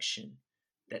imperfection,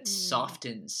 that Mm,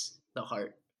 softens the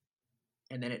heart.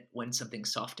 And then when something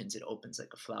softens, it opens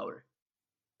like a flower.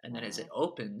 And then as it wow.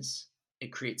 opens,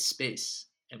 it creates space.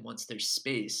 And once there's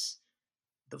space,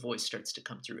 the voice starts to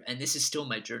come through. And this is still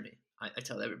my journey. I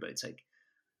tell everybody, it's like,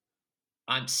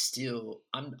 I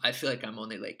feel like I'm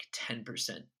only like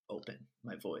 10% open.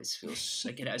 My voice feels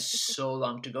like it has so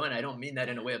long to go. And I don't mean that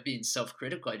in a way of being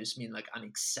self-critical. I just mean like I'm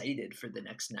excited for the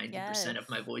next 90% Yes. of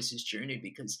my voice's journey,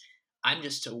 because I'm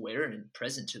just aware and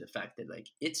present to the fact that like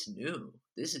it's new.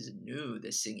 This is new,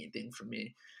 this singing thing for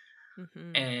me.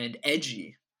 Mm-hmm. And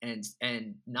edgy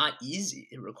and not easy.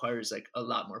 It requires like a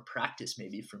lot more practice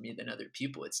maybe for me than other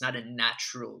people. It's not a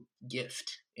natural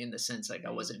gift in the sense like I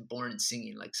Right. wasn't born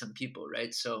singing like some people,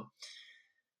 right? So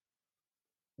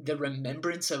the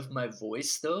remembrance of my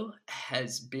voice though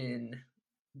has been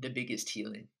the biggest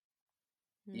healing.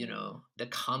 Mm, The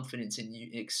confidence in you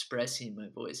expressing my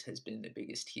voice has been the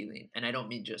biggest healing. And I don't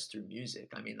mean just through music.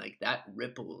 I mean like that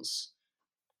ripples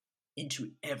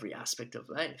into every aspect of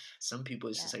life. Some people,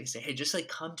 it's just yes. like say, hey, just like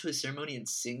come to a ceremony and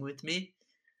sing with me.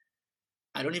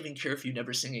 I don't even care if you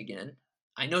never sing again.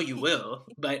 I know you will,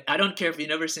 but I don't care if you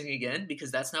never sing again,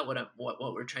 because that's not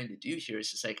what we're trying to do here.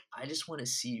 It's just like I just want to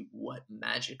see what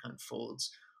magic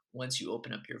unfolds once you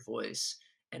open up your voice,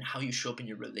 and how you show up in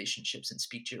your relationships and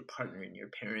speak to your partner and your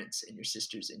parents and your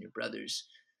sisters and your brothers,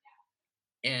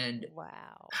 and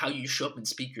Wow. how you show up and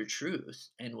speak your truth.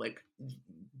 And like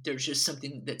there's just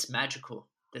something that's magical,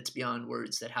 that's beyond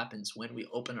words, that happens when we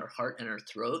open our heart and our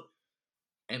throat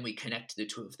and we connect the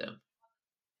two of them.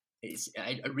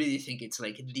 I really think it's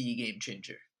like the game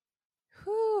changer.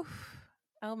 Whew.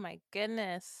 Oh my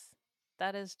goodness.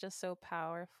 That is just so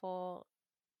powerful.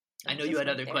 I And know you just had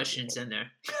right other there questions because in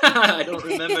there. I don't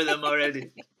remember them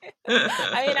already.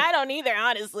 I mean, I don't either,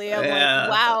 honestly. I'm like, Yeah.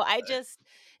 wow,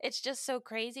 it's just so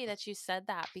crazy that you said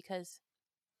that because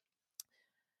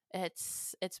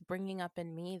it's bringing up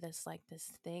in me this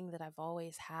thing that I've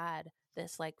always had,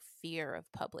 this like fear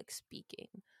of public speaking.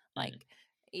 Mm, Like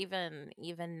even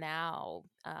now,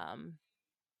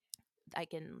 I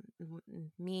can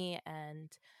me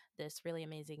and this really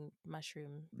amazing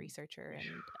mushroom researcher and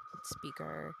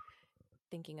speaker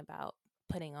thinking about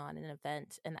putting on an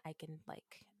event, and I can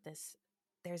like this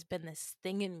there's been this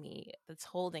thing in me that's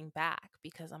holding back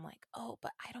because I'm like, "Oh,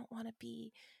 but I don't want to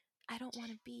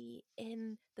be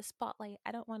in the spotlight.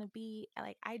 I don't want to be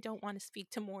like I don't want to speak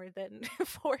to more than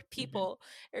four mhm, people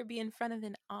or be in front of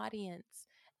an audience."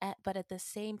 But at the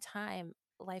same time,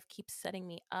 life keeps setting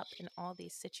me up in all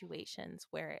these situations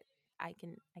where I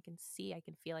can see, I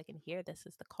can feel, I can hear this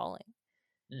is the calling.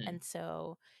 mm, And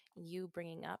so you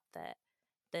bringing up that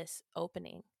this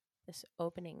opening, this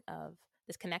opening of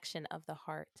this connection of the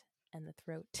heart and the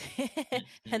throat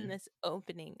and mhm, this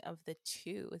opening of the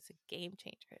two is a game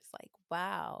changer. It's like,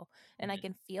 wow. And I mhm,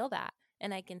 can feel that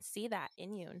and I can see that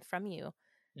in you and from you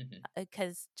mhm,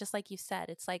 because just like you said,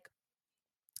 it's like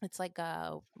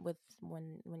with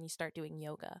when you start doing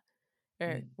yoga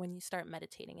or mm. when you start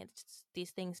meditating, it's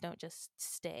these things don't just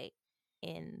stay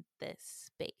in this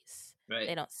space. Right.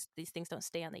 These things don't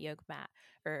stay on the yoga mat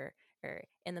or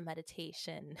in the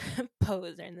meditation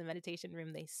pose or in the meditation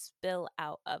room. They spill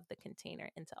out of the container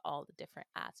into all the different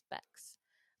aspects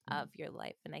Mm, of your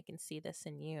life. And I can see this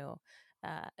in you.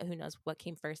 Who knows what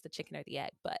came first, the chicken or the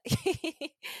egg, but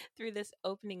through this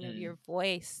opening of mm, your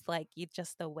voice, like you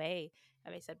just the way,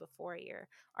 as I said before, your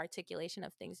articulation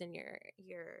of things in your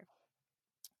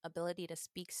ability to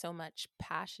speak so much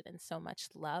passion and so much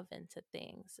love into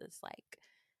things is like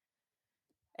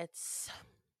it's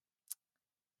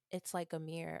it's like a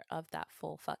mirror of that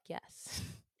full fuck yes.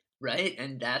 Right?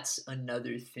 And that's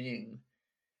another thing.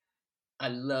 I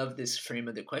love this frame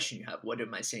of the question you have. What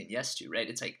am I saying yes to? Right?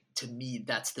 It's like, to me,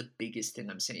 that's the biggest thing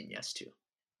I'm saying yes to.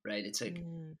 Right? It's like,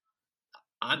 Mm,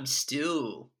 I'm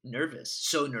still nervous,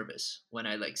 so nervous when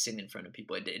I like sing in front of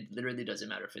people. It literally doesn't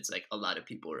matter if it's like a lot of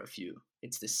people or a few.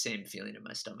 It's the same feeling in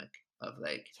my stomach of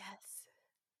like, yes.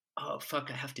 oh fuck,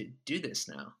 I have to do this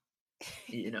now.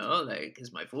 Like,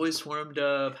 is my voice warmed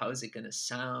up? How is it gonna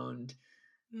sound?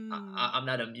 Mm, I'm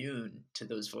not immune to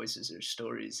those voices or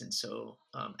stories, and so,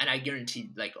 and I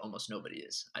guarantee, like, almost nobody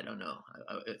is. I don't know.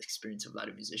 I experience a lot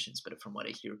of musicians, but from what I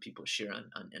hear people share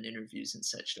on interviews and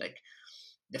such, like,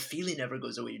 the feeling never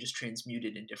goes away. You just transmute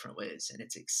it in different ways, and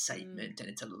it's mm. excitement, and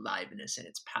it's aliveness, and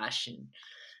it's passion,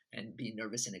 and being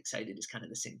nervous and excited is kind of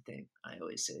the same thing. I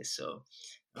always say so.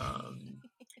 Um,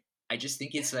 I just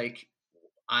think it's like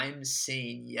I'm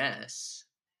saying yes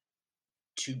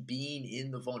to being in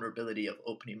the vulnerability of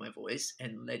opening my voice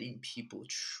and letting people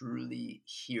truly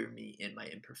hear me in my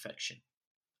imperfection.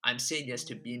 I'm saying yes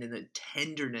to Mm, being in the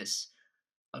tenderness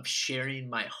of sharing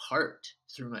my heart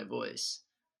through my voice,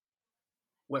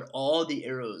 where all the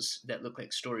arrows that look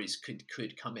like stories could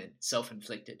come in,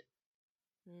 self-inflicted.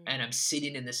 And mm, I'm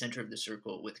sitting in the center of the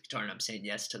circle with guitar, and I'm saying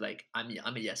yes to, like, I'm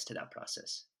a yes to that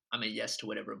process. I'm a yes to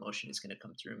whatever emotion is going to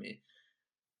come through me,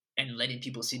 and letting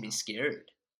people see me wow.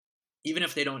 scared, even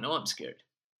if they don't know I'm scared.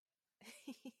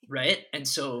 Right? And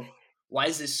so, why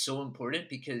is this so important?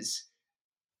 Because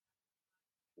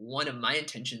one of my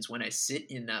intentions when I sit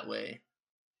in that way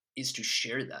is to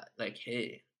share that. Like,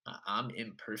 hey, I'm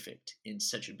imperfect in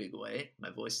such a big way. My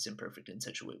voice is imperfect in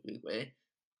such a big way.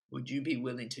 Would you be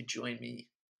willing to join me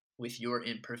with your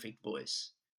imperfect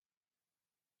voice?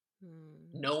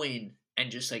 Mm, Knowing,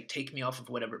 and just like take me off of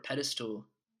whatever pedestal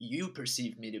you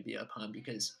perceive me to be upon,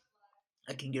 because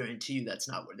I can guarantee you that's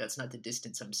not the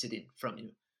distance I'm sitting from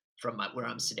you, from where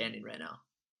I'm mm. standing right now.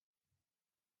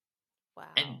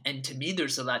 and Wow. and to me,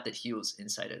 there's a lot that heals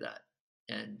inside of that.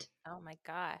 And Oh my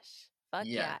gosh. Fuck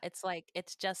yeah. yeah. It's like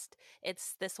it's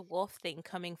this wolf thing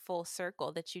coming full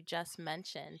circle that you just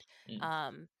mentioned. Mm,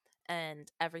 Um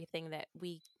and everything that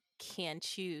we can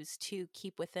choose to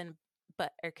keep within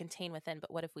but or contain within,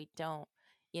 but what if we don't?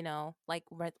 Like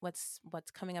what's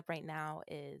coming up right now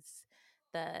is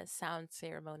the sound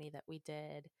ceremony that we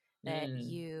did that mm.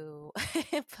 you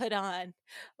put on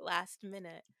last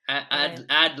minute with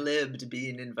Ad libbed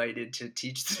being invited to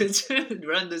teach this,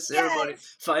 run the ceremony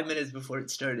yes, 5 minutes before it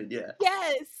started. Yeah.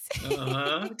 yes.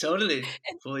 Uh-huh. Totally.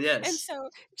 and Well, and yes. so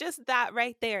just that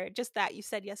right there, just that you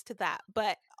said yes to that.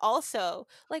 But also,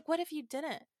 like what if you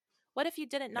didn't? What if you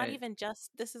didn't? Not Right. even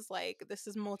just this is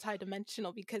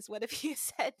multidimensional because what if you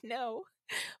said no?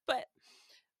 But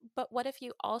what if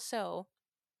you also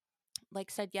like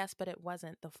said yes, but it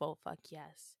wasn't the full fuck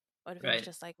yes? What if it was Right.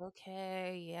 just like,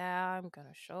 okay, yeah, I'm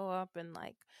gonna show up and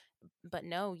like, but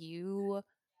no, you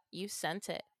sent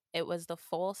it. It was the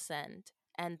full send.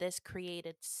 And this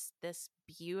created this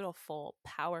beautiful,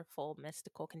 powerful,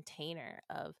 mystical container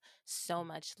of so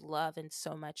much love and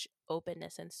so much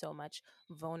openness and so much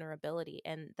vulnerability.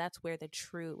 And that's where the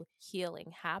true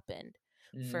healing happened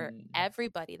for Mm,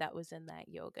 everybody that was in that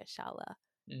yoga shala.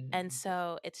 And mm.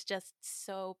 so it's just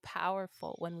so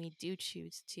powerful when we do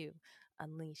choose to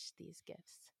unleash these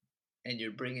gifts. And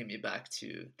you're bringing me back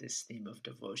to this theme of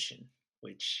devotion,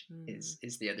 which Mm.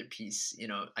 is the other piece.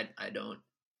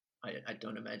 I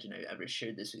don't imagine I ever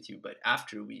shared this with you, but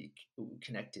after we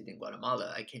connected in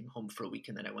Guatemala, I came home for a week,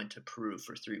 and then I went to Peru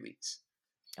for 3 weeks.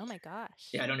 Oh my Yeah,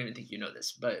 gosh. I don't even think you know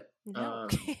this, but No.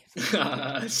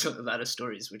 so a lot of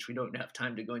stories which we don't have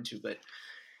time to go into. But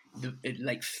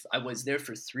I was there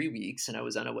for 3 weeks, and I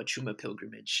was on a Wachuma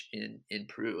pilgrimage in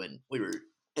Peru, and we were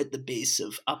at the base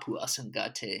of Apu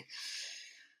Asangate,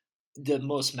 the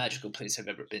most magical place I've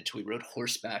ever been to. We rode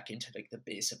horseback into like the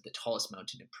base of the tallest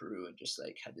mountain in Peru, and just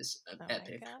like had this Oh my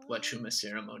epic Wachuma gosh.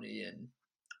 ceremony. And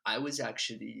I was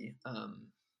actually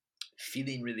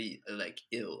feeling really like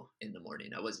ill in the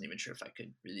morning. I wasn't even sure if I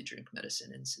could really drink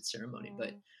medicine in ceremony,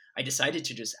 but Oh. I decided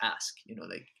to just ask,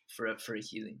 like for a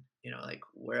healing, like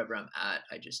wherever I'm at,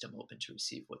 I just am open to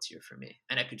receive what's here for me,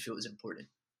 and I could feel it was important.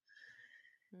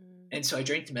 Mm. And so I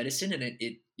drank the medicine, and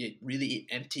it really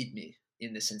emptied me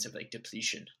in the sense of like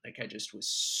depletion. Like I just was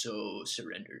so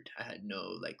surrendered. I had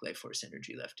no like life force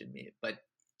energy left in me, but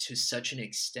to such an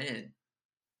extent,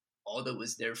 all that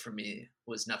was there for me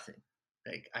was nothing.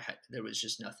 Like there was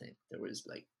just nothing. There was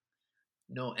like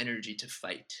no energy to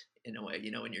fight in a way,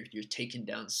 when you're taken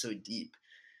down so deep.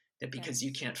 that because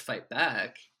you Yes. can't fight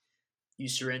back, you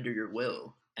surrender your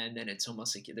will, and then it's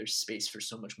almost like there's space for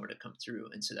so much more to come through.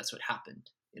 And so that's what happened.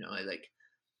 I like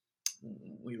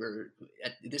we were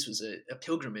this was a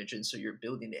pilgrimage, and so you're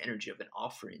building the energy of an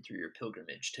offering through your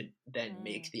pilgrimage to then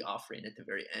make Mm. the offering at the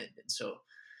very end. And so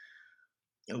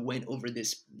I went over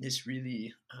this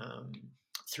really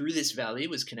through this valley,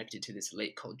 was connected to this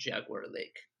lake called Jaguar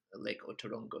Lake, Lake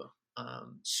Otorongo,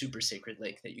 super sacred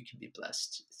lake that you can be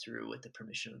blessed through with the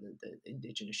permission of the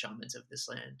indigenous shamans of this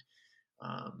land.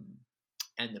 Um,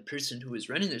 and the person who was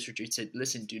running this retreat said,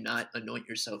 "Listen, do not anoint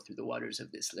yourself through the waters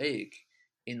of this lake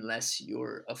unless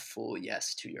you're a full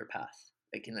yes to your path.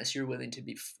 Like unless you're willing to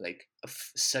be like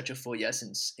such a full yes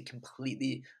and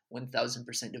completely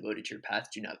 1000% devoted to your path,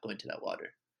 do not go into that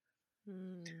water."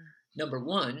 Mm. Number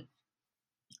one,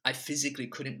 I physically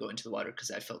couldn't go into the water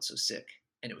because I felt so sick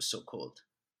and it was so cold.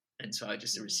 And so I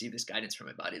just Mm. received this guidance from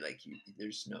my body, like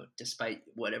there's no, despite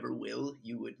whatever will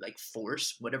you would like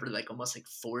force, whatever like almost like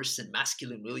force and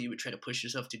masculine will you would try to push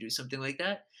yourself to do something like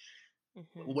that,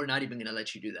 Mm-hmm. we're not even going to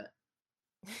let you do that,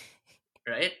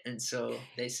 right? And so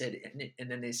they said, and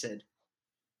then they said,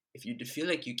 if you feel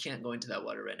like you can't go into that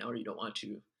water right now or you don't want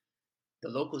to, the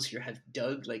locals here have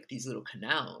dug like these little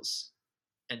canals,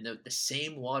 and the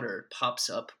same water pops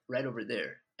up right over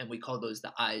there, and we call those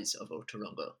the eyes of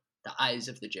Otorongo, the eyes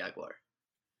of the jaguar,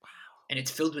 Wow. and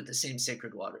it's filled with the same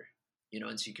sacred water.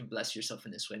 And so you can bless yourself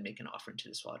in this way and make an offering to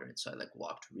this water. And so I like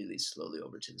walked really slowly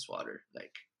over to this water,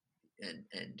 like,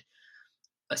 and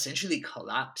essentially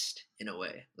collapsed in a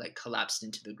way, like collapsed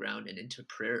into the ground and into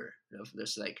prayer.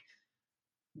 There's like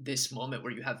this moment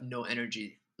where you have no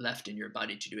energy left in your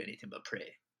body to do anything but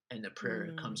pray, and the prayer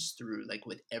Mm. comes through like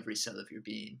with every cell of your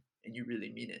being, and you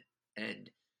really mean it. And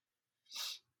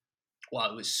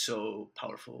wow, it was so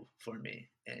powerful for me.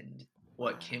 And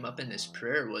what came up in this Wow.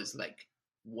 prayer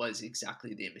was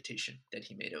exactly the invitation that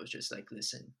he made. It was just like,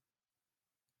 listen,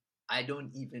 I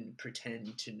don't even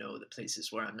pretend to know the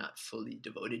places where I'm not fully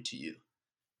devoted to you.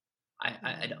 I'm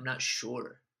Mm. not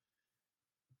sure,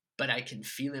 but I can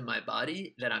feel in my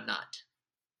body that I'm not.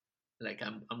 Like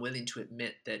I'm willing to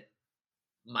admit that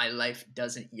my life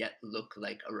doesn't yet look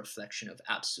like a reflection of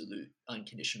absolute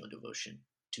unconditional devotion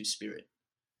to spirit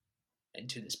and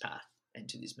to this path and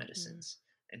to these Mm. medicines.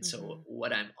 And so Mm-hmm.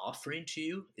 what I'm offering to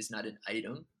you is not an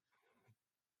item.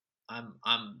 I'm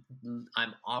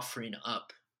I'm offering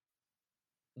up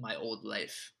my old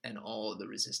life and all the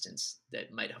resistance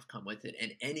that might have come with it,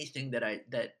 and anything that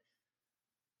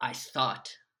I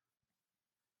thought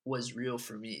was real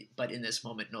for me but in this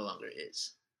moment no longer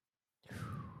is.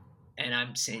 And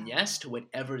I'm saying yes Wow. to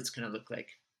whatever it's going to look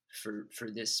like for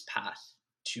this path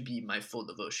to be my full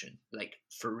devotion, like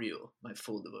for real, my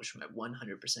full devotion, my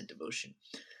 100% devotion.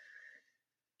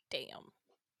 Damn.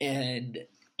 And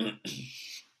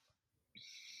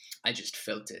I just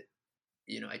felt it.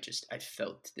 I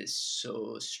felt this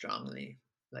so strongly,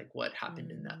 like what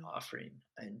happened in that Mm. offering,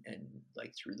 and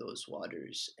like through those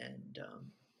waters. And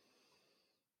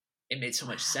it made so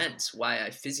much Wow. sense why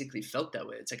I physically felt that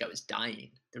way. It's like I was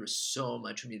dying. There was so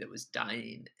much of me that was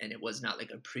dying, and it was not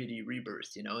like a pretty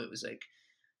rebirth. It was like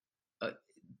a,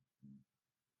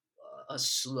 a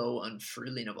slow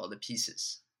unfurling of all the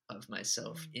pieces of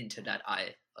myself Mm. into that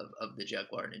eye of the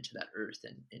jaguar and into that earth,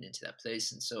 and into that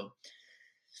place. And so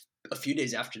a few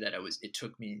days after that, it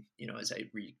took me, as I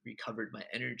recovered my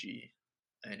energy,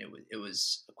 and it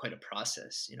was quite a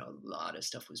process. A lot of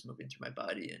stuff was moving through my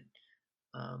body.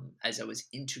 And as I was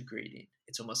integrating,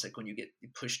 it's almost like when you get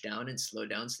pushed down and slow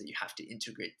down, so that you have to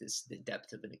integrate the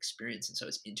depth of an experience. And so I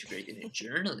was integrating and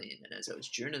journaling, and as I was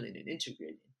journaling and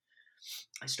integrating,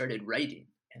 I started writing.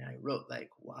 And I wrote like,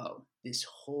 wow, this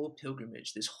whole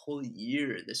pilgrimage, this whole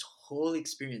year, this whole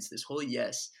experience, this whole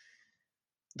yes,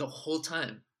 the whole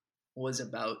time was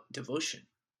about devotion.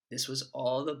 This was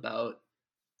all about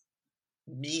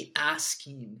me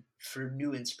asking for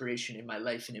new inspiration in my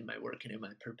life and in my work and in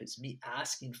my purpose, me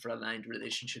asking for aligned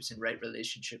relationships and right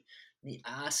relationship, me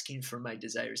asking for my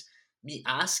desires, me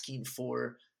asking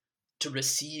for to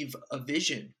receive a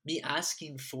vision, me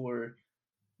asking for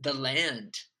the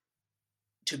land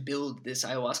to build this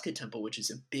ayahuasca temple, which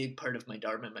is a big part of my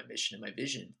dharma, my mission, and my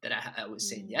vision that I was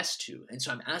saying Mm. yes to. And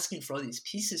so I'm asking for all these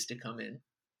pieces to come in.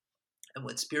 And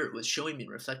what spirit was showing me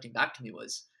and reflecting back to me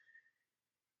was,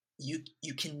 you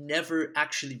can never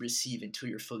actually receive until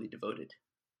you're fully devoted.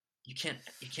 You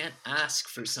can't ask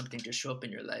for something to show up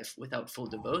in your life without full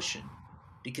devotion,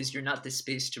 because you're not the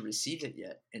space to receive it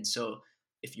yet. And so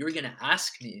if you're going to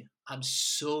ask me, I'm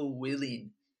so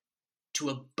willing to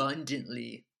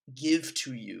abundantly give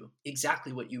to you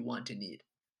exactly what you want and need,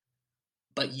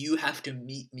 but you have to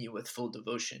meet me with full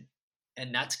devotion.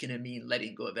 And that's going to mean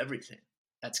letting go of everything.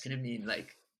 That's going to mean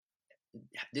like,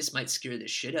 this might scare the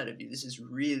shit out of you. This is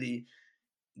really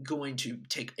going to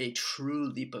take a true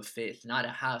leap of faith, not a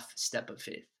half step of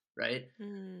faith, right?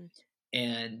 Mm.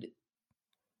 And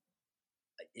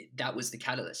that was the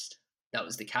catalyst. That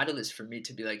was the catalyst for me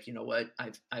to be like, you know what?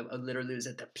 I literally was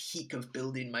at the peak of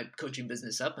building my coaching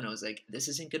business up, and I was like, this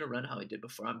isn't gonna run how I did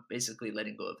before. I'm basically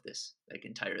letting go of this like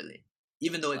entirely,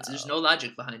 even though there's no Whoa.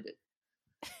 logic behind it.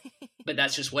 But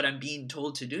that's just what I'm being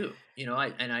told to do, you know. I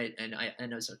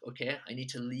was like, okay, I need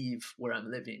to leave where I'm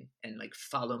living and like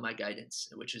follow my guidance,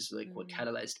 which is like what Mm.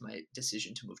 catalyzed my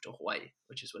decision to move to Hawaii,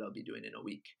 which is what I'll be doing in a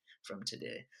week from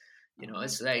today. You Oh know, my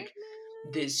it's like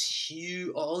goodness. this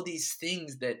huge, all these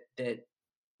things that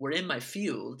were in my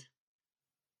field,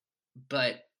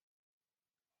 but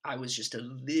I was just a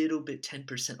little bit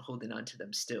 10% holding on to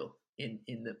them still in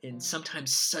Mm.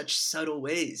 sometimes such subtle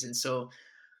ways. And so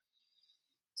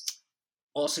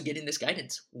also getting this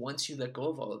guidance, once you let go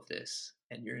of all of this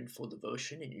and you're in full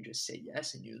devotion and you just say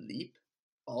yes and you leap,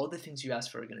 all the things you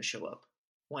ask for are going to show up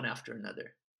one after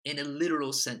another. In a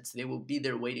literal sense, they will be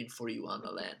there waiting for you on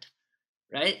the land,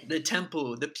 right? The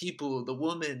temple, the people, the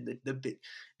woman,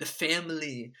 the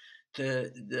family,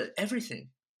 the everything,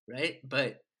 right?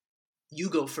 But you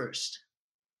go first.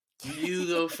 You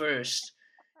go first,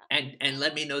 and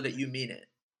let me know that you mean it,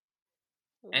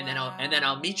 and then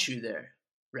I'll meet Wow. you there,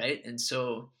 right? And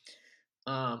so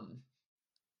um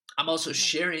I'm also Oh my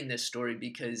sharing this story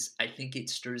because I think it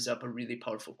stirs up a really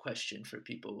powerful question for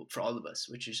people, for all of us,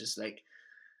 which is just like,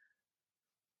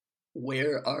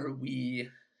 where are we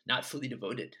not fully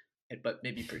devoted, but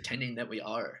maybe pretending that we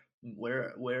are?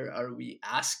 Where are we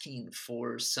asking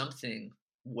for something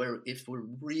where, if we're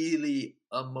really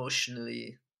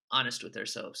emotionally honest with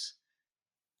ourselves,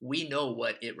 we know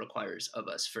what it requires of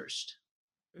us first.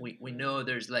 We know Mhm.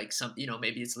 there's like some, you know,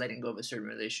 maybe it's letting go of a certain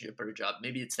relationship or a job,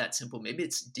 maybe it's that simple, maybe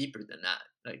it's deeper than that,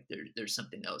 like there's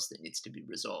something else that needs to be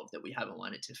resolved that we haven't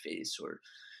wanted to face or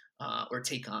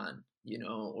take on, you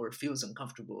know, or feels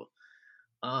uncomfortable.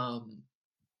 um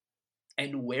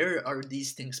and where are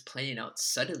these things playing out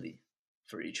subtly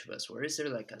for each of us? Where is there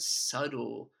like a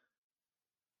subtle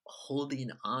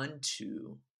holding on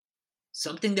to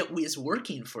something that is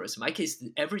working for us? In my case,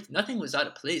 nothing was out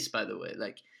of place, by the way.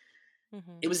 Like,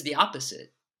 Mhm. it was the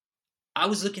opposite. I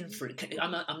was looking for.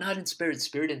 I'm not inspired.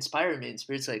 Spirit inspired me, and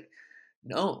Spirit's like,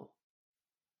 no,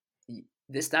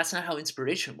 this that's not how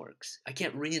inspiration works. I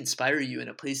can't re-inspire you in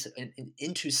a place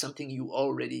into something you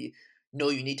already know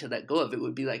you need to let go of. It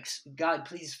would be like, God,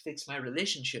 please fix my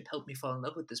relationship. Help me fall in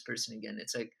love with this person again.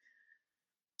 It's like,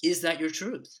 is that your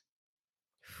truth?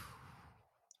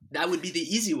 That would be the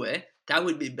easy way. That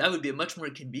would be a much more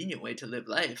convenient way to live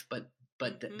life. But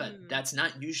Mhm. that's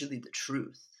not usually the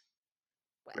truth,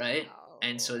 right?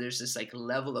 And so Wow. there's this like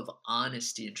level of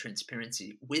honesty and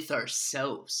transparency with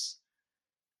ourselves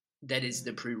that is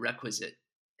the Mm. prerequisite.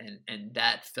 And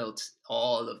that felt,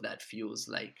 all of that feels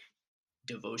like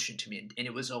devotion to me. And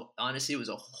it was honestly, it was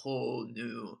a whole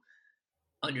new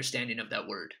understanding of that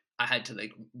word. I had to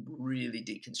like really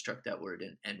deconstruct that word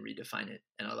and redefine it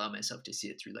and allow myself to see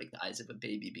it through like the eyes of a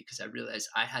baby, because I realized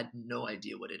I had no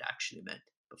idea what it actually meant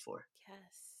before.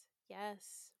 Yes.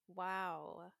 Yes.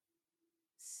 Wow.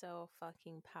 So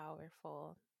fucking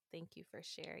powerful. Thank you for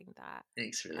sharing that.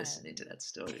 Thanks for listening And to that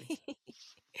story.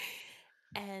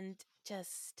 and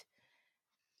just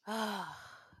ah,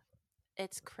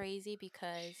 it's crazy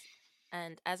because,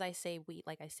 and as I say we,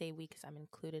 like I say we because I'm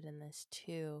included in this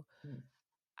too. Mm,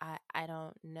 I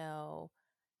don't know.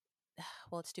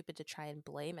 Well, it's stupid to try and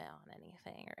blame it on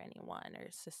anything or anyone or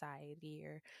society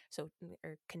or so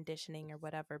or conditioning or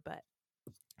whatever, but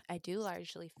I do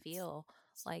largely feel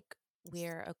like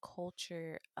we're a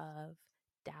culture of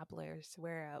dabblers.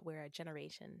 We're a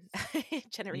generation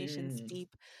generations mm,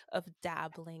 deep of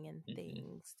dabbling in mhm,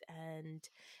 things, and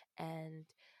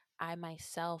I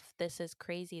myself, this is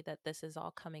crazy that this is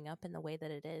all coming up in the way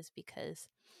that it is because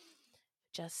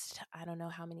just I don't know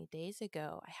how many days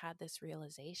ago I had this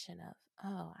realization of,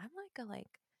 oh, I'm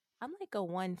like a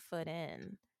 1 foot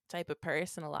in type of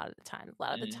person a lot of the time. A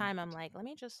lot of the mm, time I'm like, let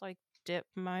me just like dip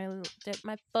my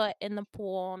foot in the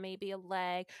pool, maybe a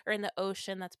leg or in the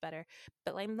ocean, that's better.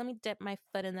 But like let me dip my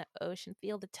foot in the ocean,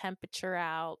 feel the temperature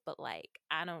out, but like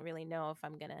I don't really know if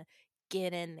I'm going to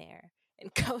get in there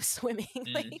and go swimming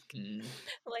mm, mm,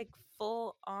 like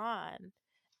full on.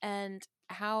 And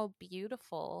how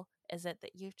beautiful is it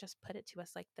that you've just put it to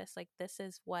us like this? Like this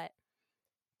is what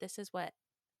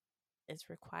is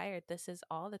required. This is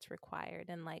all that's required.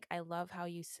 And like I love how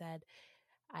you said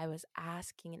I was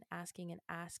asking and asking and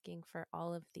asking for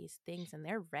all of these things, and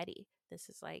they're ready. This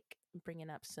is like bringing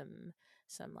up some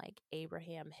like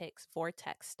Abraham Hicks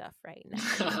vortex stuff right now.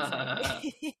 It's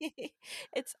like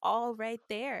it's all right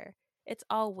there. It's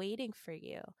all waiting for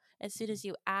you. As soon as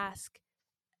you ask,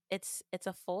 it's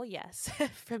a full yes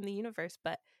from the universe,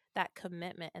 but that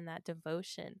commitment and that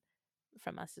devotion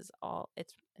from us is all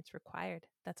it's required.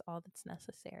 That's all that's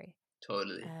necessary.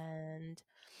 Totally. And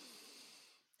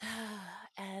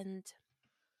and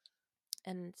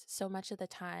and so much of the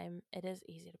time it is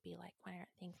easy to be like, why aren't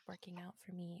things working out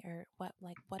for me, or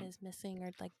what is missing,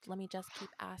 or like let me just keep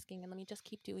asking and let me just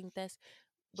keep doing this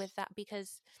with that,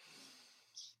 because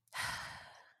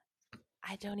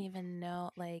I don't even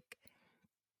know, like,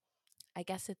 I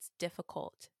guess it's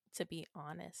difficult to be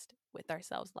honest with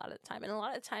ourselves a lot of the time. And a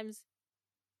lot of times,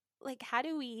 like, how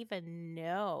do we even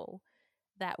know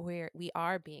that we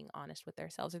are being honest with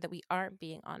ourselves, or that we aren't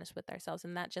being honest with ourselves?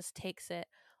 And that just takes it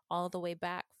all the way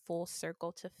back full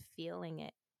circle to feeling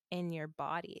it in your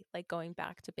body, like going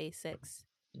back to basics,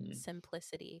 Mm-hmm.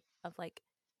 simplicity of like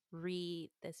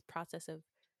this process of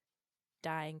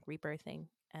dying, rebirthing,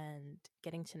 and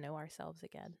getting to know ourselves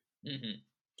again. Mm-hmm.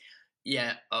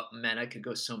 Yeah, man, I could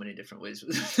go so many different ways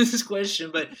with this question,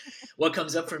 but what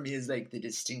comes up for me is like the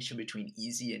distinction between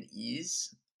easy and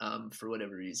ease. For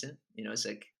whatever reason, it's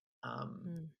like um,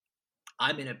 Mm,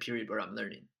 I'm in a period where I'm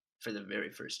learning for the very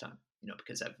first time.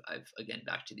 Because I've again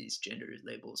back to these gender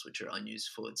labels which are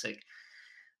unuseful. It's like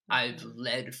I've mm-hmm,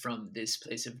 led from this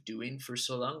place of doing for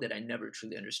so long that I never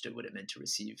truly understood what it meant to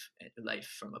receive life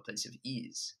from a place of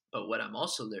ease. But what I'm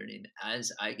also learning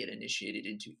as I get initiated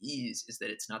into ease is that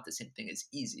it's not the same thing as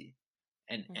easy.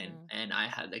 And and mm-hmm, and I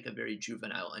had like a very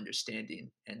juvenile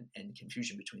understanding and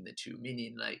confusion between the two,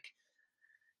 meaning like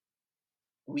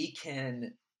we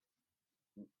can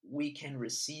we can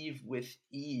receive with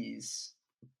ease,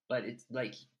 but it's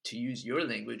like, to use your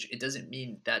language, it doesn't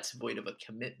mean that's void of a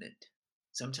commitment.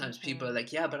 Sometimes people are mm-hmm,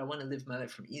 like, yeah, but I want to live my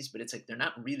life from ease, but it's like they're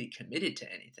not really committed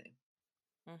to anything.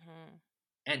 mm-hmm.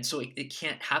 And so it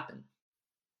can't happen.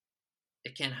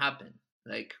 It can't happen.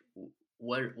 Like,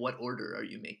 what order are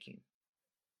you making?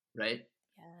 Right.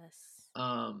 Yes.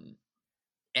 Um,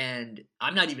 and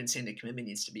I'm not even saying the commitment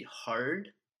needs to be hard.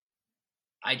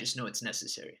 I just know it's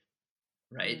necessary.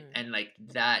 Right. Mm, And like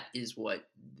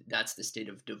that's the state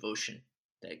of devotion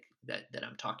that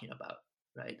I'm talking about.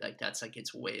 Right. Like that's like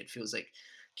its way. It feels like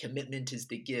commitment is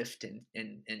the gift,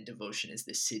 and devotion is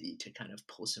the city, to kind of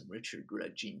pull some Richard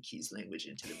Rudd Gene Keys language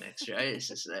into the mix. Right. It's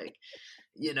just like,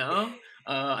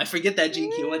 I forget that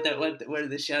Gene Key, where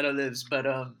the shadow lives, but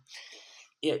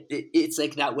it's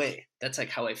like that way. That's like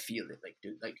how I feel it.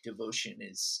 Like devotion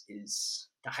is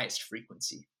the highest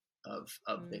frequency of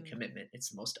the mm, commitment. It's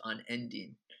the most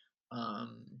unending.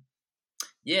 Um,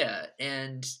 yeah,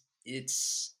 and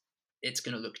it's it's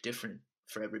gonna look different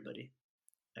for everybody.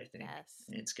 I think yes.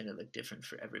 it's gonna look different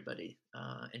for everybody,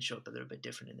 and show up a little bit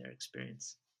different in their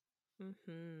experience.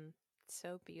 Mm-hmm.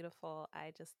 So beautiful.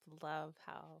 I just love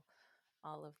how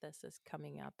all of this is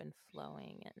coming up and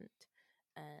flowing,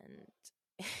 and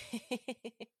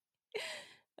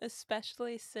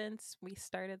especially since we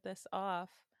started this off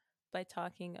by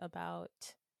talking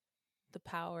about the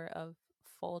power of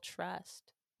full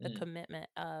trust, the Mm, commitment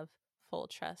of full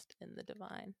trust in the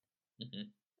divine, mhm.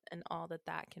 and all that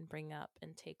that can bring up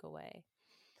and take away.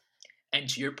 And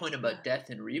to your point about death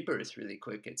and rebirth, really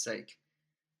quick, it's like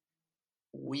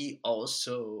we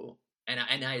also, and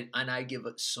I give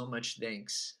so much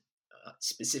thanks,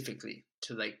 specifically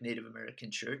to like Native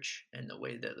American church and the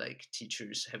way that like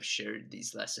teachers have shared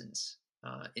these lessons,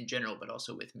 in general, but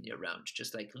also with me, around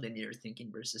just like linear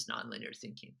thinking versus nonlinear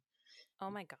thinking. Oh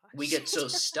my We gosh. get so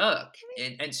stuck,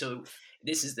 and so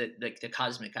this is the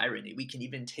cosmic irony. We can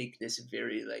even take this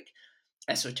very like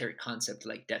esoteric concept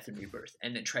like death and rebirth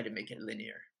and then try to make it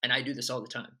linear. And I do this all the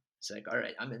time. It's like, all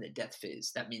right, I'm in the death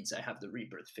phase. That means I have the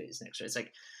rebirth phase next. Right? It's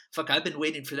like, fuck, I've been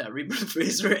waiting for that rebirth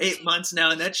phase for 8 months now,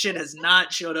 and that shit has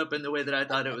not showed up in the way that I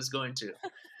thought it was going to.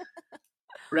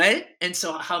 Right? And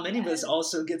so, how many of us Yes.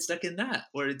 also get stuck in that,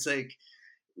 where it's like,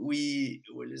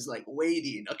 we're just like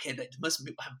waiting. Okay, that must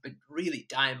be. I've been really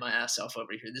dying my ass off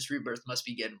over here. This rebirth must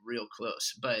be getting real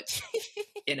close, but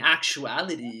in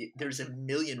actuality, there's a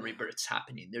million rebirths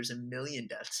happening. There's a million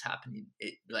deaths happening.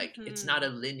 It's not a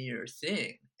Hmm. linear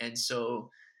thing, and so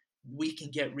we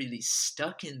can get really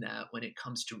stuck in that when it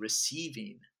comes to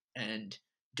receiving and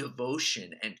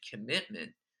devotion and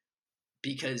commitment,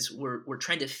 because we're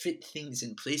trying to fit things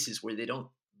in places where they don't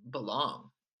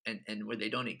belong, and where they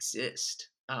don't exist.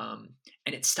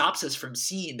 And it stops us from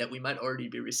seeing that we might already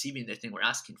be receiving the thing we're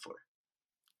asking for.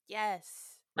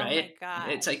 Yes. Oh my right?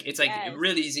 gosh. It's like a Yes.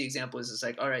 really easy example is it's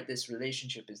like, all right, this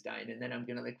relationship is dying, and then I'm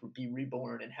gonna like be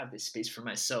reborn and have this space for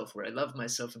myself where I love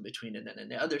myself in between, and then on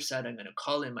the other side I'm gonna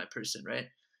call in my person, right?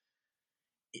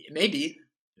 Maybe,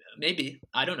 maybe,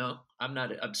 I don't know.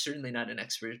 I'm certainly not an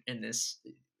expert in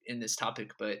this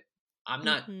topic, but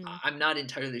Mm-hmm. I'm not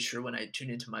entirely sure when I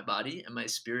tune into my body and my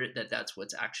spirit that that's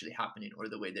what's actually happening or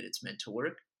the way that it's meant to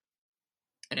work.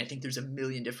 And I think there's a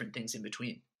million different things in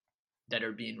between that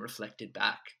are being reflected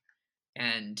back.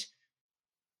 And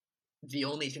the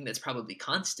only thing that's probably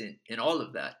constant in all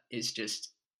of that is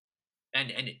just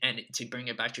and to bring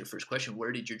it back to your first question,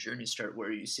 where did your journey start? Where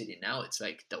are you sitting now? It's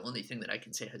like the only thing that I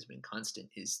can say has been constant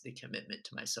is the commitment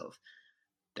to myself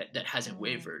that hasn't Mm,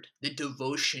 wavered, the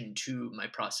devotion to my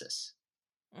process,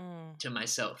 mm. to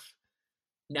myself.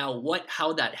 Now, what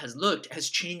how that has looked has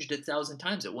changed 1,000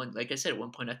 times. At one, like I said, at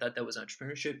one point I thought that was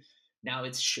entrepreneurship. Now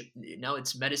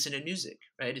it's medicine and music,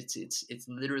 right? It's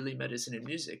literally medicine and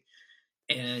music,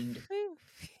 and Phew.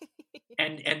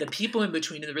 and the people in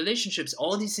between in the relationships,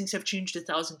 all these things have changed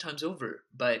 1,000 times over,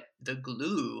 but the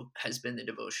glue has been the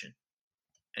devotion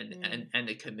Mm, and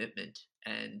the commitment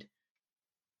and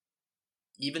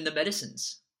even the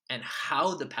medicines and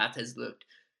how the path has looked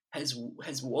has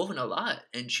woven a lot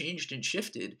and changed and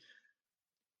shifted.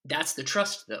 That's the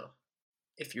trust though.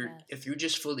 If yes. you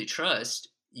just fully trust,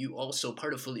 you also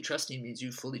part of fully trusting means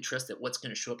you fully trust that what's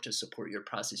going to show up to support your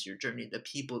process, your journey, the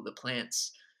people, the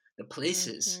plants, the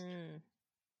places Mm-hmm.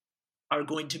 are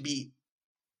going to be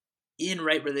in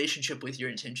right relationship with your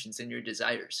intentions and your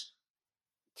desires,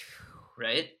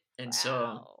 right? And so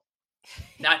Wow.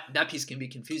 that piece can be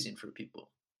confusing for people.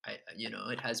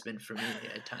 It has been for me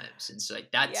at times, and so like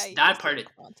Yeah, you that just part.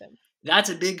 went quantum. That's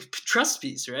a big trust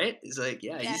piece, right? It's like,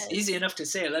 yeah, easy Yes. enough to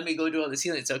say. Let me go do all this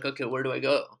healing. It's like, okay, where do I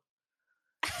go?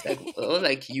 It's like, oh,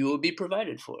 like you will be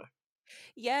provided for.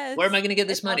 Where am I Yes. going to get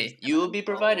this It's all money? just You gonna will be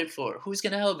unfold. provided for. Who's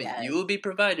going to help me? Yes. You will be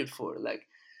provided for. Like,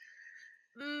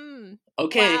 Mm.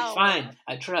 okay, Wow. fine.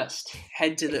 I trust.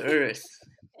 Head to the earth.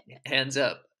 Hands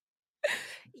up.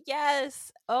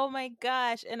 Yes. Oh my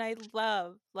gosh. And I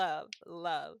love, love,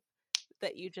 love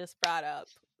that you just brought up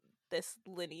this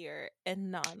linear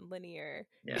and non-linear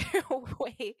Yeah.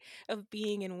 way of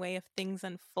being and way of things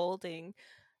unfolding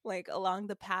like along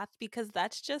the path, because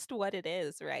that's just what it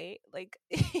is, right? Like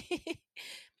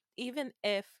even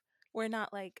if we're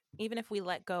not like, even if we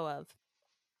let go of,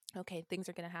 okay, things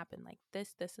are going to happen like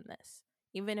this and this,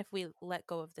 even if we let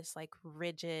go of this like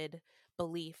rigid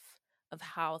belief of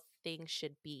how things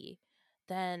should be,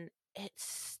 then it's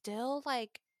still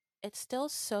like, it's still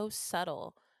so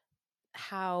subtle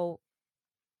how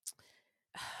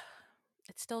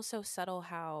it's still so subtle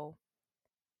how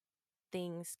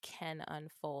things can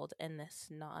unfold in this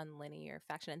non-linear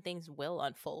fashion, and things will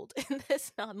unfold in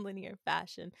this non-linear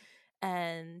fashion.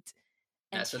 and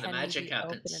and That's when the can we magic be open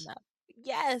happens. enough?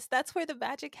 Yes, that's where the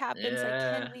magic happens. Like,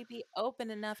 can Yeah. we be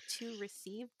open enough to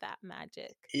receive that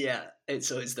magic? Yeah, it's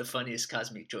the funniest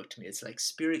cosmic joke to me. It's like,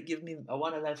 spirit, give me. I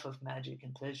want a life of magic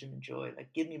and pleasure and joy.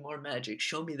 Like, give me more magic.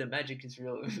 Show me the magic is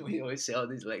real. We always say all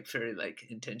these like very like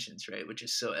intentions, right? Which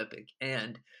is so epic.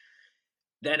 And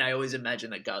then I always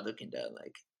imagine like God looking down,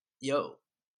 like, yo,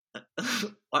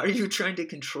 are you trying to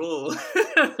control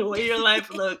the way your life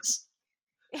looks?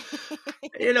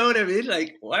 You know what I mean?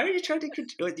 Like, why are you trying to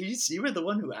control? You were the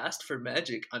one who asked for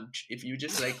magic. If you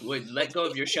just like would let go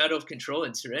of your shadow of control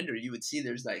and surrender, you would see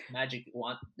there's like magic.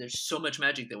 There's so much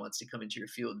magic that wants to come into your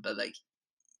field, but like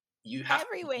you have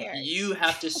Everywhere. you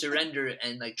have to surrender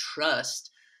and like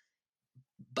trust.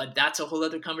 But that's a whole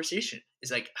other conversation.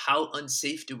 Is like, how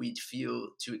unsafe do we feel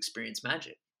to experience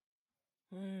magic?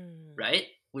 Hmm. Right?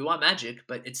 We want magic,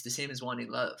 but it's the same as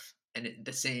wanting love, and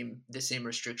the same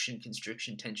restriction,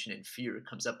 constriction, tension, and fear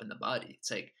comes up in the body. It's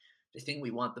like the thing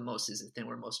we want the most is the thing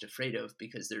we're most afraid of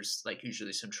because there's like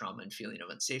usually some trauma and feeling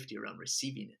of unsafety around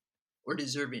receiving it or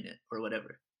deserving it or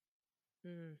whatever,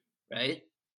 Hmm. right?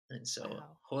 And so,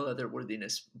 Wow. whole other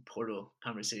worthiness portal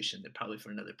conversation that probably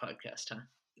for another podcast,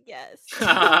 Yes.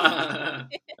 huh?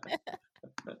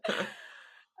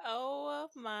 Oh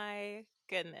my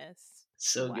goodness.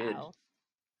 So good. Wow.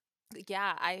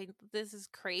 Yeah, I this is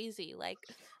crazy. Like,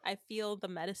 I feel the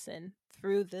medicine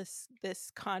through this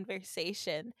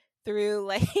conversation, through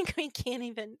like we can't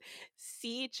even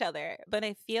see each other, but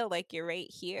I feel like you're right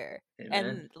here. Amen.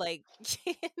 And like this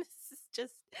is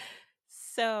just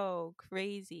so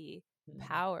crazy Mm,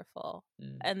 powerful.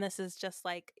 mm, And this is just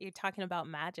like, you're talking about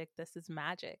magic. This is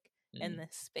magic in mm.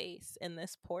 this space, in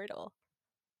this portal.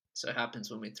 So it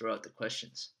happens when we throw out the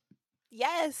questions.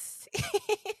 Yes.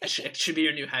 It should be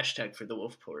your new hashtag for the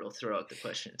Wolf Portal. Throw out the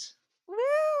questions.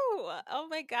 Woo! Oh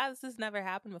my God, this has never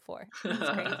happened before. This is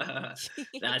crazy.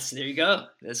 There you go.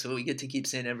 That's what we get to keep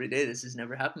saying every day. This has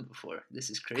never happened before. This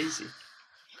is crazy.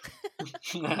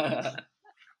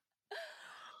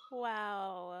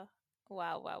 Wow.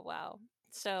 Wow, wow, wow.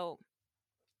 So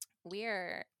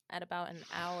we're at about an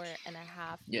hour and a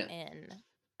half Yeah. in.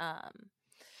 Um,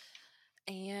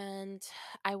 and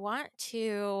I want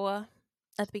to,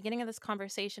 at the beginning of this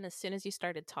conversation, as soon as you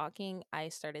started talking, I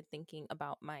started thinking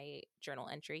about my journal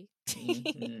entry.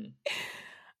 Mhm.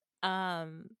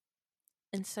 um,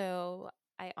 and so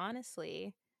I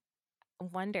honestly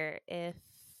wonder if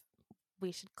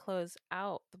we should close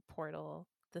out the portal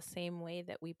the same way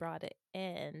that we brought it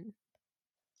in.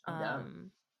 I'm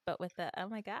down. But with the oh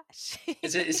my gosh.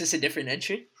 Is this a different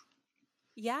entry?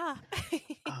 Yeah.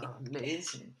 Oh,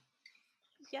 amazing.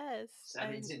 Yes. So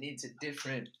that means it needs a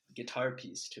different guitar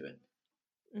piece to it.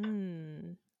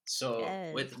 Mm, So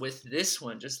yes. with this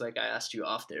one, just like I asked you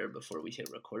off there before we hit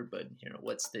record button,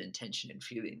 what's the intention and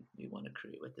feeling we want to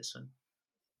create with this one?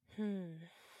 Hmm.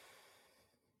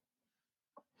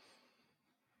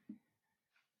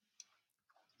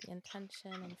 The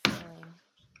intention and feeling.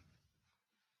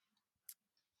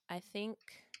 I think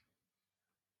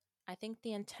I think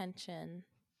the intention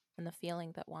and the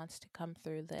feeling that wants to come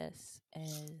through this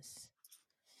is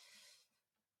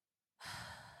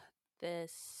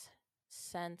this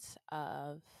sense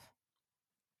of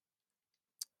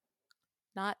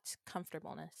not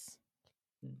comfortableness,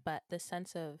 Mm, but the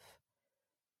sense of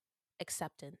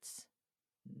acceptance.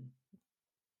 mm,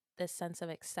 This sense of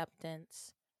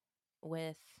acceptance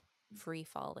with free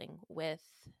falling,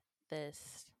 with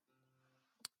this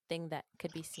thing that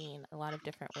could be seen a lot of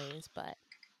different ways, but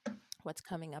what's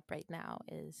coming up right now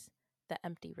is the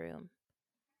empty room.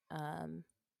 Um,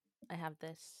 I have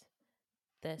this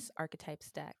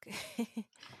archetypes deck,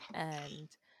 and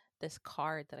this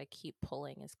card that I keep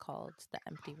pulling is called the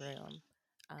empty room,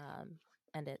 um,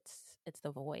 and it's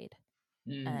the void,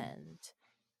 mm,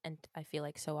 and I feel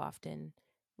like so often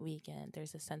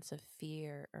there's a sense of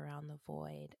fear around the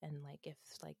void, and like if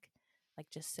like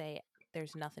just say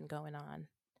there's nothing going on.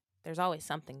 There's always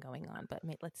something going on, but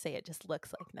let's say it just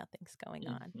looks like nothing's going mm,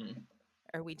 on, mm,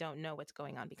 or we don't know what's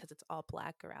going on because it's all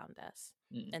black around us.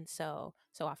 mm, And so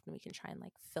often we can try and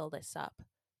like fill this up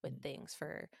with mm. things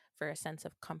for a sense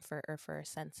of comfort or for a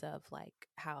sense of like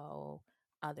how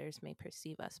others may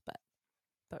perceive us, but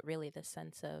really the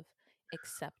sense of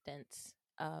acceptance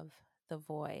of the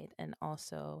void, and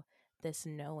also this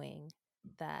knowing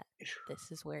that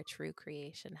this is where true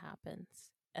creation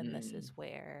happens, and Mm, this is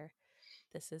where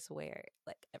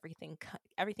like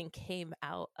everything came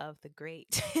out of the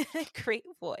great great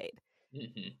void.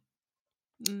 mhm.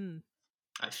 Mm.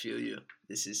 I feel you.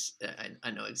 This is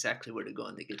I know exactly where to go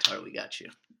on the guitar. We got you.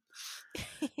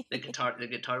 The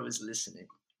guitar was listening.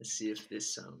 Let's see if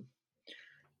this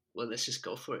well, let's just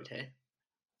go for it, hey?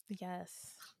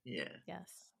 Yes. Yeah,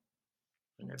 Yes.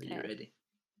 whenever you're Okay. ready.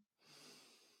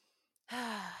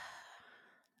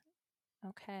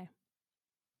 Okay.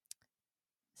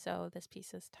 So this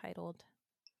piece is titled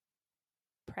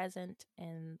Present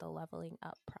in the Leveling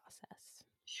Up Process.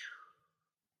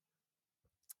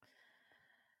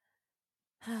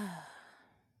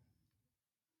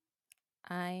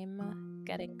 I'm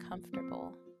getting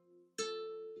comfortable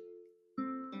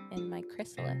in my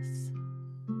chrysalis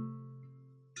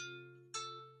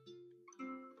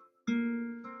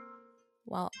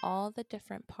while all the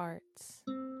different parts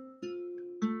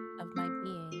of my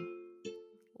being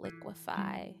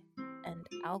liquefy and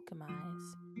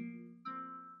alchemize,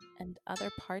 and other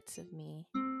parts of me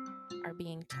are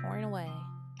being torn away,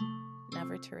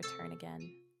 never to return again.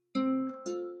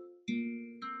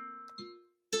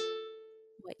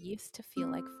 What used to feel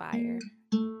like fire,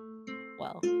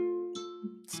 well,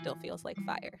 still feels like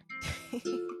fire.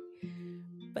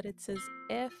 But it's as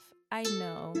if I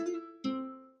know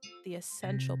the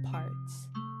essential parts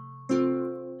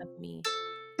of me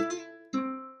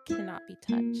cannot be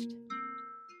touched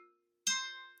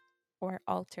or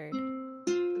altered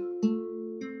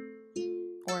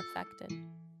or affected.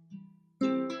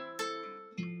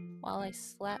 While I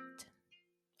slept,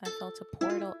 I felt a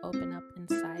portal open up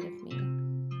inside of me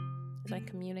as I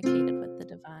communicated with the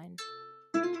divine.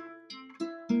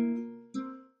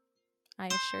 I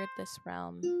assured this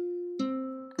realm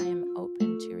I am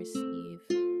open to receive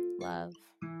love,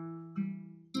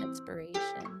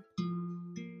 inspiration,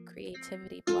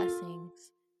 creativity,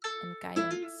 blessings, and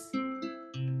guidance.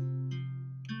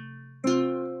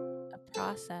 A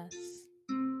process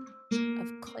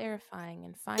of clarifying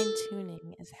and fine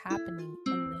tuning is happening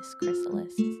in this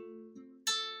chrysalis,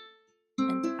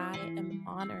 and I am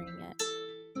honoring it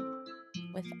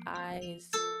with eyes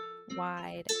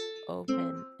wide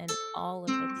open in all of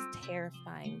its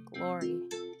terrifying glory.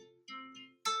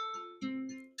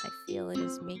 I feel it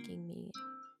is making me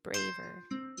braver,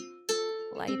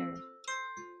 lighter,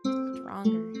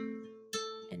 stronger,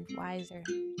 and wiser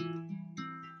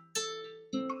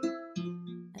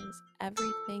as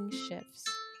everything shifts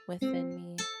within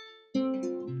me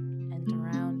and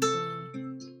around me.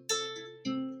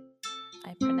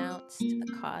 I pronounce to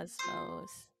the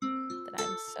cosmos that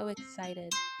I'm so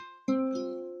excited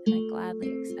and I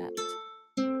gladly accept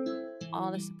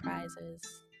all the surprises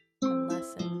and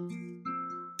lessons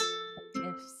and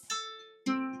gifts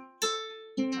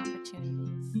and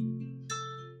opportunities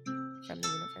from the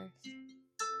universe.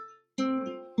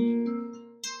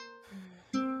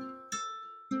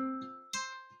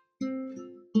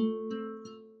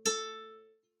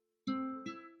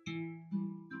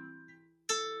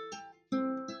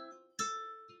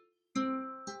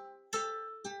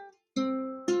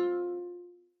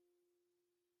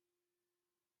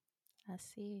 I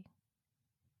see.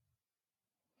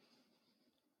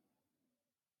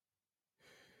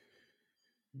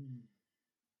 Mm.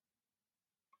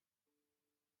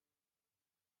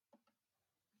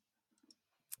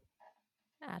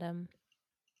 Adam,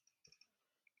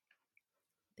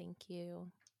 thank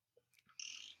you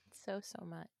so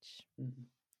much Mm.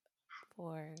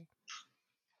 for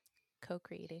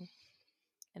co-creating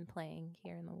and playing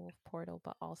here in the Wolf Portal,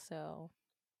 but also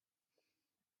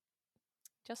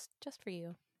just for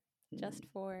you, just Mm.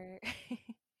 for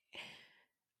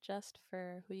just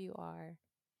for who you are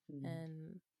Mm.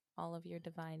 and all of your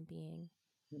divine being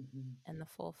Mm. and the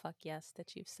full fuck yes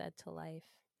that you've said to life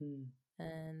Mm.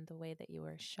 and the way that you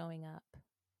are showing up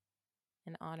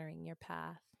and honoring your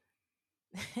path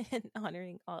and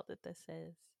honoring all that this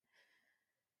is.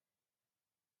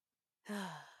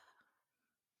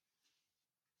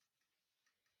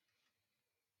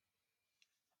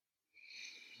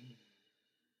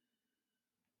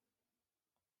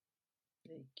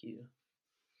 Thank you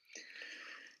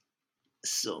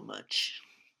so much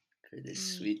for this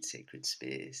Mm. sweet sacred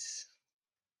space,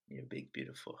 your big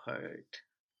beautiful heart,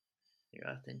 your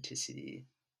authenticity,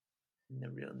 and the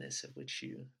realness of which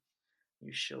you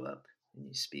show up and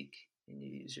you speak and you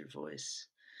use your voice.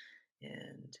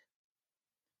 And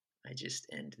I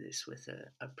just end this with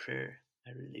a prayer.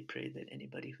 I really pray that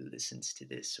anybody who listens to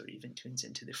this or even tunes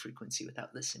into the frequency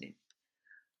without listening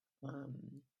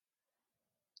um,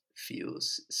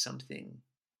 feels something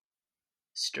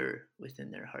stir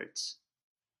within their hearts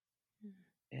Mm.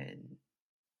 and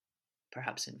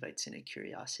perhaps invites in a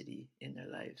curiosity in their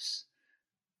lives,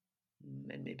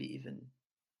 and maybe even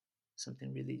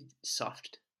something really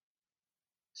soft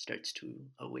starts to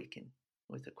awaken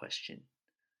with a question.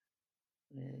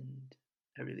 And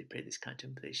I really pray this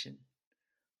contemplation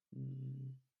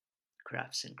mm,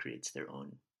 crafts and creates their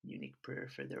own unique prayer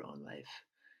for their own life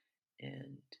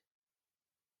and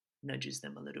nudges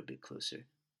them a little bit closer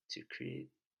to create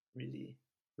really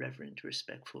reverent,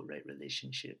 respectful, right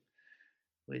relationship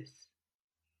with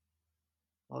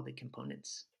all the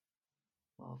components,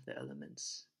 all of the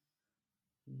elements,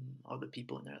 all the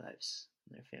people in their lives,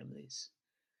 and their families.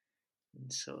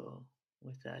 And so,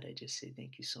 with that, I just say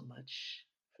thank you so much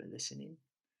for listening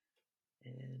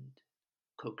and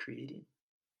co-creating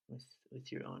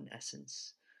with your own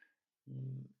essence,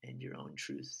 and your own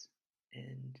truth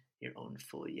and your own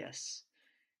full yes,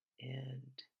 and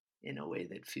in a way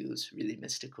that feels really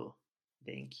mystical.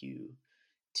 Thank you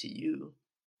to you,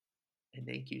 and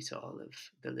thank you to all of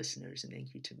the listeners, and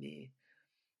thank you to me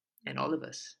and all of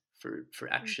us for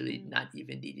actually Mhm. not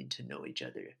even needing to know each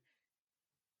other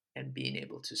and being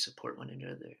able to support one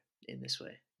another in this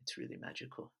way. It's really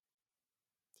magical.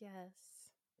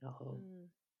 Yes. Aho. Mm.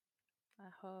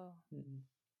 Aho. Mm.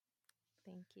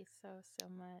 Thank you so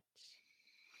much.